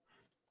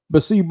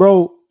 But see,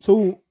 bro,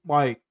 too,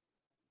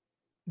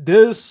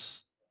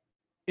 this,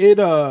 it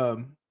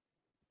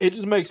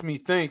just makes me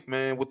think,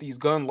 man, with these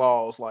gun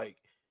laws,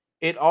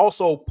 it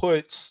also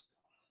puts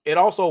a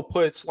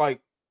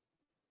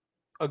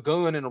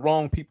gun in the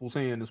wrong people's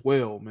hand as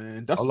well,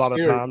 man. That's a lot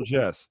of times,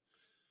 yes.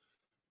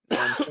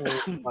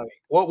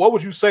 What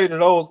would you say to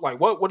those?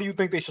 What do you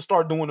think they should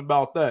start doing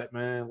about that,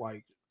 man?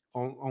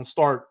 On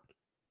start,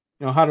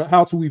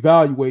 how to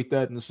evaluate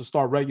that and to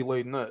start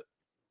regulating that.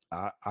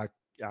 I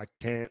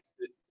can't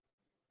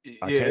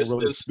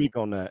really speak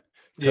on that,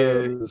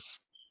 because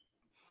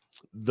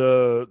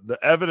the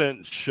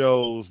evidence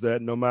shows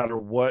that no matter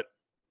what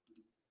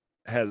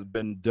has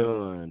been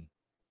done,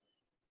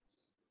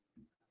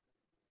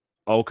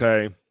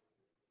 okay,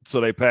 so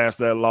they passed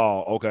that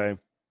law, okay.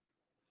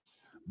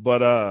 But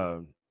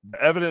the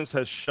evidence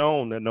has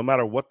shown that no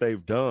matter what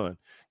they've done,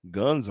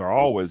 guns are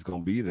always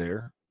going to be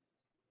there.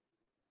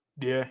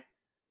 Yeah,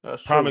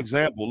 that's prime true.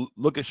 example.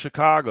 Look at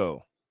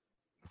Chicago.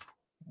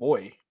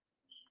 Boy,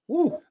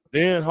 Ooh.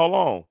 Then hold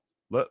on.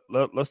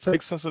 Let's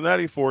take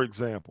Cincinnati for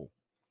example.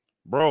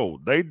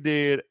 Bro, they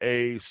did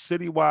a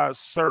citywide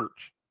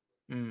search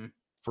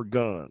for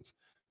guns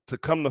to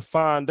come to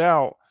find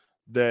out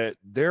that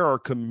there were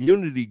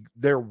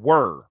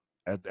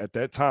at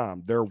that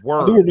time, there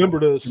were I do remember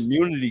this.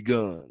 community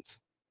guns.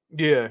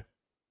 Yeah.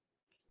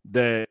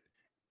 That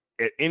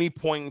at any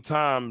point in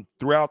time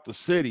throughout the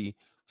city,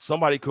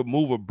 somebody could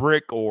move a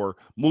brick or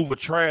move a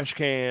trash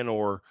can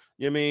or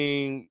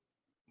reach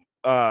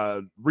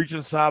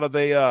inside of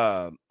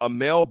a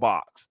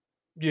mailbox.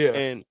 Yeah.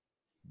 And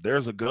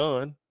there's a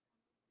gun.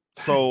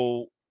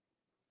 So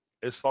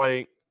it's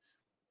like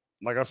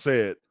I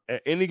said,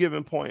 at any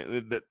given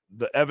point, that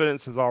the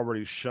evidence has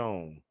already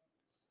shown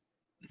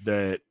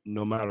that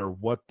no matter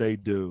what they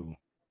do,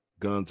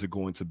 guns are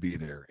going to be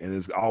there. And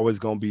it's always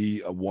going to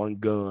be a one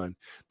gun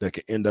that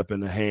can end up in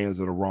the hands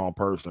of the wrong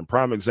person.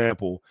 Prime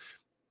example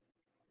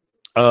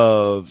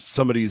of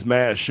some of these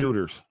mass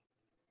shooters.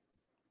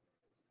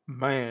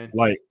 Man.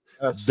 Like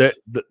that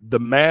the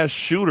mass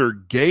shooter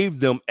gave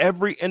them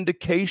every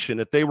indication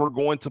that they were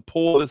going to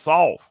pull this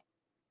off.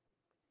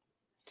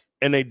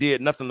 And they did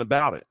nothing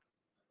about it.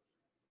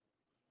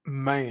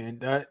 Man,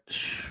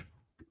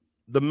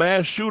 the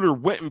mass shooter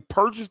went and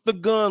purchased the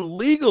gun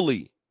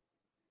legally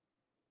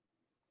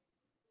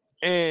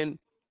and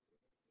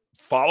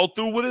followed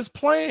through with his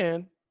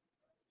plan.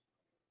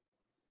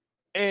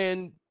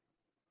 And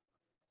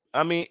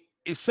I mean,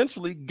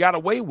 essentially got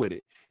away with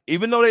it.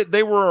 Even though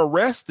they were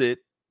arrested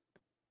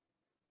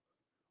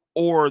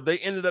or they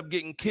ended up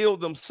getting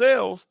killed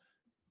themselves,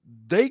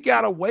 they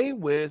got away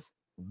with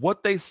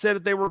what they said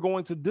that they were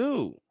going to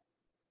do.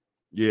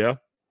 Yeah.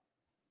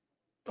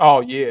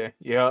 Oh, yeah.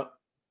 Yeah.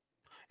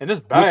 And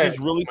it's bad. Which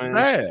is really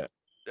sad.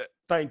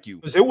 Thank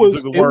you. It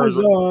was like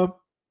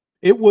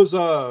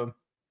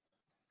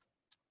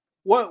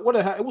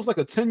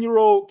a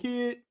 10-year-old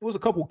kid. It was a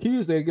couple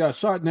kids that got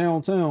shot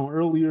downtown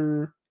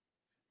earlier.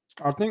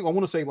 I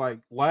want to say like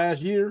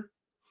last year,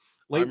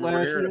 late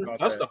last year.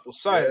 That stuff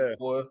was sad,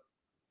 boy.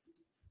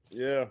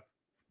 Yeah.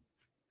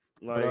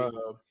 Like,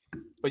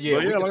 but yeah,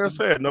 like I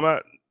said, no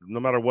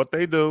matter what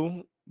they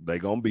do, they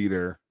gonna be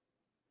there.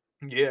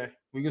 Yeah,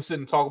 we can sit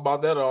and talk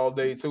about that all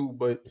day too.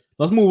 But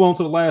let's move on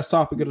to the last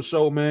topic of the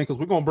show, man, because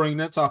we're gonna bring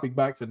that topic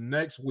back for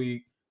next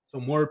week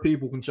so more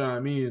people can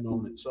chime in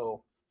on it.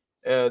 So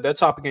that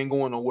topic ain't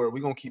going nowhere.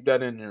 We're gonna keep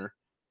that in there.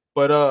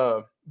 But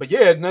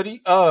yeah,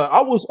 Nutty,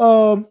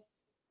 it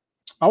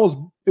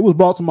was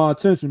brought to my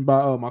attention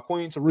by my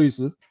queen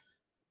Teresa.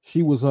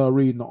 She was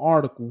reading an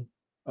article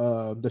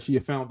that she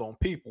had found on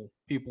People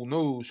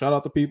News. Shout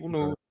out to People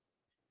News.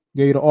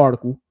 Gave the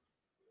article.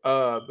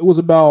 It was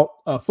about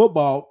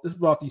football. It's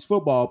about these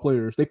football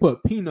players. They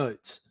put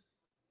peanuts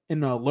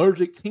in an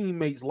allergic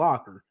teammate's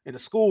locker, and the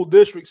school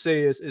district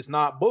says it's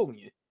not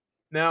bullying.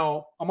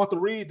 Now, I'm about to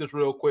read this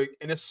real quick,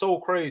 and it's so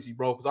crazy,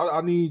 bro, because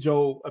I need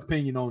your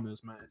opinion on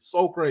this, man. It's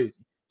so crazy.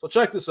 So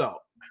check this out.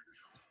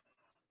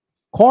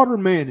 Carter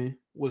Manning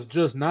was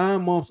just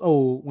 9 months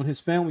old when his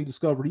family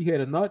discovered he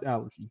had a nut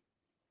allergy.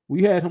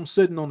 We had him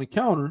sitting on the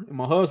counter, and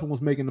my husband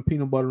was making a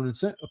peanut butter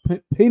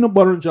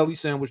and jelly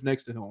sandwich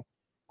next to him.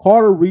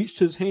 Carter reached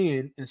his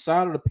hand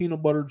inside of the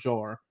peanut butter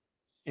jar,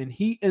 and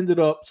he ended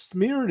up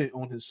smearing it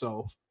on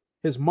himself.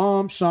 His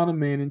mom, Shauna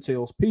Manning,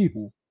 tells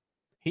People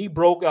he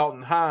broke out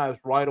in hives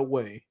right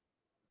away.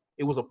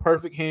 It was a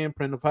perfect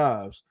handprint of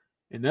hives.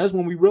 And that's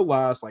when we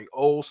realized, like,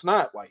 oh,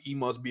 snap, like, he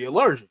must be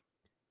allergic.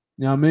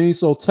 You know what I mean?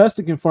 So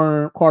testing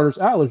confirmed Carter's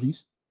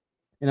allergies.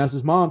 And as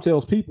his mom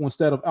tells People,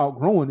 instead of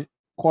outgrowing it,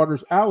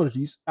 Carter's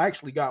allergies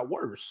actually got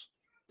worse.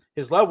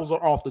 His levels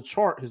are off the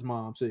chart, his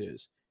mom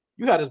says.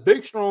 You had this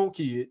big, strong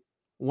kid,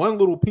 one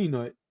little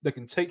peanut that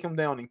can take him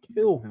down and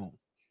kill him.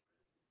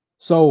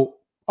 So,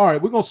 all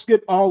right, we're going to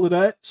skip all of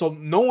that. So,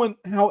 knowing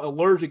how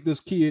allergic this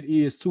kid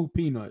is to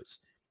peanuts,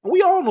 and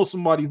we all know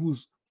somebody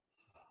who's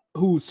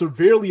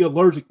severely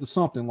allergic to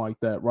something like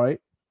that, right?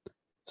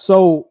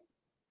 So,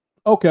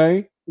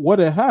 okay, what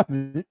had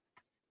happened,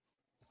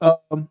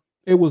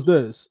 it was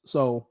this.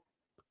 So,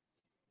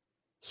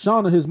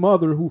 Shauna, his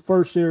mother, who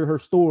first shared her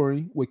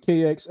story with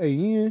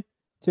KXAN,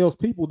 tells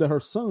People that her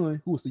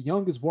son, who was the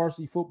youngest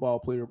varsity football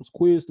player, was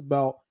quizzed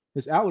about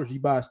his allergy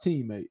by his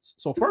teammates.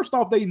 So first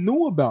off, they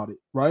knew about it,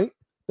 right?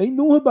 They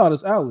knew about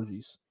his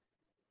allergies.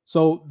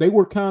 So they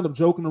were kind of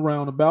joking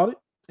around about it.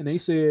 And they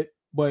said,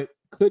 but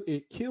could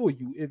it kill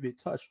you if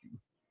it touched you?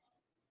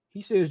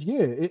 He says,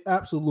 yeah, it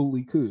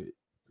absolutely could.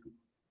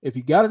 If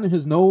he got it in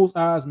his nose,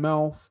 eyes,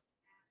 mouth,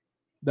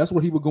 that's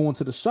where he would go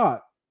into the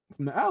shot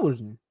from the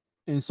allergen.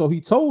 And so he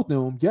told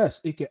them,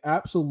 yes, it could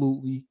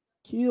absolutely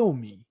kill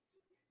me.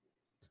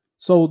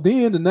 So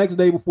then the next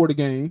day before the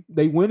game,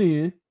 they went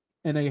in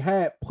and they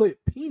had put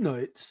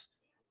peanuts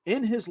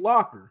in his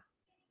locker,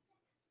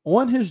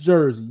 on his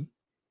jersey,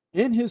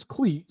 in his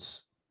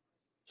cleats.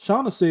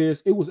 Shauna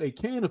says it was a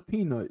can of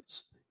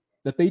peanuts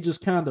that they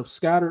just kind of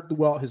scattered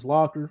throughout his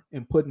locker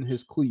and put in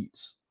his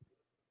cleats.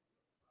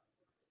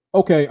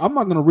 Okay, I'm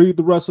not going to read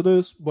the rest of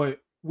this, but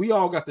we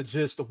all got the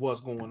gist of what's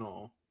going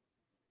on.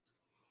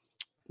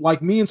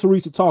 Like me and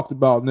Teresa talked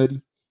about,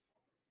 Nitty,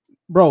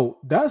 Bro,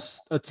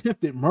 that's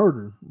attempted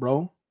murder,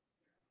 bro.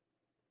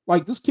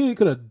 Like, this kid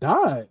could have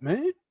died,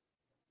 man.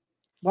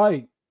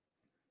 Like,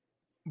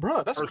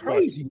 bro, that's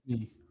crazy to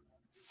me.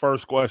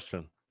 First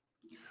question.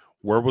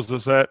 Where was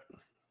this at?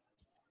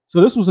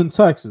 So this was in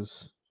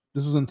Texas.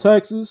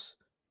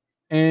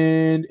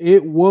 And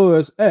it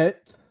was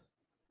at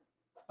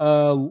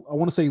I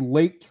want to say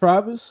Lake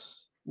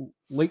Travis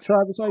High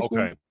School.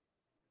 Okay.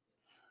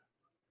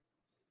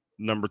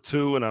 Number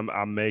 2, and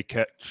I may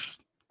catch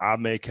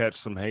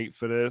some hate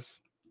for this.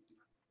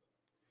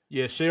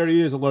 Yeah, Sherry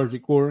is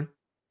allergic, Corey.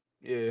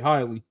 Yeah,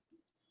 highly.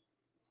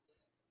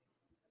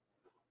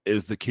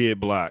 Is the kid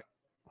black?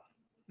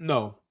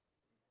 No.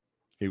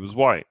 He was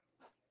white.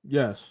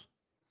 Yes.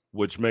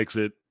 Which makes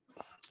it,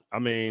 I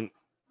mean,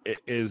 it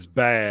is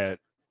bad.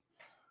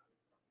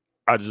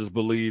 I just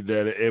believe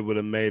that it would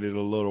have made it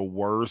a little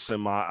worse in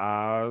my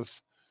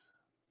eyes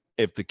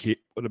if the kid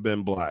would have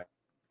been black.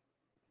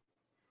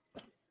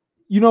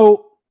 You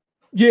know,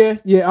 yeah,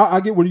 I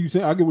get what you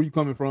saying. I get where you're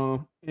coming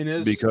from.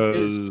 And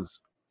because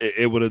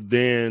it would have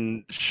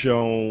then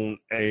shown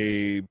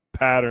a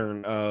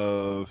pattern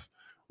of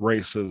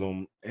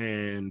racism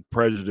and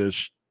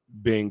prejudice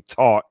being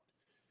taught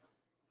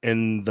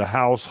in the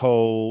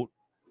household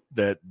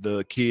that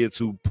the kids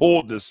who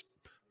pulled this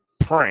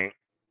prank.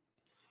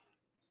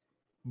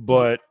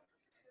 But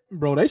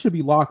bro, they should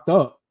be locked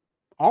up.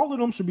 All of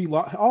them should be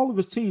locked. All of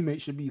his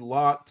teammates should be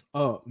locked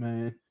up,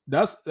 man.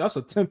 That's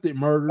attempted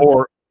murder,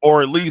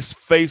 or at least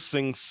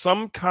facing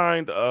some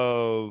kind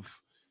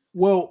of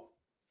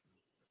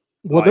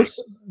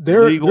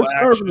they're legal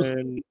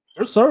action.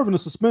 They're serving a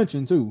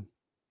suspension too.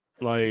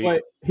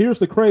 But here's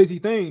the crazy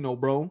thing, though,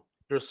 bro.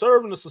 They're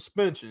serving a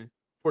suspension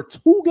for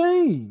 2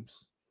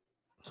 games.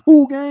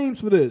 2 games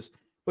for this.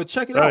 But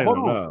check it out.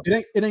 Hold on.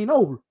 It ain't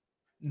over.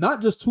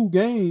 Not just 2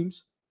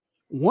 games.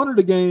 One of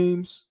the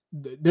games,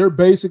 they're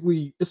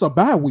basically, it's a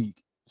bye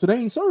week. So they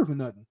ain't serving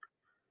nothing.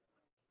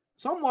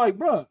 So I'm like,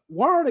 bro,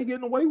 why are they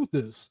getting away with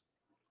this?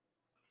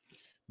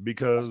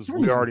 Because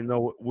we already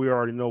know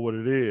what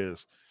it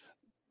is.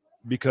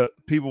 Because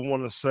people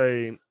want to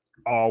say,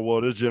 oh,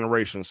 well, this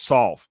generation's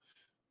soft.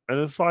 And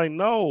it's like,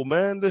 no,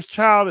 man, this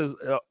child is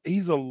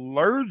he's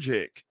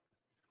allergic.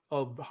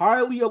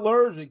 Highly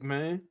allergic,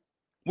 man.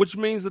 Which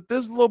means that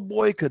this little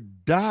boy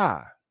could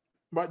die.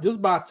 Right,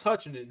 just by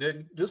touching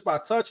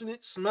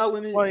it,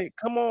 smelling it. Like,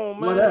 come on,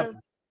 man. Whatever.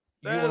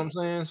 You know what I'm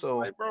saying? So,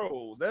 like,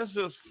 bro, that's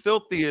just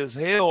filthy as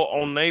hell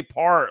on their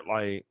part.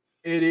 Like,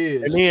 it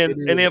is.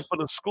 And then for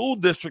the school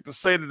district to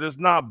say that it's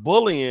not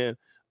bullying,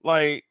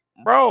 like,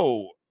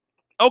 bro,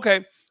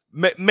 okay,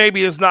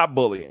 maybe it's not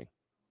bullying.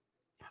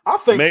 I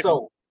think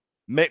so.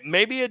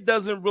 Maybe it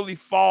doesn't really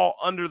fall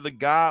under the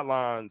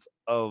guidelines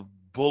of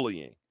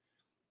bullying,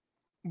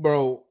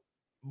 bro.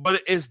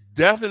 But it's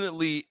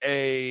definitely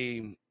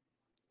a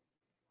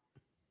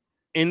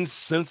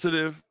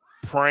insensitive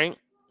prank.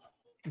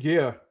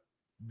 Yeah.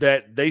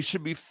 That they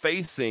should be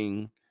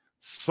facing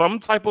some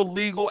type of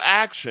legal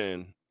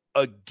action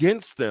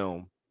against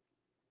them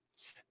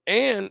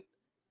and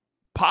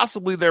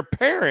possibly their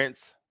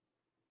parents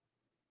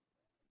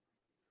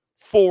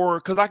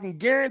because I can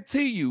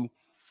guarantee you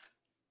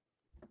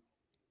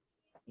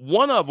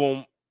one of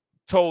them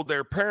told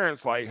their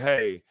parents like,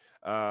 hey,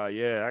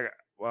 I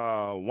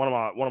got one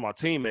of my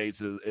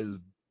teammates is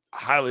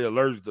highly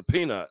allergic to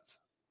peanuts.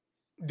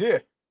 Yeah.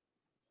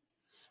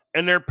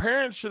 And their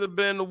parents should have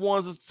been the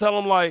ones that tell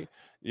them, like,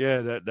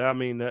 yeah,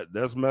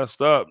 that's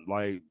messed up.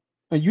 Like,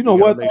 and you know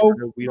what though?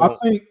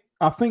 Sure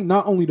I think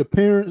not only the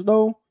parents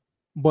though,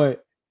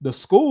 but the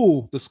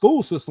school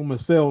system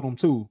has failed them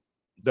too.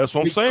 That's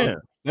what I'm saying.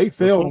 They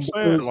failed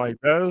them. Like,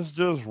 that's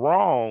just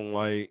wrong.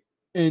 Like,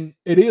 and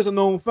it is a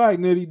known fact,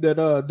 Nitty,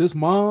 that this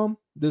mom,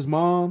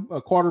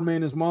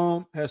 Quarterman's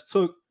mom, has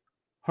took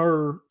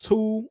her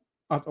 2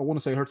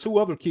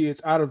 other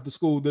kids out of the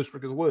school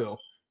district as well.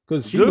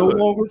 Because she no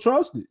longer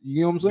trusted.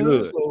 You know what I'm saying?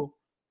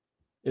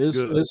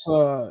 Good.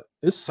 So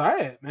it's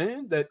sad,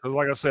 man. That,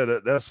 like I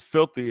said, that's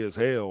filthy as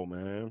hell,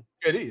 man.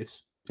 It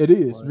is. It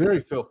is very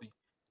filthy.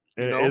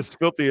 And it's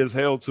filthy as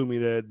hell to me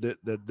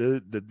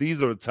that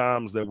these are the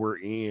times that we're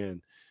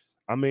in.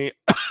 I mean,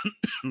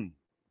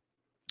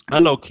 I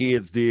know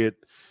kids did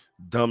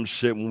dumb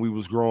shit when we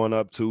was growing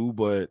up too,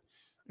 but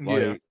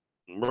like,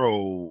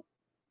 bro,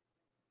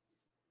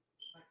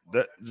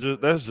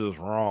 that's just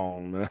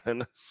wrong, man.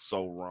 That's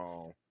so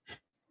wrong.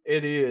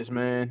 It is,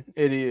 man.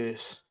 It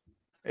is.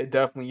 It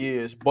definitely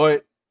is.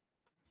 But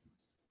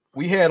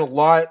we had a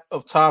lot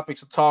of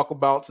topics to talk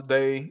about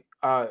today.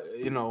 I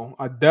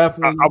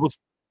definitely.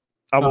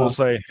 I will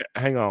say,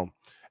 hang on.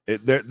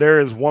 There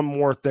is one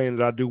more thing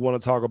that I do want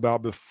to talk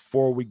about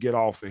before we get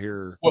off of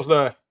here. What's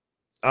that?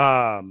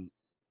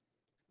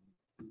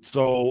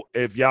 So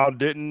if y'all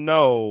didn't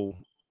know,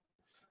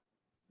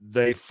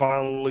 they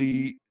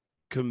finally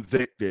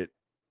convicted.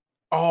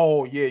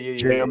 Oh yeah.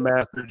 Jam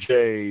Master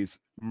Jay's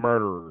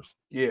murderers.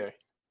 Yeah.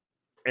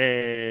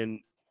 And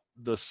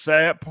the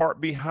sad part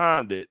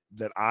behind it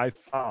that I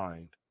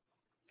find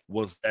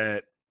was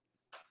that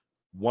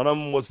one of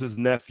them was his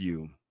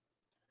nephew.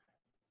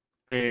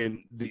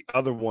 and the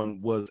other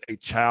one was a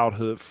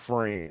childhood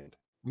friend.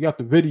 We got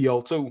the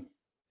video too.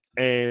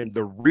 And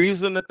the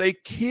reason that they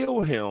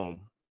killed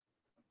him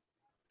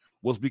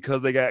was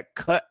because they got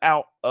cut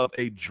out of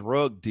a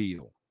drug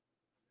deal.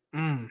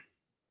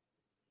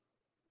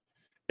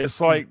 It's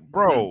like,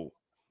 bro,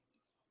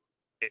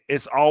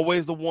 it's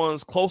always the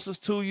ones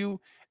closest to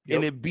you,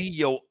 and it be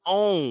your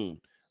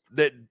own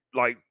that,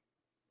 like,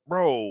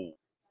 bro,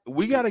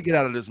 we got to get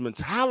out of this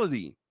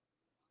mentality.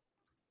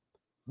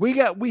 We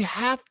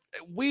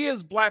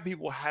as black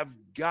people have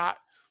got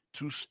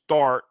to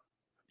start.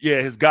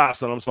 Yeah, his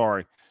godson. I'm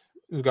sorry.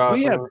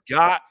 We have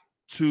got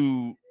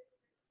to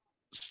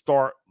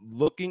start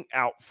looking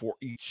out for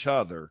each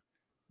other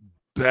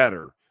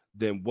better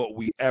than what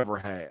we ever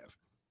have.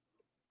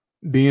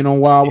 Being on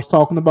what I was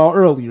talking about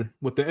earlier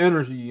with the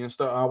energy and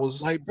stuff, I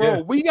was like,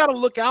 bro, we got to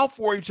look out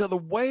for each other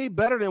way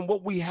better than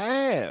what we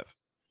have,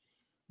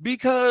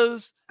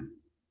 because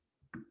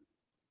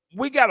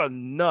we got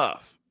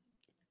enough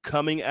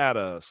coming at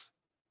us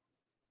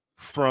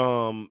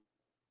from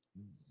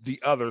the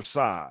other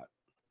side.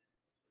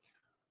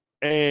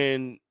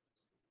 And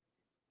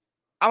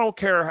I don't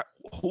care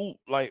who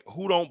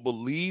don't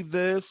believe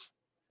this,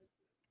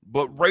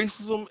 but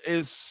racism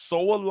is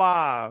so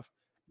alive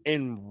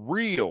and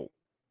real.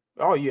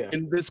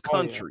 In this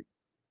country.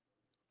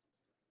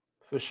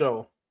 For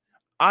sure.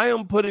 I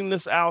am putting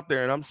this out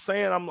there, and I'm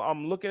saying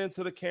I'm looking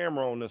into the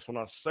camera on this when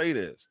I say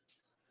this.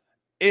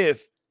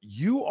 If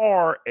you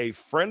are a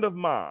friend of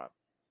mine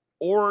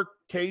or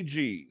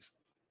KG's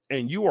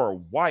and you are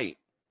white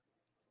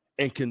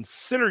and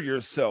consider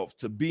yourself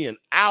to be an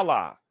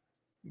ally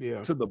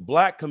to the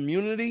black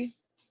community,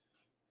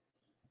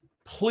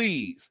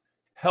 please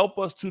help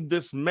us to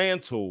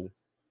dismantle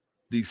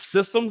the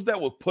systems that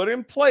were put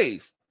in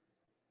place,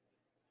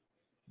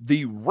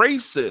 the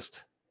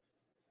racist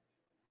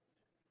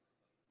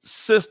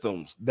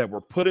systems that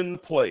were put in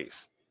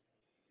place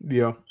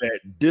that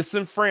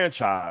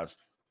disenfranchise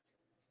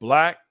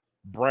black,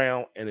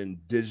 brown, and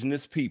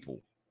indigenous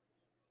people.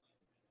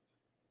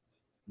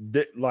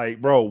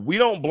 Like, bro, we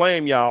don't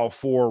blame y'all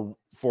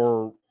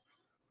for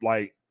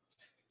like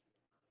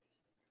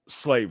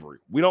slavery.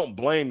 We don't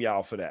blame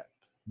y'all for that,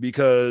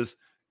 because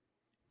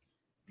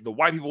the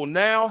white people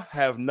now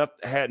had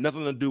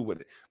nothing to do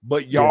with it.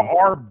 But y'all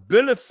are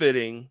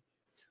benefiting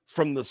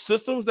from the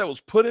systems that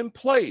was put in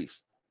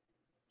place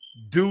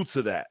due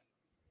to that.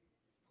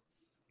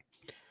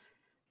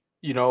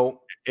 You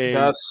know,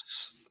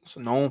 that's a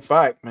known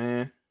fact,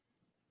 man.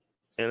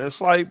 And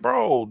it's like,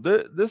 bro,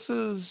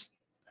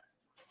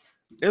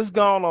 it's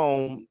gone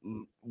on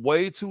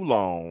way too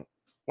long.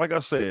 Like I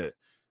said,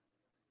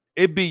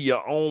 it be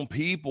your own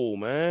people,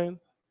 man.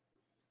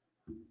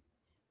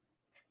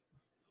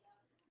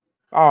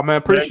 Oh man,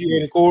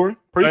 appreciate it, Corey.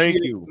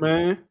 Thank you,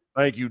 man.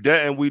 Thank you.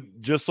 And we,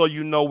 just so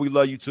you know, we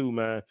love you too,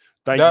 man.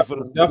 Thank you for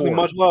the support. Definitely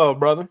much love,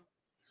 brother.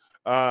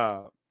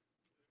 And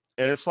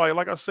it's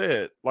like I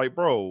said, like,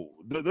 bro,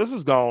 this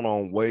has gone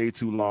on way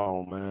too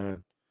long,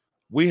 man.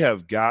 We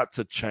have got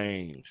to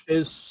change.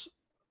 It's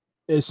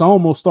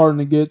almost starting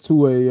to get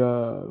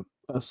to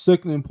a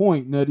sickening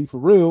point, Nitty, for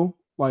real.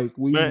 Like,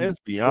 it's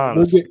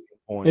beyond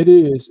point. It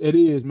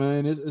is,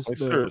 man. It's like,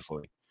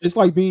 seriously. It's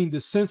like being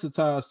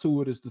desensitized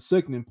to it is the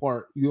sickening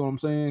part. You know what I'm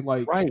saying?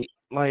 Like, right.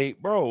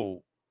 Like,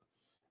 bro.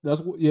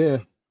 That's what,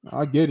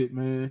 I get it,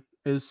 man.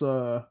 It's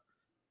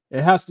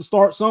it has to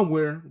start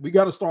somewhere. We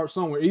got to start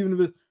somewhere, even if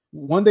it's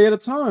one day at a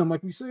time,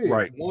 like we said.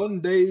 Right.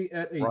 One day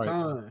at a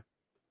time.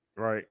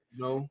 Right.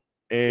 You know?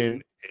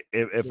 And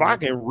if I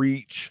can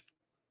reach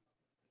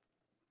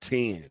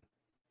 10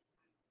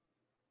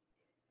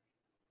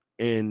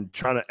 and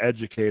trying to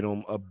educate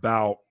them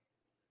about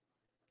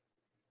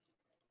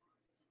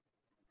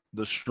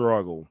the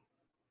struggle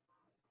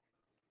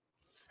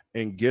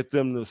and get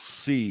them to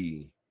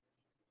see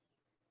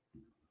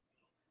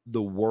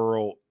the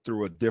world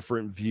through a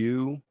different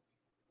view,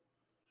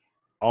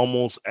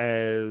 almost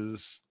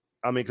as,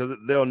 because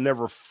they'll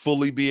never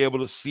fully be able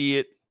to see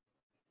it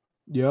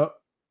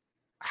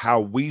how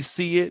we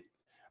see it,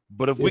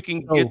 but if we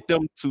can get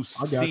them to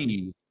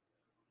see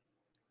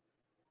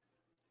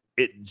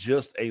it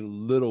just a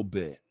little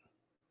bit,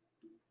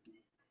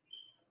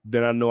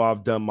 then I know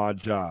I've done my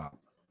job.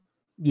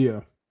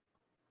 Yeah.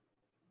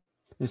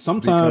 And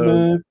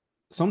sometimes,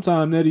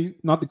 Nitty,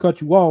 not to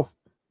cut you off,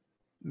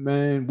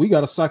 man, we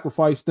got to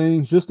sacrifice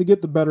things just to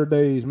get the better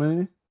days,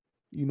 man.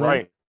 You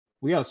know,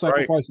 we got to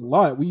sacrifice a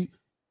lot.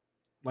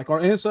 Like our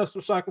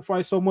ancestors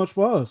sacrificed so much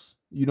for us,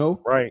 you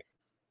know? Right.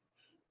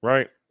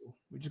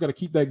 We just got to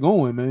keep that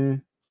going,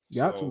 man.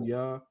 Got to,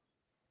 y'all.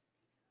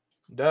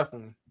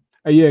 Definitely.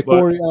 Hey, yeah,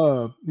 Corey,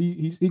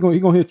 he's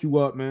gonna hit you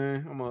up,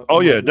 man.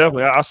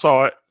 Definitely. I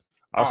saw it.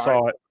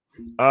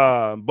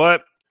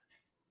 But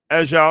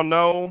as y'all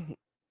know,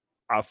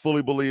 I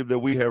fully believe that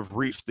we have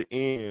reached the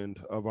end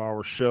of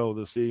our show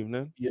this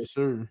evening. Yes,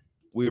 sir.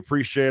 We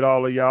appreciate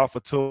all of y'all for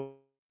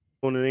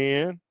tuning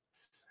in,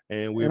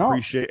 and we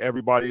appreciate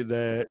everybody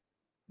that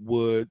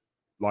would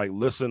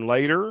listen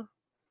later.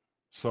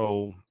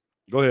 So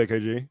go ahead,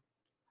 KG.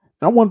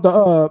 I wanted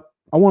to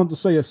I wanted to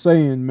say a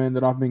saying, man,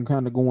 that I've been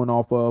kind of going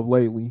off of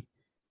lately.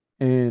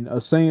 And a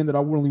saying that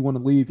I really want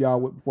to leave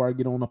y'all with before I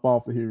get on up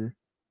off of here.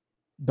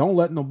 Don't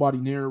let nobody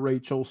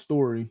narrate your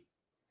story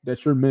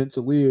that you're meant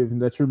to live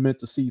and that you're meant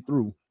to see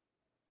through.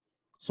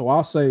 So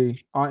I'll say,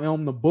 I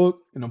am the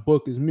book and the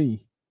book is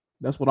me.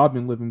 That's what I've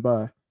been living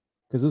by.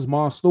 Because it's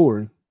my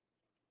story.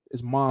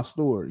 It's my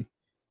story.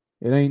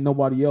 It ain't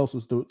nobody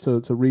else's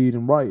to read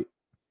and write.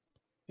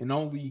 And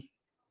only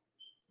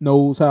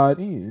knows how it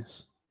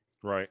ends.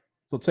 Right.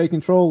 So take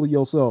control of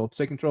yourself.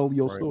 Take control of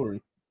your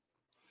story.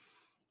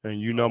 And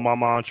you know my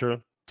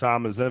mantra,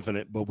 time is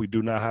infinite, but we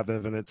do not have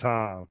infinite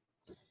time.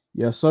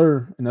 Yes,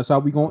 sir. And that's how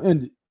we gonna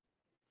end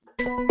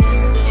it.